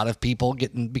lot of people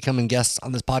becoming guests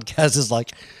on this podcast is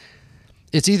like,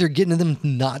 it's either getting them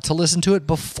not to listen to it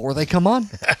before they come on,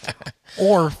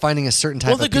 or finding a certain type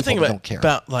Well, the of good people thing that don't care.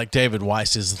 about like David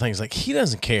Weiss is the things like he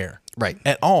doesn't care. Right.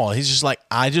 At all. He's just like,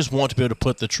 I just want to be able to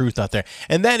put the truth out there.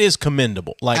 And that is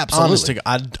commendable. Like, Absolutely.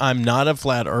 honestly, I'm not a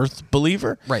flat earth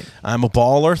believer. Right. I'm a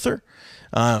ball earther.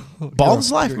 Ball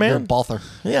is life, man. You're a balther.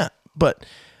 Yeah. But,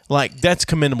 like, that's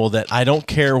commendable that I don't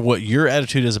care what your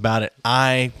attitude is about it.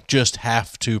 I just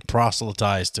have to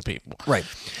proselytize to people. Right.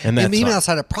 And that's even fine.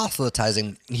 outside of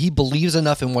proselytizing, he believes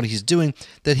enough in what he's doing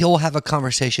that he'll have a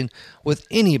conversation with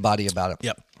anybody about it.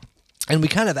 Yep. And we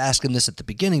kind of asked him this at the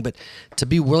beginning, but to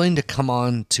be willing to come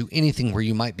on to anything where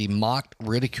you might be mocked,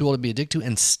 ridiculed, and be addicted to,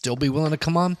 and still be willing to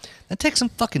come on, that takes some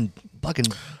fucking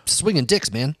swinging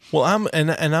dicks, man. Well, I'm going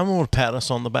to pat us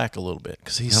on the back a little bit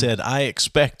because he said I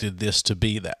expected this to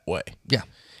be that way. Yeah.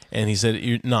 And he said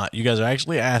you're not. You guys are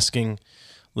actually asking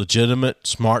legitimate,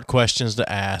 smart questions to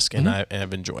ask, and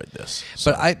I've enjoyed this.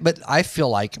 So. But I feel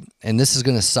like, and this is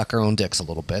going to suck our own dicks a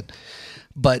little bit,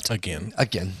 but again,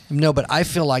 no. But I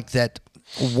feel like that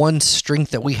one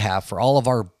strength that we have for all of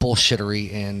our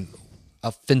bullshittery and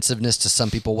offensiveness to some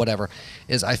people, whatever,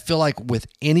 is I feel like with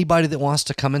anybody that wants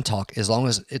to come and talk, as long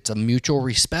as it's a mutual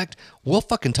respect, we'll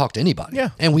fucking talk to anybody. Yeah.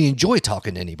 And we enjoy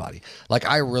talking to anybody. Like,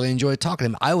 I really enjoy talking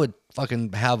to him. I would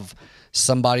fucking have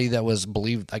somebody that was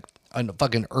believed like a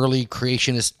fucking early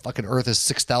creationist, fucking Earth is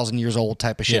 6,000 years old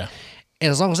type of shit. Yeah.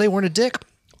 And as long as they weren't a dick,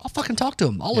 I'll fucking talk to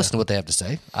them. I'll listen to what they have to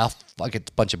say. I'll fuck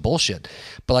it's a bunch of bullshit.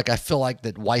 But like, I feel like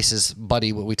that Weiss's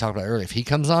buddy, what we talked about earlier, if he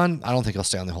comes on, I don't think he'll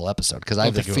stay on the whole episode because I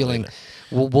have the feeling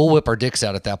we'll whip our dicks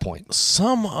out at that point.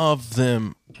 Some of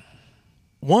them,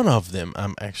 one of them,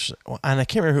 I'm actually, and I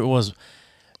can't remember who it was,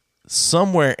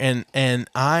 somewhere, and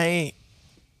I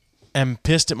am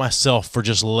pissed at myself for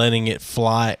just letting it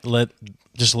fly,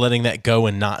 just letting that go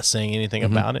and not saying anything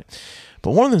about it.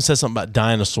 But one of them said something about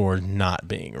dinosaurs not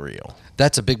being real.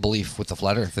 That's a big belief with the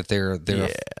flat Earth that they're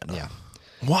yeah.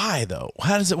 Why though?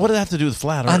 What does it have to do with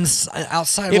flat Earth?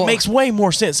 Outside, it makes way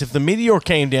more sense if the meteor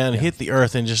came down and hit the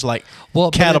Earth and just like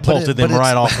catapulted them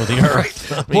right off of the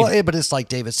Earth. Right. I mean, but it's like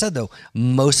David said though,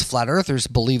 most flat Earthers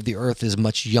believe the Earth is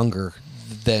much younger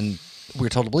than we're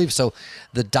told to believe. So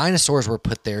the dinosaurs were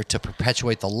put there to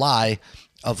perpetuate the lie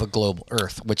of a global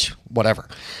Earth, which whatever.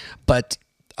 But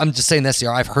I'm just saying that's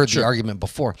I've heard the argument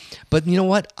before. But you know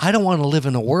what? I don't want to live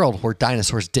in a world where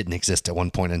dinosaurs didn't exist at one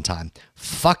point in time.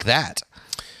 Fuck that.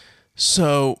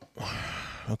 So,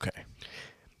 okay.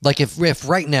 Like if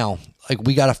right now, like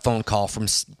we got a phone call from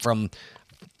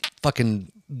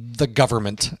fucking the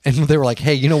government, and they were like,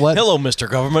 "Hey, you know what? Hello, Mr.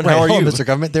 Government. Right, how are hello, you, Mr.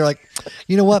 Government?" They're like,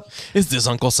 "You know what? Is this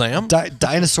Uncle Sam?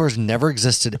 Dinosaurs never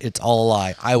existed. It's all a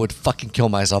lie." I would fucking kill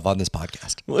myself on this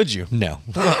podcast. Would you? No,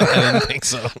 I didn't think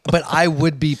so. But I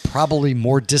would be probably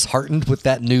more disheartened with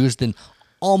that news than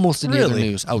almost any other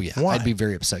news. Oh yeah, Why? I'd be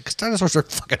very upset because dinosaurs are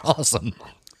fucking awesome.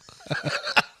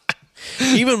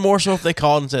 Even more so if they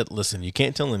called and said, "Listen, you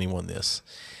can't tell anyone this.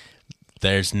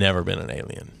 There's never been an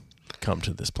alien come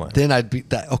to this planet." Then I'd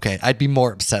be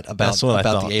more upset about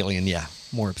thought. the alien. Yeah,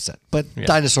 more upset. But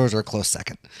dinosaurs are a close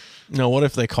second. No, what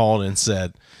if they called and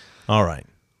said, "All right,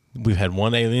 we've had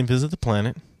one alien visit the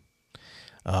planet.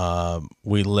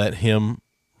 We let him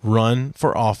run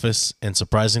for office, and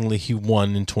surprisingly, he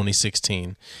won in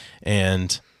 2016,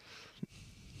 and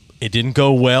it didn't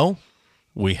go well.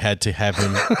 We had to have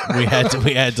him. we had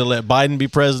to let Biden be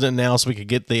president now, so we could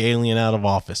get the alien out of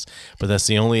office. But that's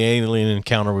the only alien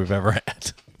encounter we've ever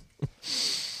had."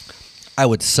 I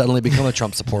would suddenly become a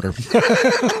Trump supporter.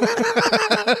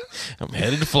 I'm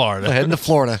headed to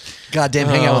Florida. Goddamn,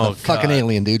 hang out with a fucking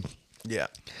alien, dude. Yeah.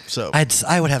 So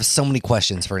I would have so many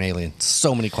questions for an alien.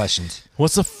 So many questions.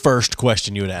 what's the first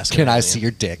question you would ask? Can I see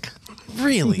your dick?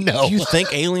 Really? No. Do you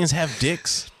think aliens have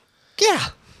dicks? Yeah.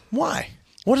 Why?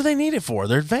 What do they need it for?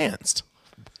 They're advanced.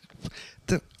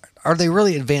 Are they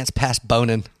really advanced past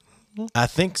boning? I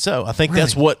think so. I think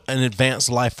that's what an advanced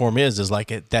life form is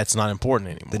like that's not important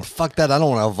anymore. Then fuck that. I don't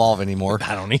want to evolve anymore.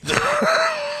 I don't either.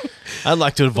 I'd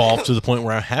like to evolve to the point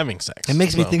where I'm having sex. It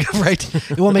makes me think of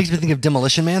What makes me think of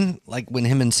Demolition Man, like when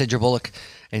him and Sandra Bullock,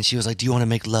 and she was like, "Do you want to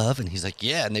make love?" And he's like,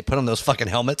 "Yeah." And they put on those fucking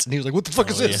helmets, and he was like, "What the fuck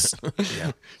is this?"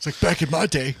 Yeah. It's like back in my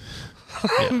day.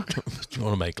 Yeah. Do you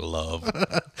want to make love?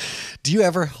 Do you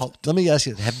ever? Let me ask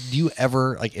you: have you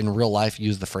ever, like in real life,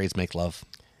 used the phrase "make love"?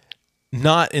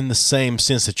 Not in the same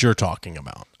sense that you're talking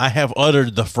about. I have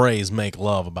uttered the phrase "make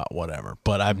love" about whatever,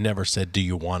 but I've never said, "Do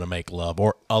you want to make love?"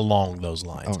 or along those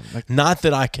lines. Not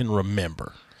that I can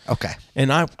remember. Okay.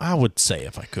 And I would say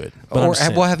if I could. But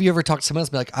have you ever talked to someone else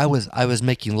and be like, I was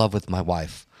making love with my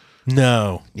wife?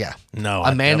 No. Yeah. No.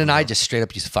 A man and I just straight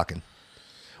up used fucking.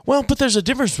 Well, but there's a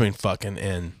difference between fucking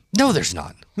and... No, there's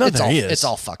not. No, it's there all, is. It's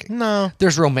all fucking. No.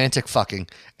 There's romantic fucking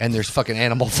and there's fucking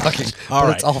animal fucking. All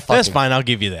right. It's all fucking. That's fine. I'll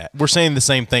give you that. We're saying the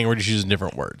same thing. We're just using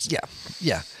different words. Yeah.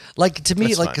 Yeah. Like to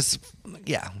me, That's like,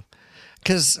 fine.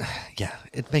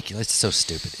 It's so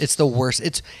stupid. It's the worst.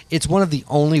 It's one of the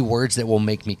only words that will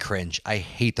make me cringe. I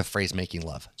hate the phrase making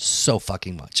love so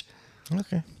fucking much.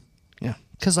 Okay. Yeah.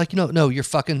 Because, like, no, you're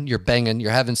fucking, you're banging,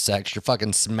 you're having sex, you're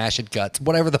fucking smashing guts,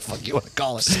 whatever the fuck you want to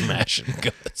call it. Smashing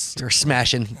guts. You're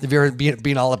smashing. If you're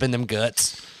being all up in them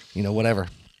guts, whatever.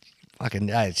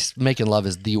 Fucking, making love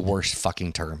is the worst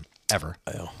fucking term ever.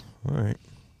 Well, All right.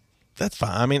 That's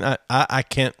fine. I mean, I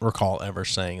can't recall ever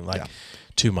saying, like,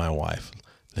 to my wife,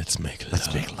 let's make love.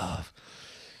 Let's make love.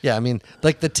 Yeah, I mean,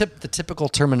 like the typical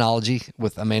terminology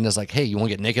with Amanda's like, hey, you want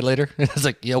to get naked later? It's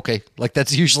like, yeah, okay. Like,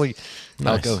 that's usually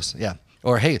how it goes. Yeah.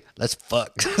 Or, hey, let's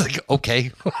fuck. Like,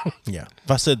 okay. Yeah.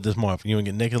 If I said this more, you want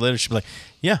to get naked later? She'd be like,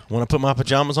 yeah, when I put my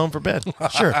pajamas on for bed.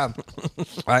 Sure. All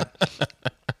right.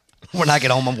 When I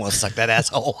get home, I'm going to suck that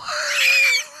asshole.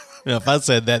 Yeah, if I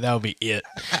said that, that would be it.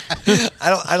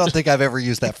 I don't think I've ever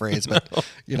used that phrase, but,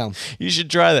 you know. You should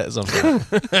try that sometime.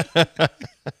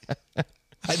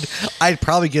 I'd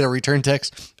probably get a return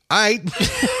text. All right.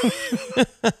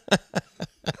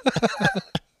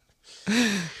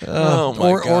 Oh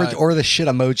my God. Or the shit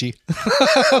emoji.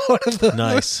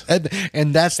 Nice.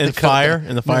 And that's and the fire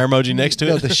and the fire emoji next to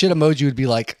no, it. the shit emoji would be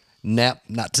like, nap,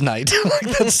 not tonight.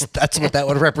 Like that's what that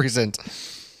would represent.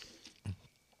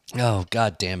 Oh,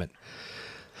 God damn it.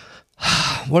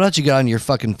 What else you got on your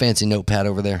fucking fancy notepad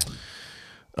over there?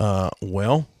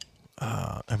 Well,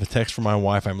 I have a text from my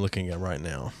wife I'm looking at right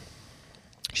now.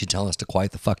 She telling us to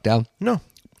quiet the fuck down? No.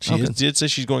 She Okay. did say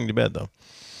she's going to bed, though.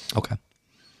 Okay.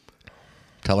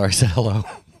 Tell her I said hello.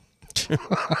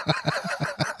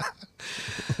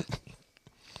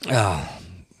 Oh.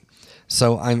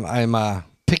 So I'm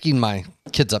picking my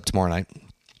kids up tomorrow night.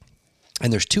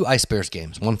 And there's 2 Ice Bears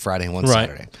games, one Friday and one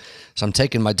Saturday. So I'm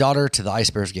taking my daughter to the Ice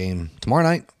Bears game tomorrow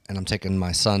night, and I'm taking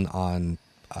my son on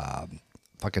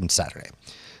fucking Saturday.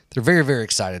 They're very, very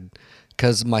excited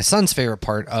because my son's favorite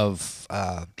part of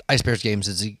Ice Bears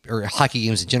games or hockey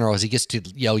games in general is he gets to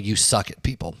yell, "You suck" at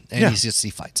people, and he gets to see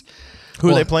fights.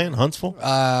 Who are they playing? Huntsville?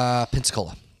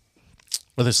 Pensacola.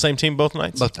 With the same team both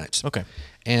nights? Both nights. Okay.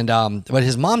 And but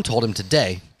his mom told him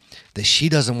today that she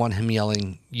doesn't want him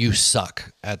yelling "You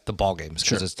suck" at the ball games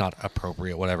because it's not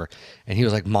appropriate, whatever. And he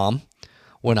was like, "Mom,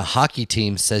 when a hockey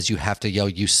team says you have to yell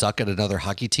 "You suck" at another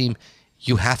hockey team,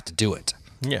 you have to do it."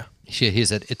 Yeah. He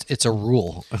said it's a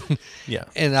rule. Yeah.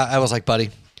 And I was like, "Buddy,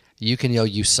 you can yell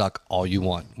 "You suck" all you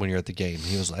want when you're at the game."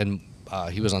 He was on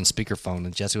speakerphone,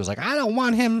 and Jesse was like, "I don't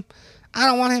want him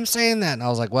saying that." And I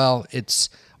was like, "Well, it's."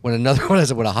 When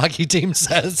when a hockey team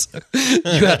says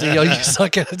you have to yell "You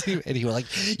suck" at a team, and he was like,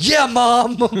 "Yeah,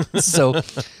 Mom." So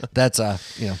that's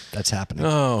that's happening.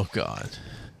 Oh, God.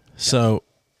 So,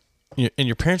 and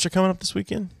your parents are coming up this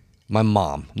weekend? My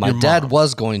mom, Your dad mom.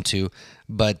 was going to,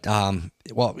 but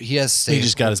he has. He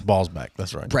just got his balls back.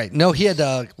 That's right. Right. No, he had.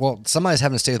 Somebody's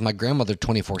having to stay with my grandmother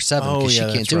 24/7 Oh, because yeah, she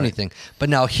can't that's do right. anything. But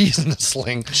now he's in a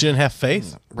sling. She didn't have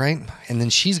faith? Right. And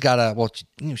then she's got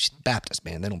she's Baptist,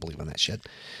 man. They don't believe in that shit.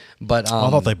 But I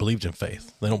thought they believed in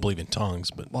faith. They don't believe in tongues,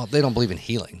 but well, they don't believe in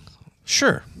healing.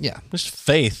 sure. Yeah. There's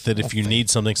faith that if you need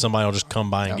something, somebody will just come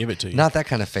by and give it to you. Not that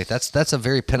kind of faith. That's a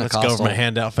very That's Pentecostal. government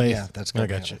handout faith. Yeah, that's I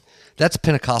government. got you. That's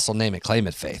Pentecostal name it, claim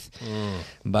it faith.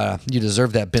 But you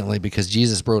deserve that Bentley because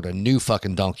Jesus rode a new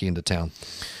fucking donkey into town.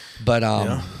 But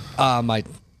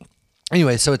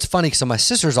anyway, so it's funny. So my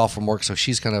sister's off from work, so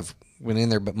she's kind of went in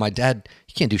there. But my dad,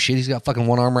 he can't do shit. He's got fucking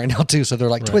one arm right now too. So they're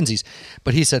like twinsies.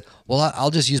 But he said, "Well,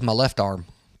 I'll just use my left arm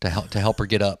to help her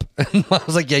get up." And I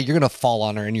was like, "Yeah, you're gonna fall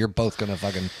on her, and you're both gonna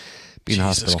fucking be in the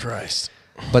hospital." Jesus Christ.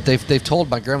 But they've told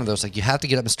my grandmother, it's like, you have to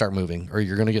get up and start moving, or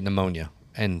you're gonna get pneumonia,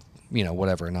 and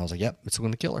whatever. And I was like, "Yep, it's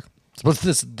gonna kill her." So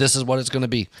this is what it's gonna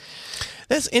be.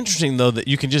 That's interesting, though, that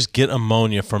you can just get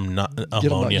ammonia from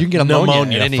ammonia. You can get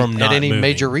pneumonia at from not any moving.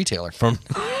 major retailer. From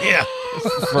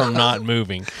not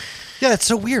moving. Yeah, it's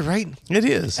so weird, right? It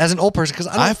is. As an old person, because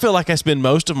I feel like I spend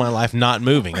most of my life not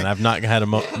moving, and I've not had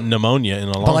pneumonia in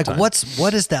a long but like, time.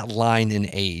 what is that line in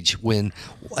age when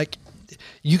like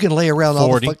you can lay around all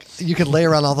the 40. fuck you can lay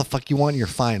around all the fuck you want, and you're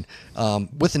fine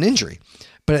with an injury.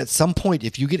 But at some point,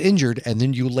 if you get injured and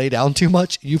then you lay down too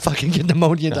much, you fucking get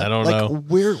pneumonia. I don't like, know.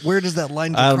 Where does that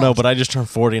line go? I don't know, but I just turned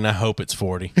 40, and I hope it's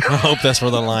 40. I hope that's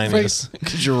where the line Right. is,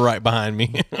 because you're right behind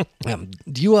me.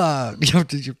 Do you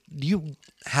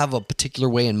have a particular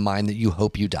way in mind that you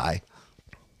hope you die?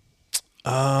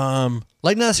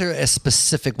 Like not necessarily a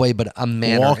specific way, but a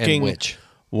manner in which.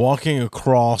 Walking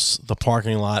across the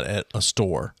parking lot at a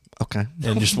store Okay.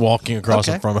 and just walking across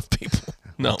Okay. in front of people.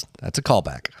 No. That's a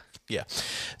callback. Yeah.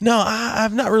 No,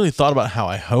 I've not really thought about how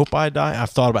I hope I die. I've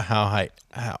thought about how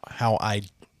I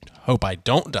hope I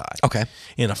don't die. Okay.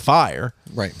 In a fire.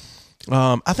 Right.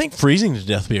 I think freezing to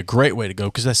death would be a great way to go,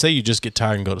 because they say you just get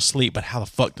tired and go to sleep, but how the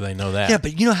fuck do they know that? Yeah,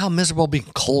 but you know how miserable being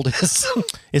cold is?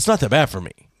 It's not that bad for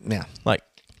me. Yeah. Like,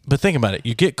 but think about it.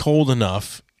 You get cold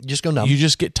enough, You just go numb. You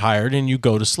just get tired and you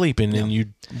go to sleep, and then you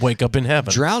wake up in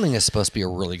heaven. Drowning is supposed to be a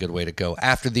really good way to go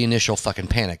after the initial fucking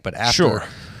panic, but after Sure.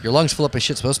 your lungs fill up with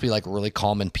shit, it's supposed to be like really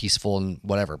calm and peaceful and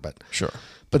whatever. But Sure.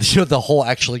 But the whole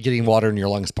actually getting water in your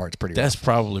lungs part's pretty That's rough.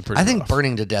 probably pretty I think rough.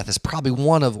 burning to death is probably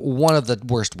one of the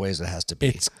worst ways it has to be.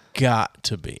 It's got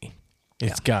to be.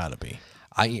 It's got to be.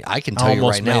 I can I tell you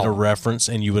almost right made now. a reference,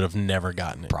 and you would have never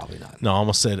gotten it. Probably not. No, I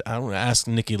almost said I don't ask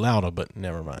Nikki Lauda, but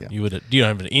never mind. You would. You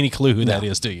don't have any clue who that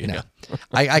is, do you? No.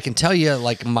 I can tell you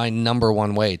like my number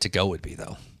one way to go would be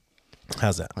though.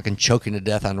 How's that? Fucking choking to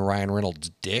death on Ryan Reynolds'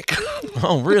 dick.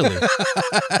 Oh, really?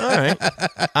 All right.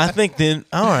 I think then.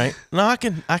 All right. No, I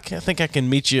think I can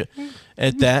meet you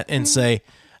at that and say,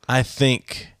 I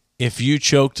think if you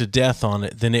choke to death on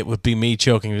it, then it would be me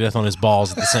choking to death on his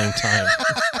balls at the same time.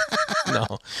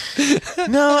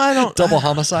 No, I don't. Double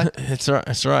homicide? It's right.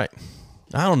 That's right.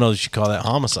 I don't know that you call that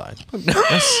homicide.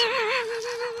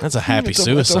 That's a happy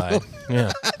suicide.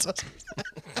 Yeah.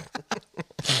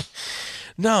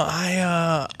 No,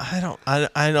 I don't.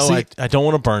 I know. See, I don't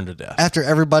want to burn to death. After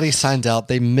everybody signs out,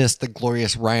 they missed the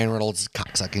glorious Ryan Reynolds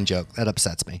cocksucking joke. That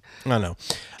upsets me. I know.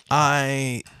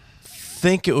 I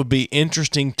think it would be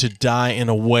interesting to die in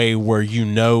a way where you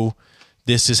know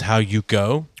this is how you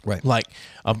go. Right. Like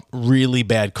a really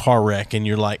bad car wreck, and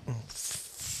you're like,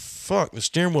 fuck, the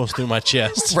steering wheel's through my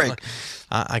chest. Right. Like,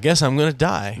 I guess I'm going to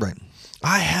die. Right.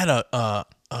 I had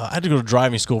I had to go to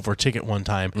driving school for a ticket one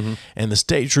time, and the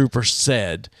state trooper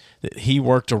said that he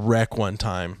worked a wreck one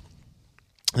time.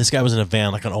 This guy was in a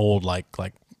van, like an old like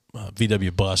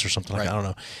VW bus or something like that, I don't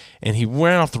know, and he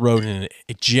ran off the road and it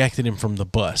ejected him from the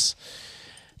bus,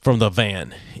 from the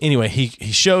van. Anyway, he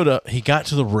showed up. He got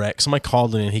to the wreck. Somebody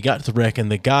called in. He got to the wreck, and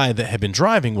the guy that had been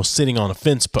driving was sitting on a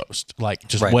fence post, like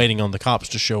just waiting on the cops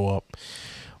to show up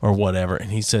or whatever.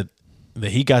 And he said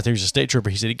that he got there. He's a state trooper.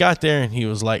 He said he got there and he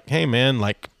was like, "Hey man,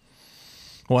 like,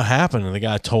 what happened?" And the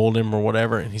guy told him or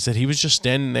whatever. And he said he was just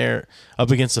standing there up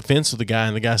against the fence with the guy.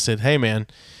 And the guy said, "Hey man,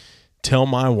 tell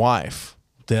my wife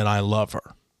that I love her."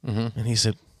 And he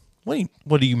said,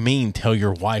 What do you mean tell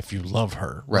your wife you love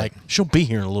her? Right. Like, she'll be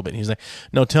here in a little bit. And he's like,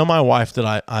 "No, tell my wife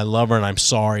that I love her and I'm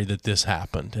sorry that this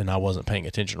happened and I wasn't paying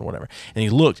attention or whatever." And he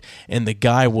looked, and the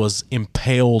guy was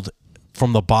impaled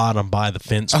from the bottom by the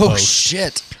fence Oh, post,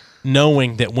 shit.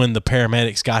 knowing that when the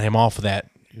paramedics got him off of that,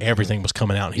 everything was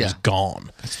coming out and he was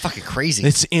gone. That's fucking crazy.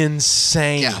 It's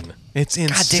insane. Yeah. It's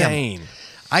insane.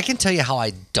 I can tell you how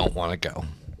I don't want to go.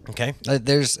 Okay.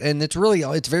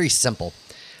 It's very simple.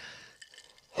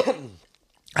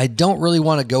 I don't really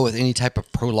want to go with any type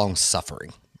of prolonged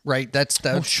suffering, right? That's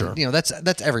sure. You know,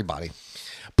 that's everybody.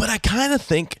 But I kind of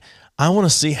think I want to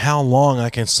see how long I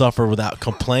can suffer without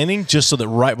complaining, just so that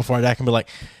right before I die I can be like,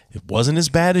 it wasn't as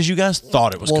bad as you guys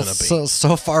thought it was going to be.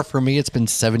 So far for me, it's been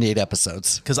 78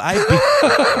 episodes. Because I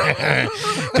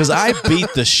beat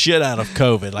the shit out of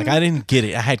COVID. Like, I didn't get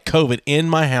it. I had COVID in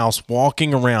my house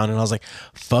walking around, and I was like,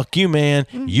 fuck you, man.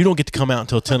 You don't get to come out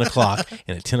until 10 o'clock.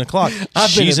 And at 10 o'clock,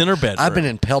 she's in her bedroom. I've been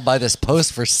impaled by this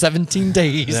post for 17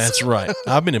 days. That's right.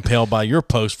 I've been impaled by your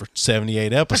post for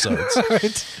 78 episodes.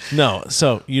 Right. No,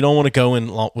 so you don't want to go in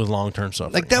with long-term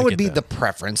suffering. Like, that would be the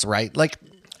preference, right? Like,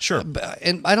 sure.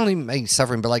 And I don't even mean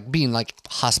suffering, but like being like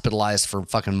hospitalized for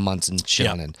fucking months and shit.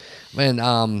 Yeah.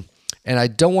 And I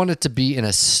don't want it to be in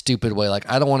a stupid way. Like,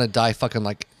 I don't want to die fucking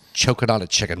like choking on a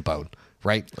chicken bone,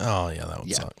 right? Oh, yeah, that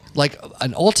would suck. Like,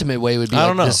 an ultimate way would be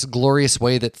like this glorious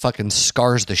way that fucking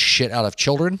scars the shit out of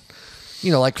children.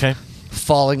 You know, like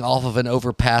falling off of an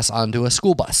overpass onto a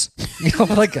school bus. You know,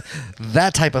 like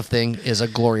that type of thing is a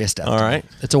glorious death. All right.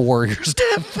 It's a warrior's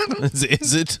death.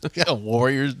 Is it a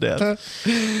warrior's death?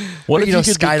 What if you know,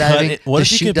 could be skydiving, what the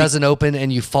if you chute could doesn't open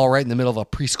and you fall right in the middle of a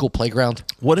preschool playground?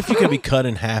 What if you could be cut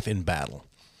in half in battle?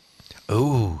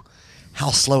 Ooh, how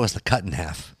slow is the cut in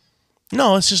half?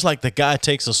 No, it's just like the guy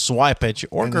takes a swipe at you,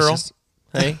 or And girl, it's just-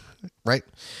 hey, Right?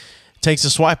 takes a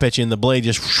swipe at you, and the blade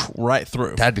just right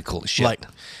through. That'd be cool as shit. Like,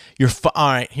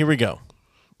 all right, here we go,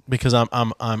 because I'm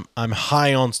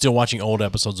high on still watching old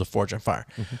episodes of Forge and Fire.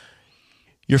 Mm-hmm.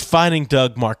 You're fighting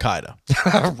Doug Marcaida.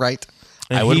 Right.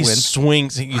 And I would he win.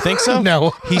 swings. You think so?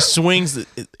 No. He swings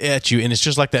at you, and it's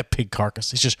just like that pig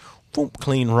carcass. It's just boom,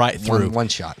 clean right through. One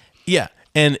shot. Yeah,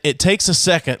 and it takes a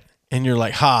second, and you're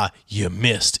like, "Ha, you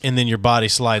missed," and then your body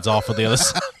slides off of the other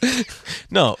side.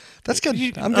 No, That's good.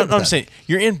 I'm I'm good with that. saying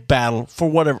you're in battle for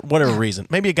whatever reason.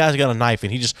 Maybe a guy's got a knife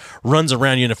and he just runs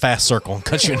around you in a fast circle and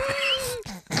cuts you in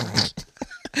half.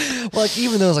 Well, like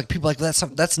even those like people like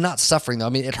that's not suffering though. I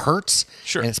mean, it hurts,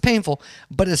 Sure. and it's painful,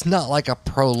 but it's not like a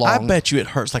prolonged. I bet you it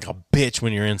hurts like a bitch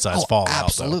when your insides fall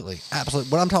absolutely, absolutely.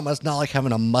 What I'm talking about is not like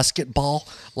having a musket ball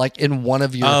like in one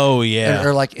of your. Oh, yeah.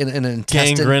 or like in an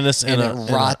intestine, Gangrenous and in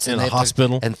it rots a and they have to-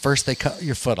 hospital. and first they cut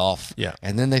your foot off, Yeah.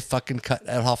 and then they fucking cut it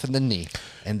off in the knee,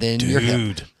 and then your hip.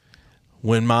 Dude,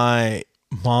 when my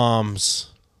mom's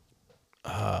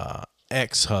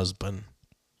ex-husband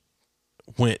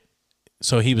went,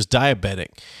 so he was diabetic,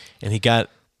 and he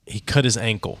cut his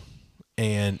ankle,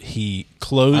 and he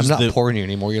closed. I'm not pouring you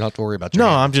anymore. You don't have to worry about your No,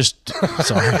 hand. I'm just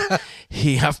sorry.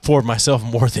 I've poured myself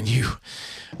more than you.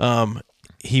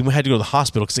 He had to go to the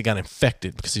hospital because it got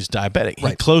infected because he was diabetic. He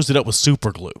Right. closed it up with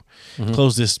super glue.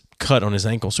 Closed this cut on his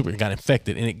ankle. It got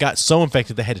infected, and it got so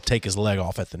infected they had to take his leg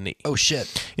off at the knee. Oh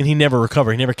shit! And he never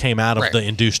recovered. He never came out of Right. the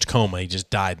induced coma. He just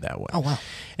died that way. Oh, wow.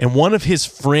 And one of his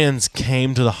friends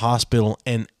came to the hospital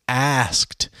and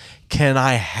asked, "Can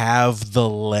I have the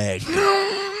leg?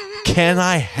 Can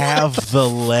I have the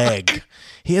leg?"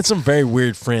 He had some very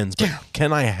weird friends, but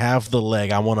can I have the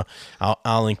leg?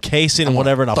 I'll encase it and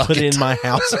whatever, and I'll put it in my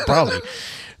house. Probably.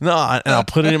 No, and I'll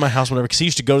put it in my house, whatever. Because he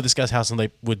used to go to this guy's house, and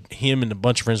him and a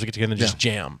bunch of friends would get together and just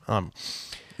jam.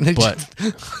 But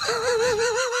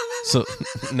so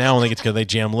now when they get together, they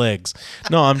jam legs.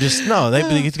 No, they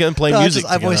get together and play music.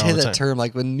 I've always together all hated the that time. term,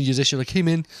 like when musicians are like, "Hey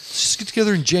man, let's just get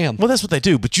together and jam." Well, that's what they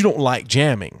do, but you don't like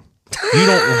jamming. You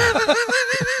don't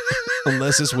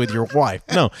unless it's with your wife.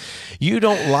 No, you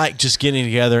don't like just getting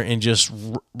together and just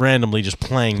randomly just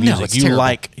playing music. it's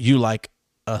terrible. You like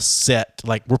a set,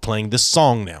 like we're playing this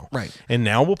song now. Right. And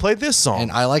now we'll play this song.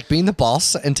 And I like being the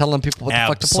boss and telling people what the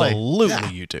fuck to play.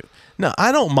 Absolutely, you do. No,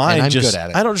 I don't mind And I'm just. good at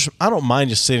it. I don't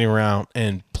mind just sitting around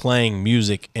and playing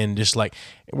music and just like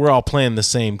we're all playing the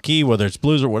same key, whether it's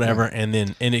blues or whatever, and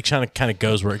it kind of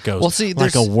goes where it goes. Well, see,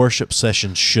 like a there's- worship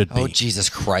session should be. Oh Jesus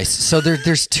Christ! So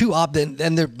there's two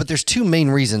but there's two main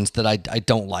reasons that I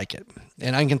don't like it,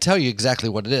 and I can tell you exactly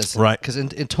what it is. Right. Because in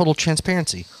total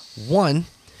transparency, one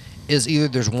is either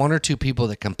there's one or two people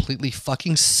that completely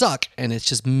fucking suck, and it's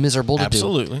just miserable to do.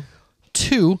 Absolutely.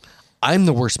 Two, I'm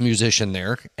the worst musician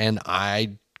there, and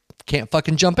I can't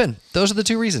fucking jump in. Those are the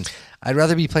two reasons. I'd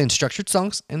rather be playing structured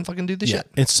songs and fucking do the shit.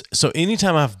 It's so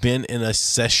anytime I've been in a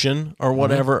session or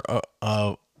whatever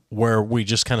where we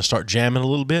just kind of start jamming a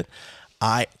little bit,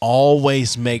 I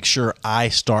always make sure I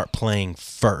start playing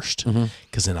first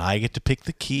because then I get to pick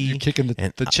the key. You're kicking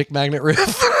and the chick magnet riff.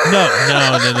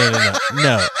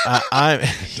 No.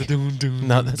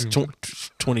 No, that's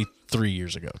 23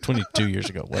 years ago, 22 years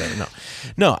ago, whatever.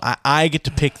 No, I get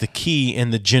to pick the key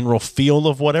and the general feel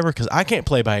of whatever because I can't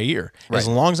play by ear. As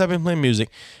Right. long as I've been playing music,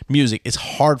 it's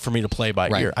hard for me to play by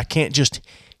Right. ear. I can't just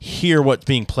hear what's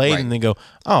being played Right. and then go,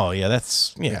 oh yeah,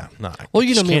 that's no. Well, you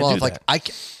know just me can't well. do Like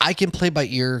that. I can play by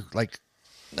ear. Like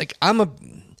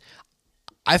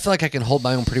I feel like I can hold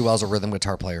my own pretty well as a rhythm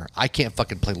guitar player. I can't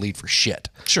fucking play lead for shit.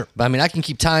 Sure. But I mean, I can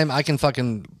keep time. I can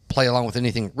fucking play along with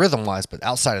anything rhythm wise. But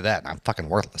outside of that, I'm fucking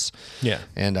worthless. Yeah.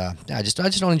 And I just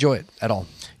don't enjoy it at all.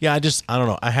 Yeah, I don't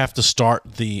know. I have to start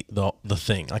the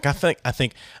thing. Like I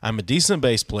think I'm a decent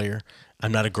bass player.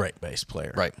 I'm not a great bass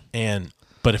player. Right.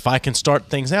 But if I can start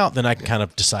things out, then I can kind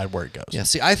of decide where it goes. Yeah.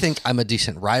 See, I think I'm a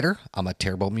decent writer. I'm a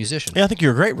terrible musician. Yeah, I think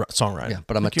you're a great songwriter. Yeah,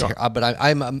 but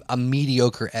I'm I'm a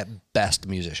mediocre at best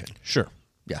musician. Sure.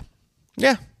 Yeah.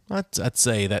 Yeah, I'd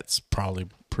say that's probably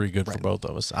pretty good for both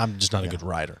of us. I'm just not a good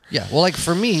writer. Yeah, well, like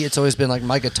for me, it's always been like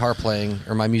my guitar playing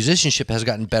or my musicianship has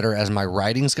gotten better as my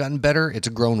writing's gotten better. It's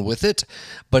grown with it,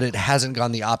 but it hasn't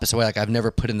gone the opposite way. Like I've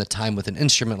never put in the time with an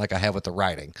instrument like I have with the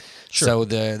writing. Sure. So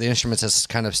the instruments has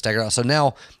kind of staggered out. So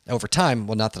now over time,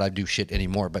 well, not that I do shit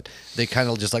anymore, but they kind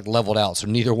of just like leveled out. So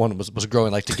neither one was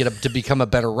growing. Like to become a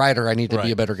better writer, I need to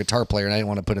be a better guitar player, and I didn't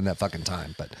want to put in that fucking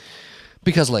time, but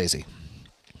because lazy.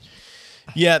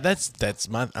 Yeah, that's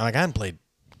my I haven't played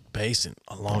bass in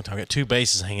a long time. I got two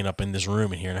basses hanging up in this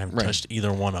room in here, and I haven't touched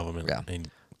either one of them in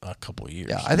a couple of years.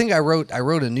 Yeah, I think I wrote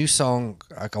a new song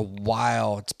like a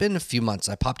while. It's been a few months.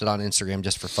 I popped it on Instagram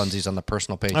just for funsies on the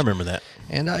personal page. I remember that.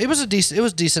 And it was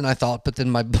decent, I thought. But then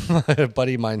my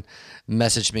buddy of mine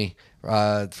messaged me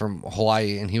from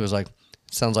Hawaii, and he was like,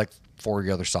 "Sounds like 4 of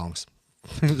your other songs."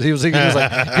 he was like,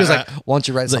 "Why don't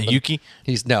you write Is that something?" Yuki?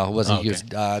 No, it wasn't. Oh, He was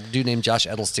a dude named Josh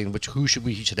Edelstein,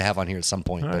 we should have on here at some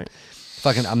point. All But right.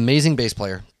 fucking amazing bass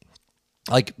player.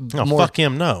 Like Oh, more, fuck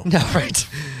him, no. no, right.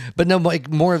 But no,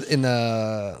 like more in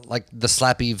the like the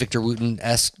slappy Victor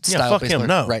Wooten-esque Yeah, style. fuck bass him, player.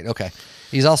 no. Right, okay.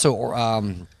 He's also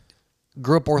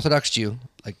grew up Orthodox Jew.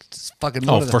 Like it's fucking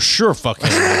one Oh, of the, for sure, fuck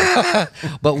him.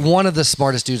 but one of the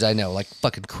smartest dudes I know, like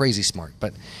fucking crazy smart.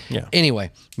 But Yeah. anyway,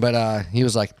 but he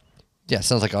was like, Yeah,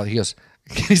 sounds like he goes.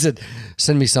 He said,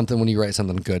 "Send me something when you write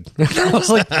something good." I was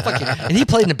like, "Fuck yeah." And he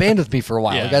played in a band with me for a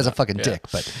while. Yeah, the guy's a fucking dick,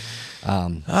 but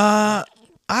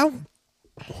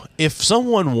if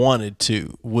someone wanted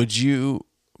to, would you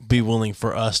be willing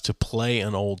for us to play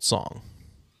an old song?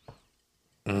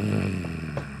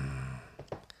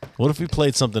 What if we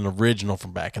played something original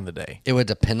from back in the day? it would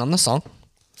depend on the song.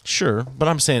 Sure, but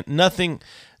I'm saying nothing.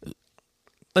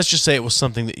 Let's just say it was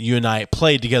something that you and I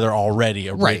played together already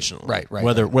originally. right.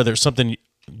 Whether it's something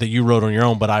that you wrote on your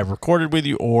own, but I recorded with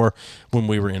you, or when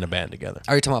we were in a band together.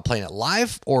 Are you talking about playing it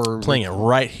live or Playing it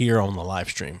right here on the live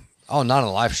stream. Oh, not on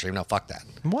a live stream. No, fuck that.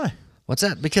 Why? What's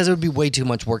that? Because it would be way too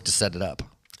much work to set it up.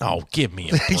 Oh, give me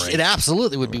a break. It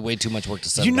absolutely would be way too much work to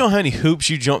set Do you it know up. how many hoops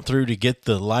you jumped through to get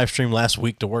the live stream last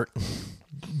week to work?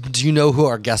 Do you know who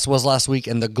our guest was last week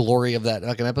and the glory of that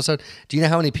fucking episode? Do you know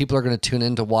how many people are going to tune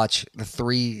in to watch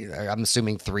I'm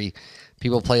assuming three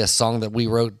people play a song that we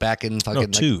wrote back in fucking... No,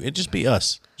 two. It'd just be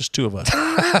us. Just two of us.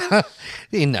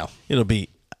 No. It'll be,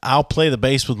 I'll play the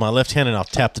bass with my left hand and I'll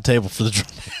tap the table for the drum.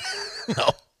 No.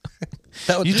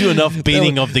 That would, You do enough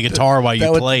beating of the guitar while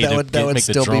you play that to would make the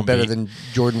still drum be better beat. than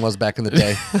Jordan was back in the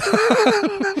day.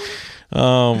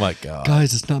 Oh, my God.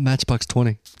 Guys, it's not Matchbox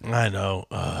 20. I know.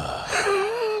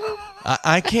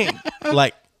 I can't,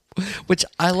 like, Which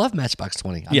I love Matchbox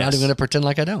 20. I'm Yes. not even going to pretend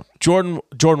like I don't. Jordan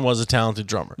was a talented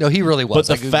drummer. No, he really was.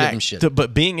 But I the could give him fact, shit.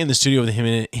 but being in the studio with him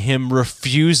and him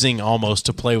refusing almost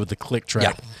to play with the click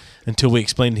track Yeah. until we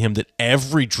explained to him that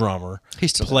every drummer He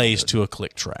still plays to a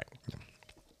click track.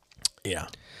 Yeah.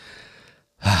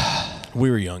 We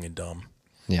were young and dumb.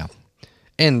 Yeah.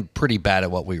 And pretty bad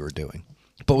at what we were doing.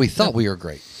 But we thought we were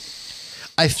great.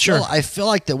 I feel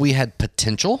like that we had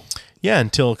potential. Yeah,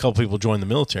 until a couple people joined the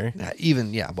military.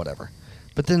 Whatever.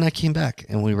 But then I came back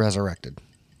and we resurrected.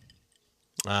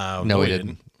 No, we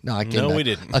didn't. No, I came No, back. we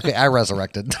didn't. Okay, I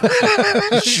resurrected.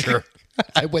 Sure.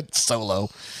 I went solo.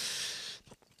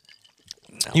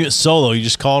 You went solo. You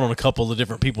just called on a couple of the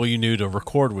different people you knew to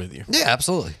record with you. Yeah,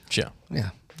 absolutely. Yeah. Yeah.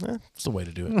 That's the way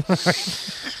to do it.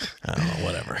 I don't know,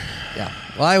 whatever. Yeah.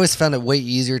 Well, I always found it way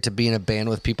easier to be in a band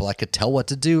with people I could tell what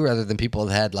to do rather than people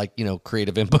that had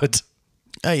creative input.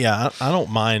 Yeah, I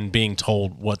don't mind being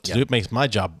told what to do. It makes my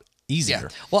job easier. Yeah.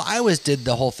 Well, I always did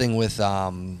the whole thing with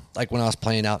like when I was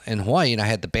playing out in Hawaii and I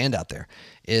had the band out there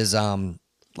is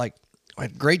like a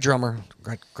great drummer,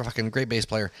 great bass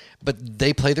player, but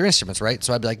they play their instruments, right?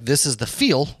 So I'd be like, this is the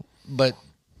feel, but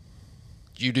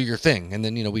you do your thing. And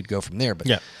then, we'd go from there. But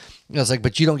Yeah. I was like,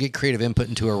 but you don't get creative input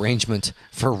into arrangement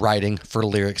for writing, for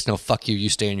lyrics. No, fuck you. You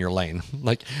stay in your lane.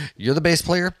 Like, you're the bass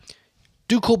player.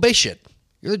 Do cool bass shit.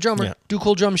 You're the drummer. Yeah. Do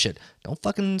cool drum shit. Don't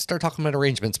fucking start talking about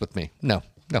arrangements with me. No,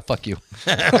 fuck you.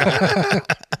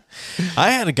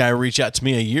 I had a guy reach out to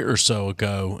me a year or so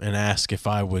ago and ask if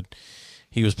I would.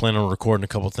 He was planning on recording a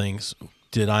couple things.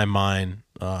 Did I mind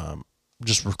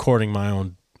just recording my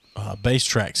own bass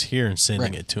tracks here and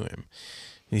sending it to him?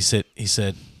 And he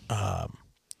said,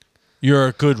 "You're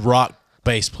a good rock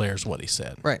bass player," is what he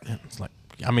said. Right. And it's like,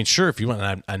 I mean, sure, if you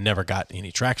want. I never got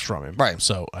any tracks from him. Right.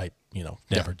 So I,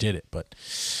 never did it. But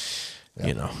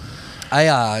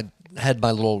I had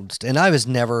my little, and I was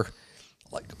never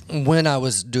like when I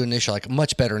was doing this show, like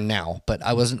much better now, but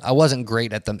I wasn't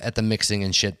great at the mixing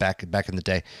and shit back in the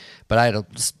day. But I had a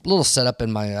little setup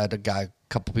in I had a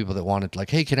couple people that wanted like,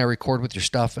 hey, can I record with your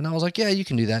stuff? And I was like, yeah, you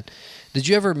can do that. Did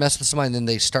you ever mess with somebody and then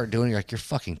they start doing it? You're like, you're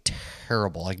fucking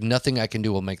terrible. Like nothing I can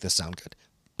do will make this sound good.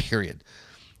 Period.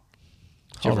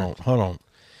 hold on.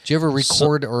 Did you ever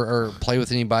record or play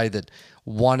with anybody that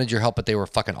wanted your help, but they were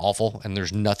fucking awful and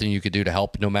there's nothing you could do to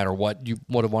help no matter what you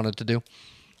would have wanted to do?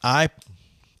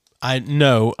 I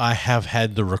know I have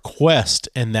had the request,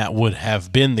 and that would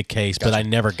have been the case, but I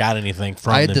never got anything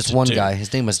from them. I had this to one do. guy.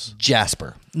 His name was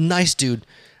Jasper. Nice dude.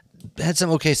 Had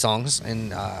some okay songs,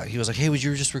 and he was like, "Hey, would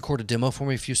you just record a demo for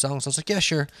me? A few songs?" I was like, "Yeah,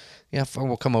 sure. Yeah,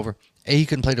 we'll come over." A, he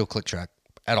couldn't play to a click track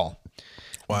at all.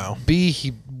 Wow. B,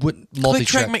 he wouldn't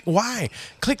multi-track. Why?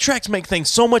 Click tracks make things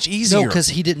so much easier. No, because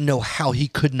he didn't know how he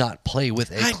could not play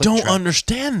with a I click don't track.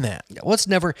 understand that.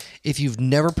 If you've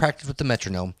never practiced with the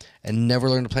metronome and never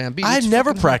learned to play on beat, I it's never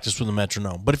fucking practiced with a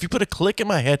metronome, but if you put a click in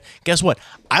my head, guess what?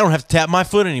 I don't have to tap my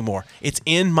foot anymore. It's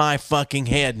in my fucking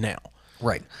head now.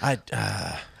 right. I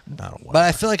don't know. But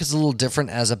I feel like it's a little different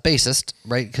as a bassist,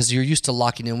 right? Because you're used to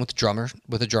locking in with a drummer,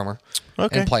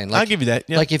 Okay. and playing. I'll give you that,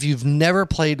 yeah. Like if you've never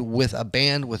played with a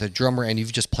band with a drummer and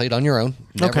you've just played on your own,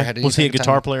 never Okay. had any Was he a second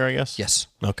guitar time- player, I guess? Yes.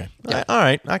 Okay. Yeah. All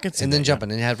right. I can see And that, then yeah.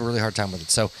 jumping, and he had a really hard time with it.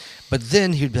 So, but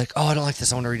then he'd be like, "Oh, I don't like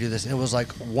this. I want to redo this." And it was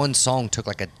like one song took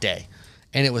like a day,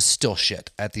 and it was still shit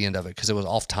at the end of it because it was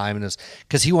off time, and it was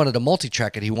because he wanted to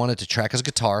multi-track it. He wanted to track his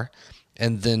guitar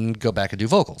and then go back and do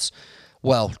vocals.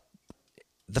 Well,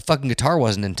 the fucking guitar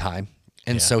wasn't in time,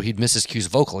 and so he'd miss his cues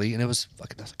vocally, and it was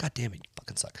fucking, God damn it, you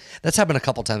fucking suck. That's happened a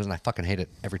couple times, and I fucking hate it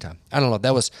every time. I don't know.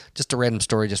 That was just a random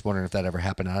story, just wondering if that ever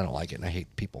happened, and I don't like it, and I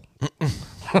hate people.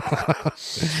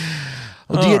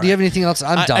 Do you have anything else?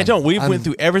 I'm done. I don't. We went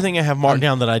through everything I have marked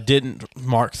down that I didn't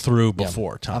mark through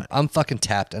before time. I'm fucking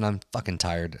tapped, and I'm fucking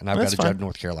tired, and I've got to fine. drive to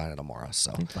North Carolina tomorrow,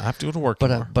 so. I have to go to work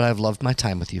tomorrow. But I've loved my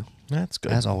time with you. That's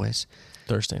good. As always.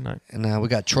 Thursday night. And we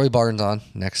got Troy Barnes on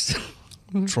next.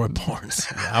 Troy Barnes.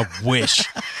 Yeah, I wish.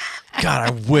 God,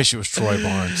 I wish it was Troy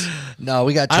Barnes. No,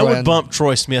 we got Troy I would on- bump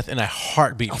Troy Smith in a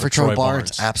heartbeat for Troy Troy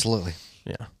Barnes. Absolutely.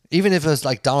 Yeah. Even if it was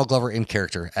like Donald Glover in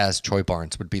character as Troy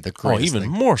Barnes would be the Oh, greatest even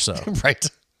thing. more so. Right.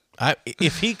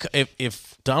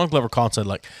 If Donald Glover called and said,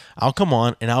 like, I'll come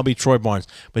on and I'll be Troy Barnes,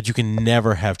 but you can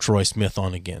never have Troy Smith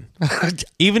on again.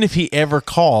 Even if he ever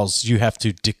calls, you have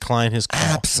to decline his call.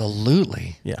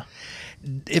 Absolutely. Yeah.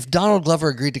 If Donald Glover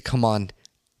agreed to come on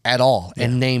at all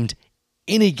and named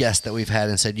any guest that we've had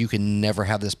and said, you can never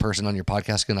have this person on your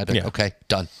podcast again, I'd be like, okay,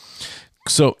 done.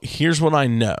 So here's what I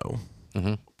know.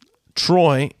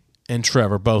 Troy and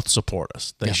Trevor both support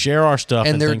us. They share our stuff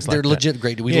and they're things like that. legit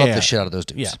great. We love the shit out of those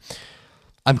dudes. Yeah.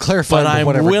 I'm clarifying But I'm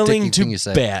whatever willing dicky thing to you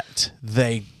say. bet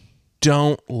they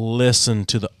don't listen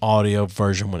to the audio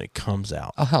version when it comes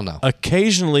out. Oh, hell no.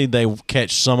 Occasionally they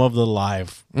catch some of the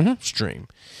live stream.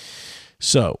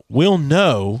 So we'll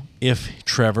know if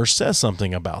Trevor says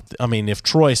something about if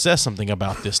Troy says something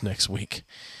about this next week.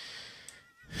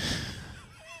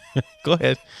 Go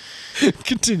ahead.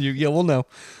 Continue. Yeah, we'll know.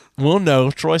 We'll know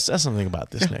if Troy says something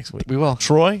about this next week. we will.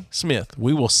 Troy Smith,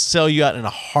 we will sell you out in a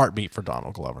heartbeat for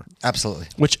Donald Glover. Absolutely.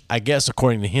 Which I guess,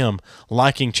 according to him,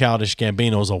 liking Childish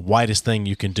Gambino is the whitest thing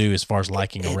you can do as far as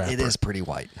liking a rapper. It is pretty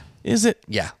white. Is it?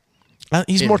 Yeah.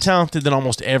 He's more talented than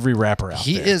almost every rapper out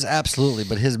He there. is absolutely,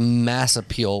 but his mass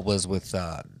appeal was with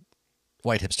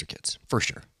white hipster kids, for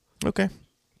sure. Okay.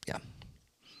 Yeah.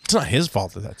 It's not his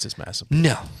fault that that's his massive.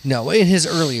 No. In his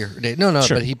earlier days, no.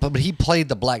 Sure. But he played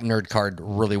the black nerd card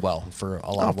really well for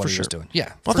a lot of what for he sure. was doing.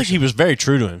 Yeah. I think he was very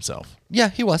true to himself. Yeah,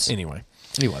 he was. Anyway.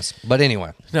 He was. But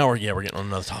anyway. Now we're getting on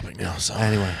another topic now. So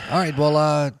Anyway. All right.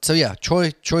 Well, so yeah,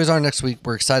 Troy's on next week.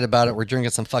 We're excited about it. We're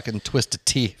drinking some fucking Twisted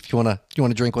Tea. If you wanna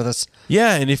drink with us.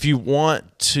 yeah, and if you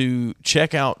want to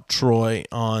check out Troy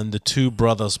on the Two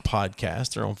Brothers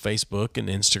podcast, they're on Facebook and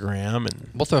Instagram,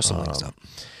 and We'll throw some links up.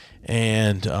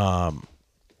 And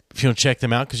if you want to check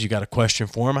them out because you got a question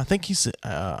for him, I think he's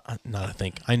I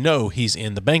know he's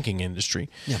in the banking industry.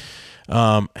 Yeah.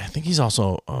 I think he's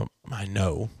also I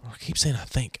keep saying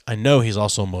I know he's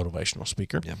also a motivational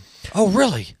speaker. Yeah. Oh,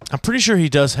 really? I'm pretty sure he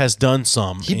has done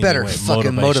some. He better anyway,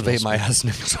 fucking motivate motivational my speaking. ass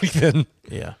next week then.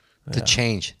 Yeah. To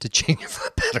change for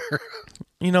the better.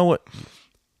 You know what?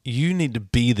 You need to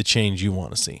be the change you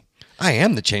want to see. I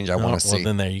am the change I want to see. Well,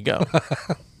 then there you go.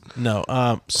 No.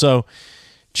 So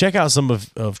check out some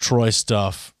of Troy's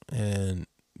stuff and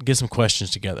get some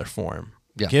questions together for him.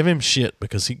 Yeah. Give him shit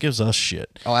because he gives us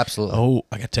shit. Oh, absolutely. Oh,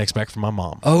 I got a text back from my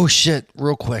mom. Oh, shit.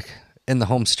 Real quick. In the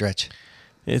home stretch.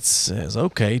 It says,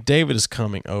 okay, David is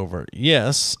coming over.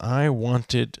 Yes, I had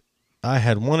wanted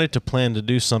to plan to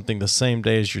do something the same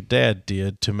day as your dad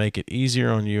did to make it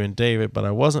easier on you and David, but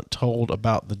I wasn't told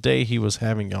about the day he was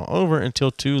having y'all over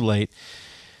until too late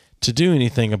to do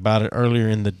anything about it earlier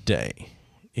in the day.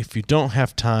 If you don't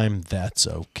have time, that's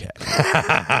okay.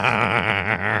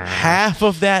 Half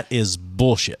of that is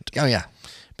bullshit. Oh, yeah.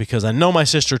 Because I know my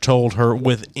sister told her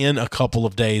within a couple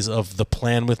of days of the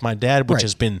plan with my dad, which Right.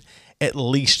 has been at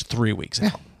least 3 weeks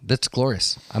out. That's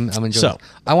glorious. I'm enjoying So- it.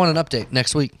 I want an update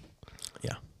next week.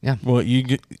 Yeah. Yeah. Well,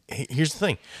 here's the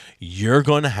thing. You're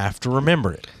going to have to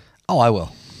remember it. Oh, I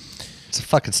will. It's a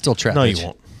fucking still trap. No, bitch. you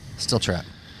won't. Still trap.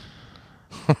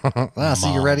 See,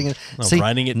 you're Mom. writing it. I'm See,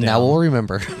 writing it Now down. we'll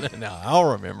remember. No,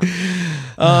 I'll remember.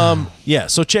 Yeah,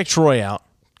 so check Troy out.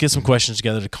 Get some questions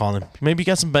together to call him. Maybe you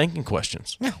got some banking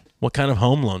questions. Yeah. What kind of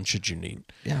home loan should you need?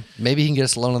 Yeah. Maybe he can get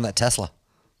us a loan on that Tesla.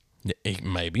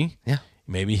 Maybe. Yeah.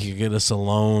 Maybe he could get us a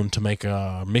loan to make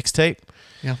a mixtape.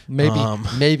 Yeah.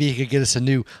 Maybe he could get us a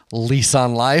new lease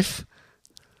on life.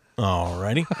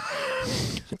 Alrighty.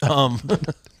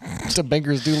 Do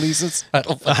bankers do leases? I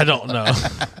don't I don't know.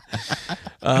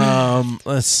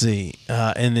 Let's see.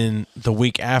 And then the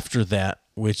week after that,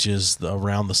 which is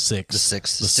around the 6th. The 6th.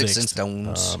 Sticks and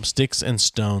Stones. Sticks and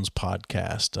Stones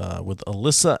podcast with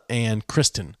Alyssa and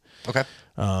Kristen. Okay.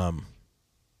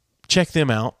 Check them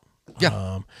out.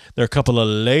 Yeah. They're a couple of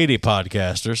lady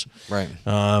podcasters. Right.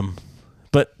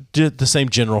 But did the same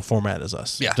general format as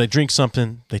us. Yeah. They drink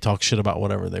something, they talk shit about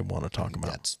whatever they want to talk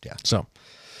about. Yeah. So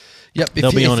Yep.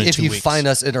 They'll be on in if 2 you weeks. find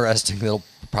us interesting, they'll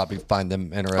probably find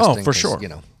them interesting. Oh, for 'cause, sure. You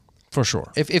know, For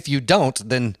sure. if you don't,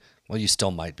 then well, you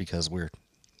still might because we're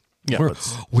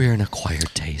but we're an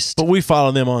acquired taste. we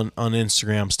follow them on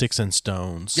Instagram, Sticks and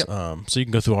Stones. Yep. So you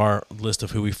can go through our list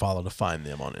of who we follow to find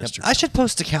them on Instagram. I should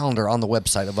post a calendar on the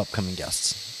website of upcoming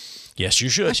guests. Yes, you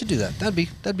I should. should do that.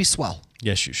 That'd be swell.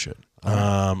 Yes, you should.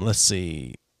 Let's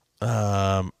see.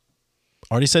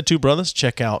 Already said two brothers.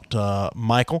 Check out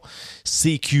Michael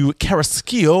CQ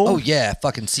Carrasquillo. Oh yeah,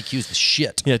 fucking CQ's the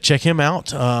shit. Yeah, check him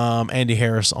out. Andy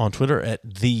Harris on Twitter at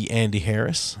the Andy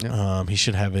Harris. He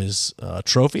should have his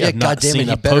trophy. Yeah, I've not goddamn it, seen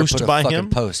he a better post put a by fucking him.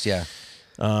 post, yeah.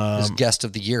 His guest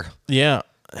of the year. Yeah,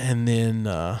 and then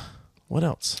what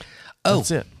else?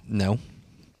 That's it. No.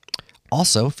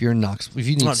 Also, if you're in Knox, if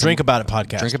you need Drink About It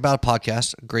podcast. Drink About It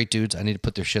podcast, great dudes. I need to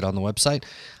put their shit on the website.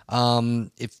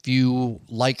 If you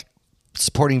like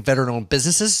supporting veteran-owned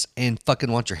businesses and fucking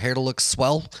want your hair to look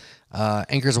swell,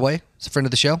 Anchors Away is a friend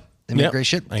of the show. They make great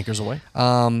shit. Anchors Away.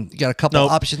 You got a couple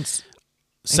options.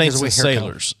 Saints Away and Hair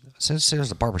Sailors. Company. Saints and Sailors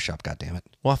is a barbershop, goddammit.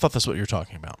 Well, I thought that's what you were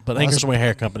talking about. But Anchors Away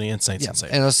Hair Company and Saints and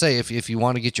Sailors. And I'll say, if you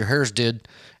want to get your hairs did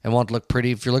and want to look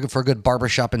pretty, if you're looking for a good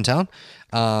barbershop in town,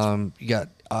 you got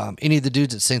any of the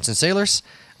dudes at Saints and Sailors.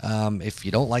 If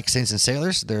you don't like Saints and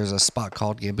Sailors, there's a spot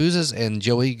called Gamboozas, and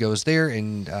Joey goes there.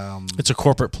 And it's a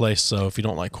corporate place, so if you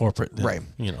don't like corporate, then, right,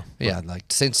 you know. Yeah, like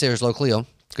Saints and Sailors locally owned.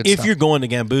 Good If stuff. you're going to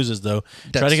Gamboozas, though,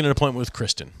 try to get an appointment with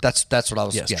Kristen. That's what I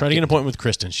was. Yes, yeah, try to get an appointment with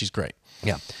Kristen. She's great.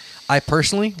 Yeah. I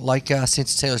personally like Saints and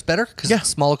Sailors better because it's a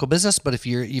small local business. But if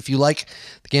you like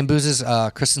the Gamboozas,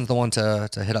 Kristen's the one to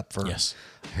hit up for a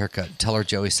haircut. Tell her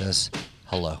Joey says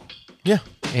hello. Yeah.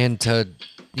 And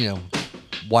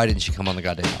why didn't she come on the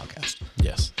goddamn podcast?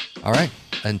 Yes. All right.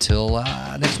 Until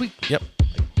next week. Yep.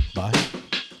 Bye.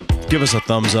 Give us a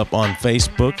thumbs up on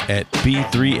Facebook at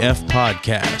B3F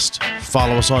Podcast.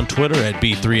 Follow us on Twitter at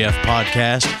B3F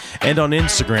Podcast and on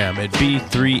Instagram at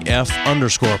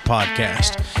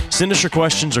B3F_podcast. Send us your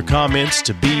questions or comments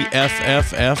to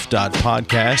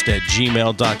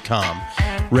bfff.podcast@gmail.com.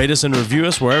 Rate us and review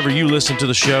us wherever you listen to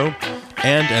the show.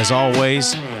 And as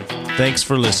always, thanks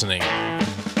for listening.